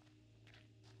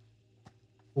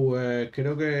 Pues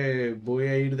creo que voy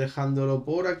a ir dejándolo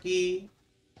por aquí.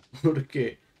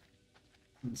 Porque,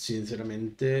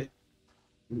 sinceramente,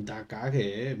 da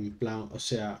cague, ¿eh? En plan, o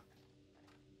sea,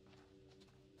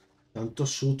 tanto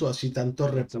susto así, tanto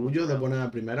repullo de buena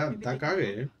primera, da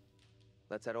cague, ¿eh?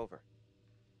 Let's head over.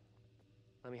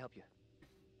 Let me help you.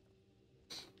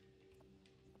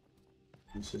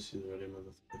 No sé si deberíamos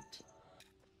hacer esto.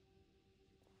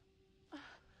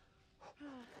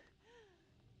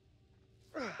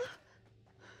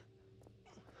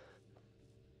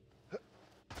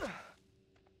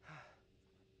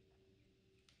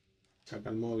 Saca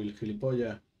el móvil,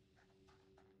 gilipollas.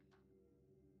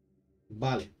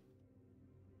 Vale.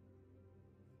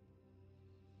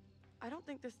 I don't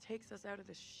think this takes us out of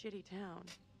this shitty town.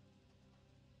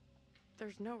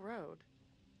 There's no road.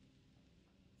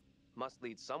 Must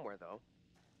lead somewhere, though.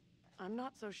 I'm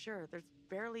not so sure. There's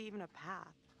barely even a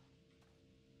path.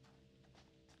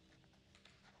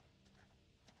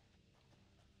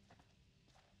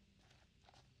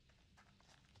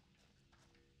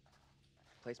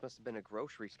 Place must have been a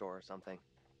grocery store or something.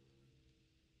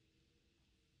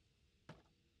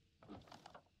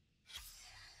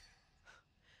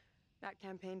 That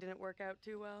campaign didn't work out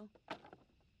too well.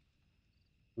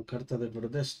 Carta de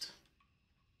protesta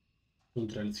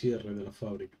contra el cierre de la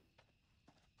fábrica.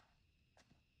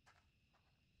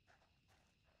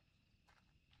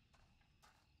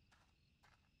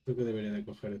 Creo que debería de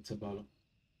coger este palo.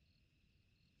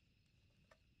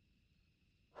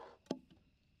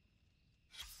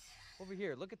 Over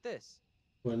here, look at this.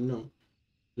 Pues no.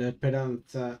 La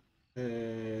esperanza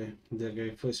de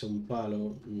que fuese un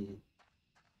palo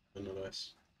pues no lo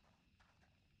es.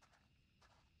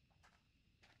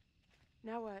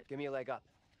 Now what? Give me a leg up.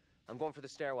 I'm going for the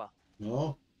stairwell.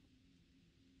 No.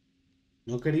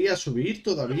 No quería subir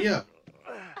todavía.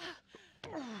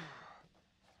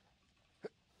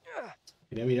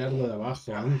 Quería mirarlo de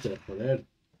abajo antes, joder.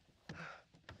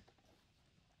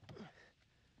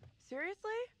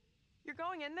 Seriously? You're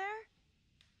going in there?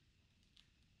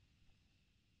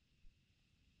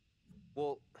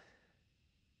 Well,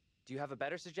 do you have a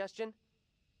better suggestion?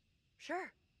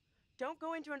 Sure. Don't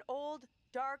go into an old,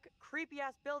 dark,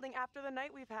 creepy-ass building after the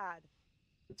night we've had.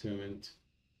 Efectivamente.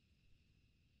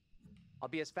 I'll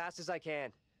be as fast as I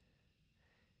can.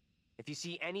 If you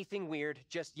see anything weird,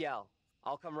 just yell.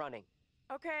 I'll come running.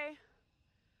 Okay.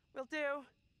 Will do.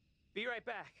 Be right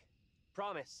back.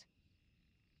 Promise.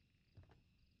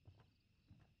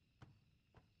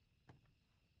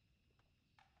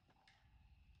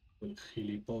 El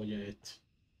gilipollas este.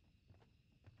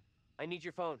 I need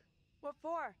your phone. What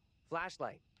for?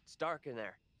 Flashlight. It's dark in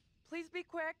there. Please be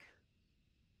quick.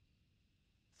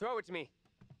 Throw it to me.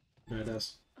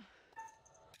 Verás.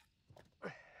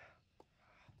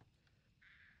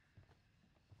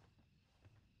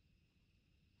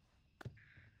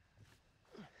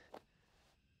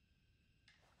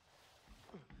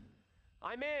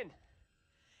 I'm in.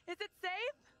 Is it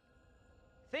safe?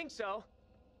 Think so.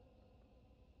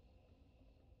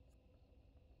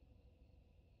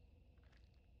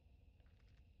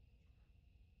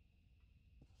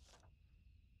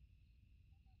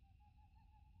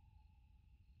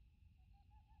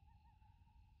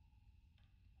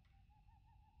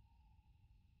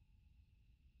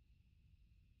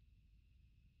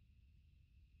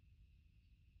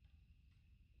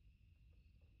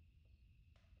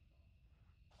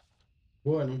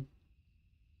 Bueno.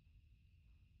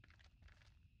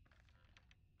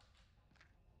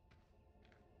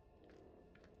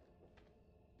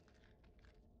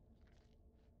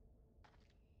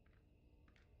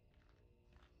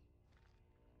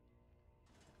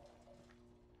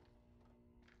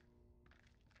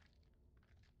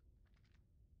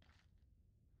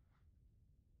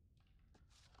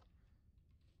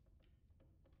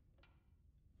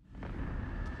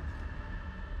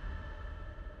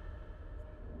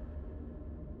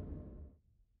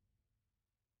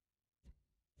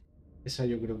 Esa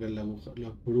yo creo que es la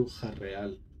bruja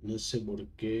real. No sé por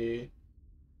qué,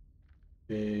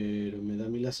 pero me da a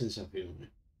mí la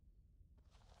sensación.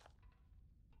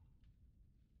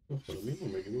 Ojo, lo mismo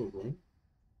me equivoco, ¿eh?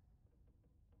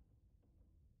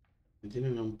 Que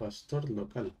tienen a un pastor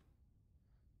local.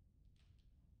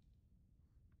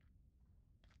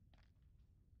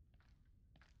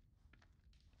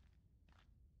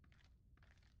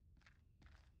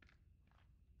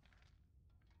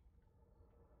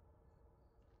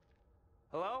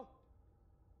 Hello?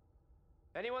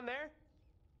 Anyone there?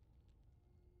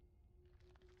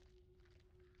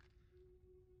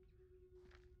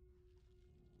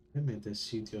 Me metes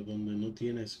sitios donde no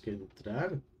tienes que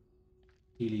entrar.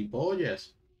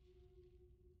 Gilipollas.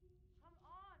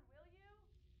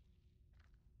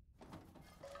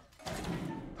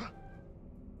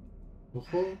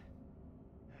 Ojo.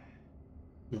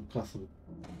 Nos cazan.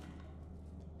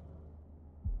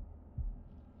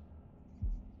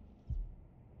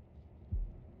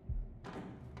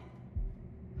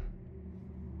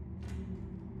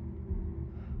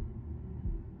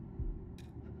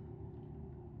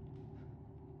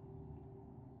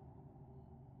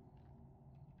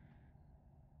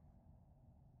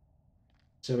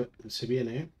 Se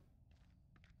viene, ¿eh?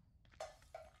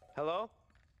 Hello?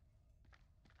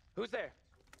 Who's there?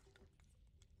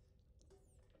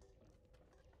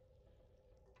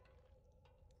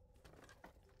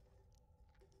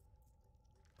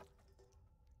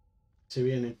 Se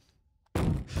viene.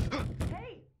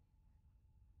 Hey!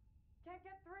 Can't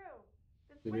get through.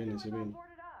 This Se window viene, is se all viene.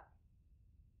 boarded up.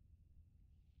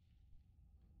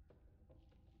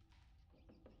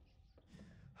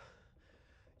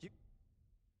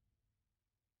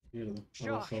 Mierda, ha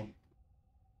Shock. bajado.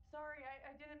 Sorry,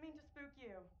 I didn't mean to spook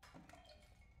you.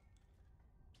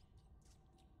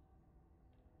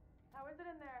 How is it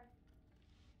in there?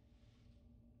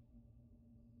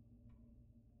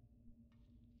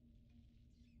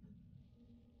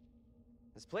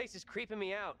 This place is creeping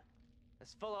me out.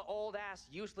 It's full of old-ass,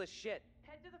 useless shit.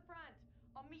 Head to the front.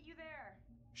 I'll meet you there.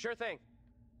 Sure thing.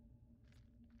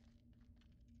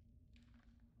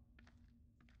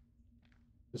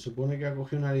 Se supone que ha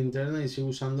cogido una linterna y sigue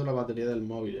usando la batería del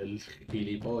móvil, el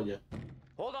gilipollas.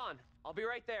 Hold on, I'll be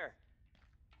right there.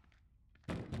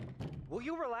 Will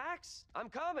you relax? I'm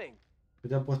coming. ¿Qué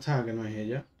te apuestas a que no es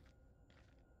ella?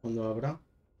 ¿Cuándo habrá?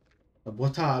 ¿Te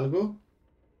apuestas a algo?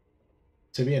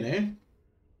 Se viene, ¿eh?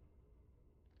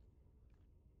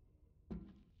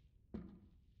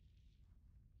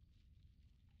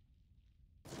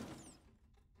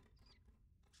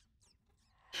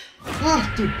 ¡Ah!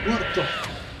 ¡Estoy muerto!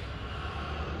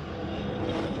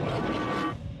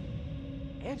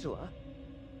 Angela?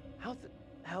 How the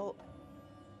hell?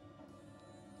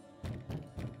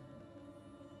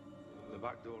 The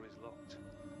back door is locked.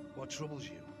 What troubles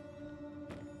you?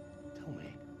 Tell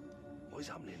me, what is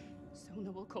happening? Soon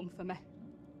they will come for me.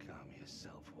 Calm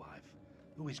yourself, wife.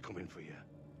 Who is coming for you?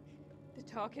 They're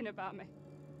talking about me.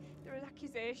 There are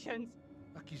accusations.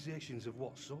 Accusations of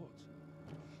what sort?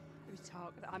 There is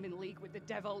talk that I'm in league with the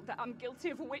devil, that I'm guilty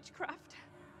of witchcraft.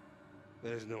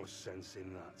 There's no sense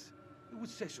in that. Who would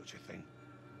say such a thing?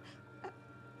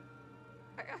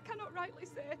 I cannot rightly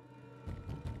say.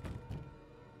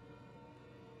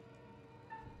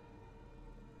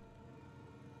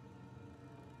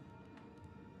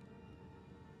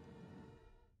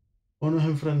 O nos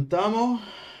enfrentamos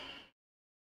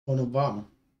o nos vamos.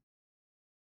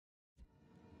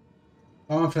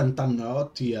 Vamos a enfrentarnos,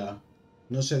 hostia.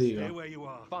 No se diga. Stay where you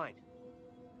are. Fine.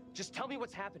 Just tell me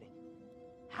what's happening.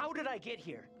 How did I get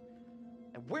here?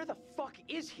 And where the fuck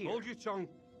is here? Hold your tongue.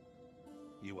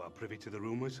 You are privy to the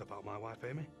rumors about my wife,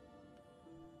 Amy?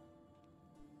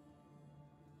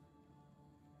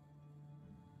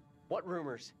 What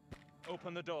rumors?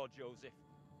 Open the door, Joseph.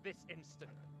 This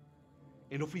instant.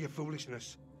 Enough of your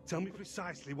foolishness. Tell me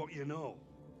precisely what you know.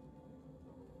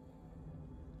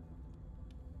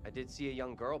 I did see a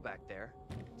young girl back there.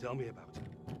 Tell me about her.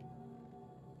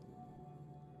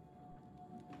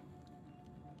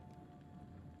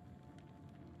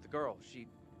 The girl, she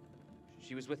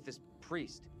was with this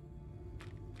priest.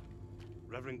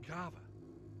 Reverend Carver?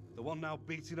 The one now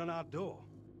beating on our door?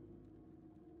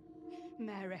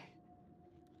 Mary.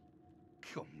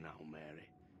 Come now, Mary.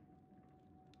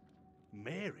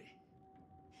 Mary?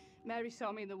 Mary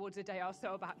saw me in the woods a day or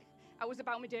so back. I was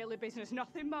about my daily business,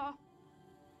 nothing more.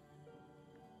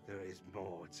 There is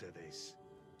more to this.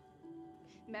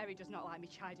 Mary does not like me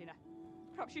chiding her.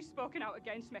 Perhaps she's spoken out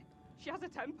against me. She has a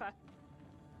temper.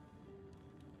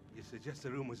 You suggest the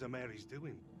rumors are Mary's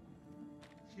doing?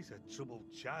 She's a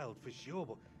troubled child for sure,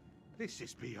 but this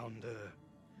is beyond her.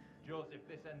 Joseph,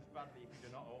 this ends badly if you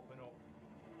do not open up.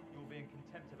 You'll be in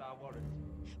contempt of our warrant.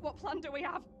 What plan do we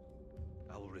have?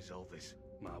 I will resolve this.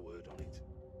 My word on it.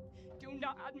 Do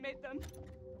not admit them.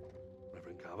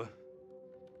 Reverend Carver?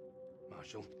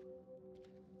 Marshal?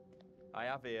 I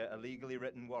have here a legally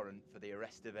written warrant for the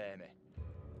arrest of Amy.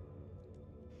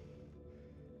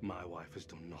 My wife has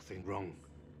done nothing wrong.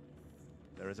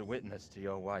 There is a witness to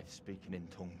your wife speaking in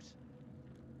tongues.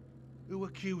 Who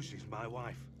accuses my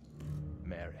wife?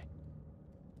 Mary.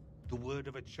 The word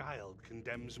of a child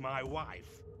condemns my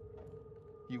wife.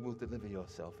 You will deliver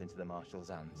yourself into the Marshal's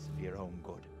hands for your own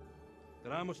good.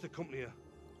 Then I must accompany her.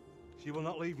 She will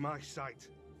not leave my sight.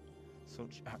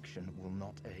 Such action will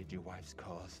not aid your wife's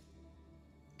cause.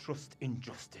 Trust in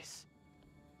justice.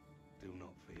 Do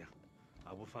not fear.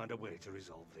 I will find a way to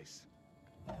resolve this.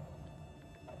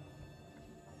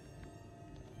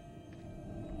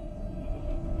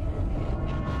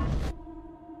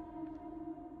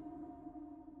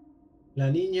 La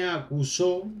niña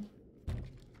acusó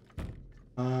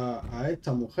a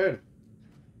esta mujer.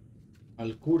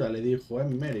 Al cura le dijo,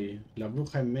 es Mary, la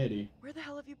bruja es Mary. Where the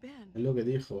hell have you been? Es lo que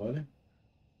dijo, ¿vale?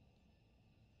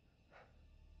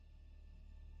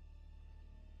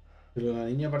 Pero la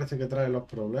niña parece que trae los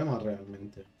problemas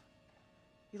realmente.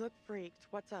 You look freaked.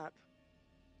 What's up?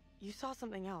 You saw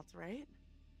something else, right?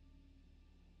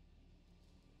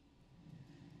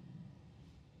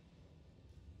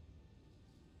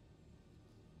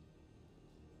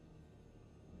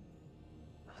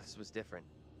 This was different.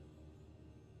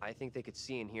 I think they could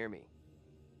see and hear me.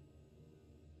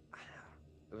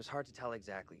 It was hard to tell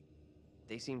exactly.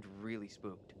 They seemed really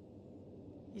spooked.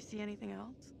 You see anything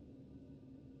else?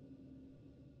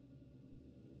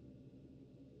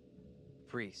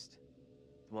 Priest.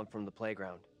 The one from the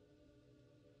playground.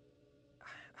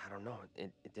 I don't know.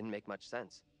 It didn't make much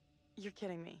sense. You're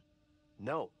kidding me.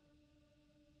 No.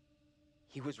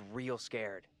 He was real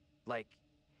scared. Like,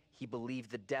 he believed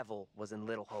the devil was in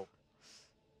Little Hope.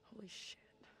 Holy shit.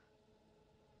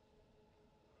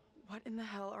 What in the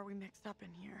hell are we mixed up in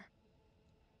here?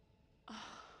 Oh,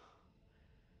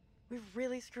 we've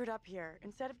really screwed up here.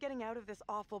 Instead of getting out of this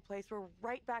awful place, we're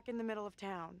right back in the middle of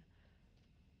town.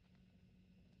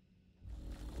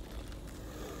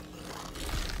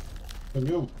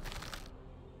 Coño.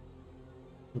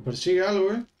 Me persigue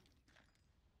algo, ¿eh?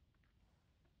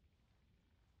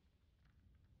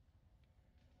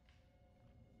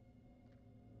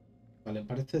 Vale,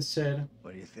 parece ser...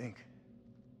 What do you think?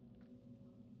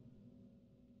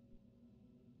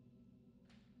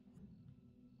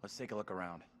 Let's take a look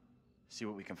around. See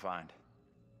what we can find.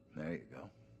 There you go.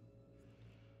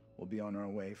 We'll be on our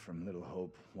way from Little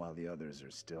Hope while the others are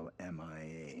still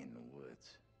MIA in the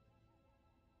woods.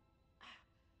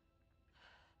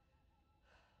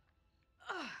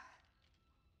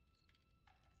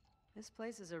 This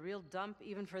place is a real dump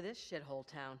even for this shithole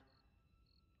town.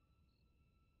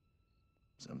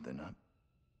 Something up?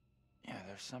 Yeah,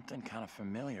 there's something kind of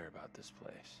familiar about this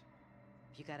place.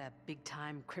 You got a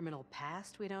big-time criminal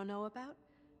past we don't know about?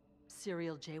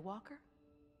 Serial jaywalker?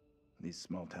 These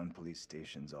small-town police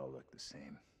stations all look the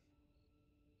same.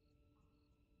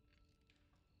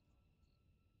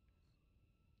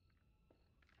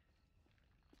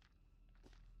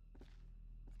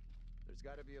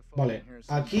 Vale,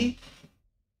 aquí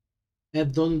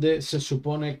es donde se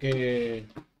supone que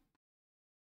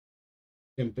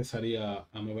empezaría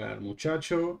a mover al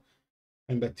muchacho,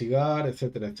 a investigar,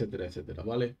 etcétera, etcétera, etcétera,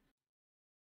 ¿vale?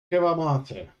 ¿Qué vamos a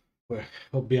hacer? Pues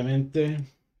obviamente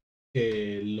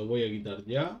que lo voy a quitar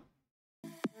ya.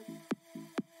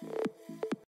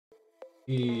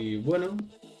 Y bueno,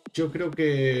 yo creo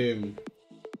que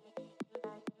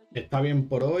está bien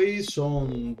por hoy,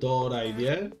 son 2 horas y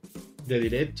 10 de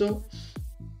directo,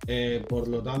 por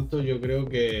lo tanto yo creo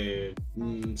que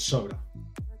sobra.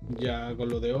 Ya con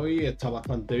lo de hoy está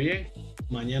bastante bien.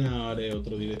 Mañana haré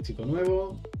otro directico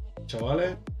nuevo,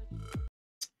 chavales.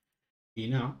 Y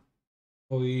nada,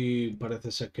 hoy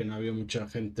parece ser que no había mucha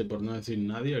gente, por no decir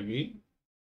nadie aquí,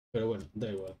 pero bueno,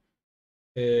 da igual.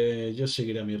 Yo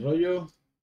seguiré mi rollo.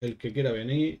 El que quiera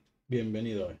venir,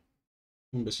 bienvenido es.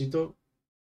 Un besito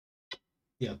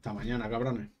y hasta mañana,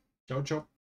 cabrones. Chao, chao.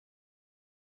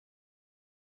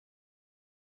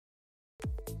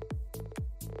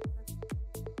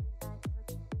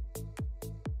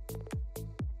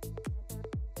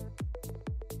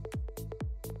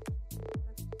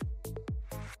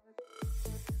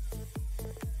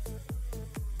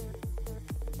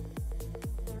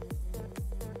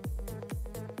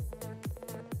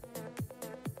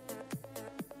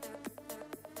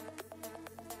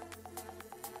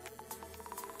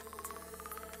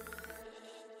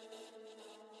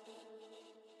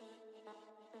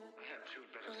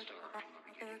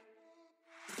 it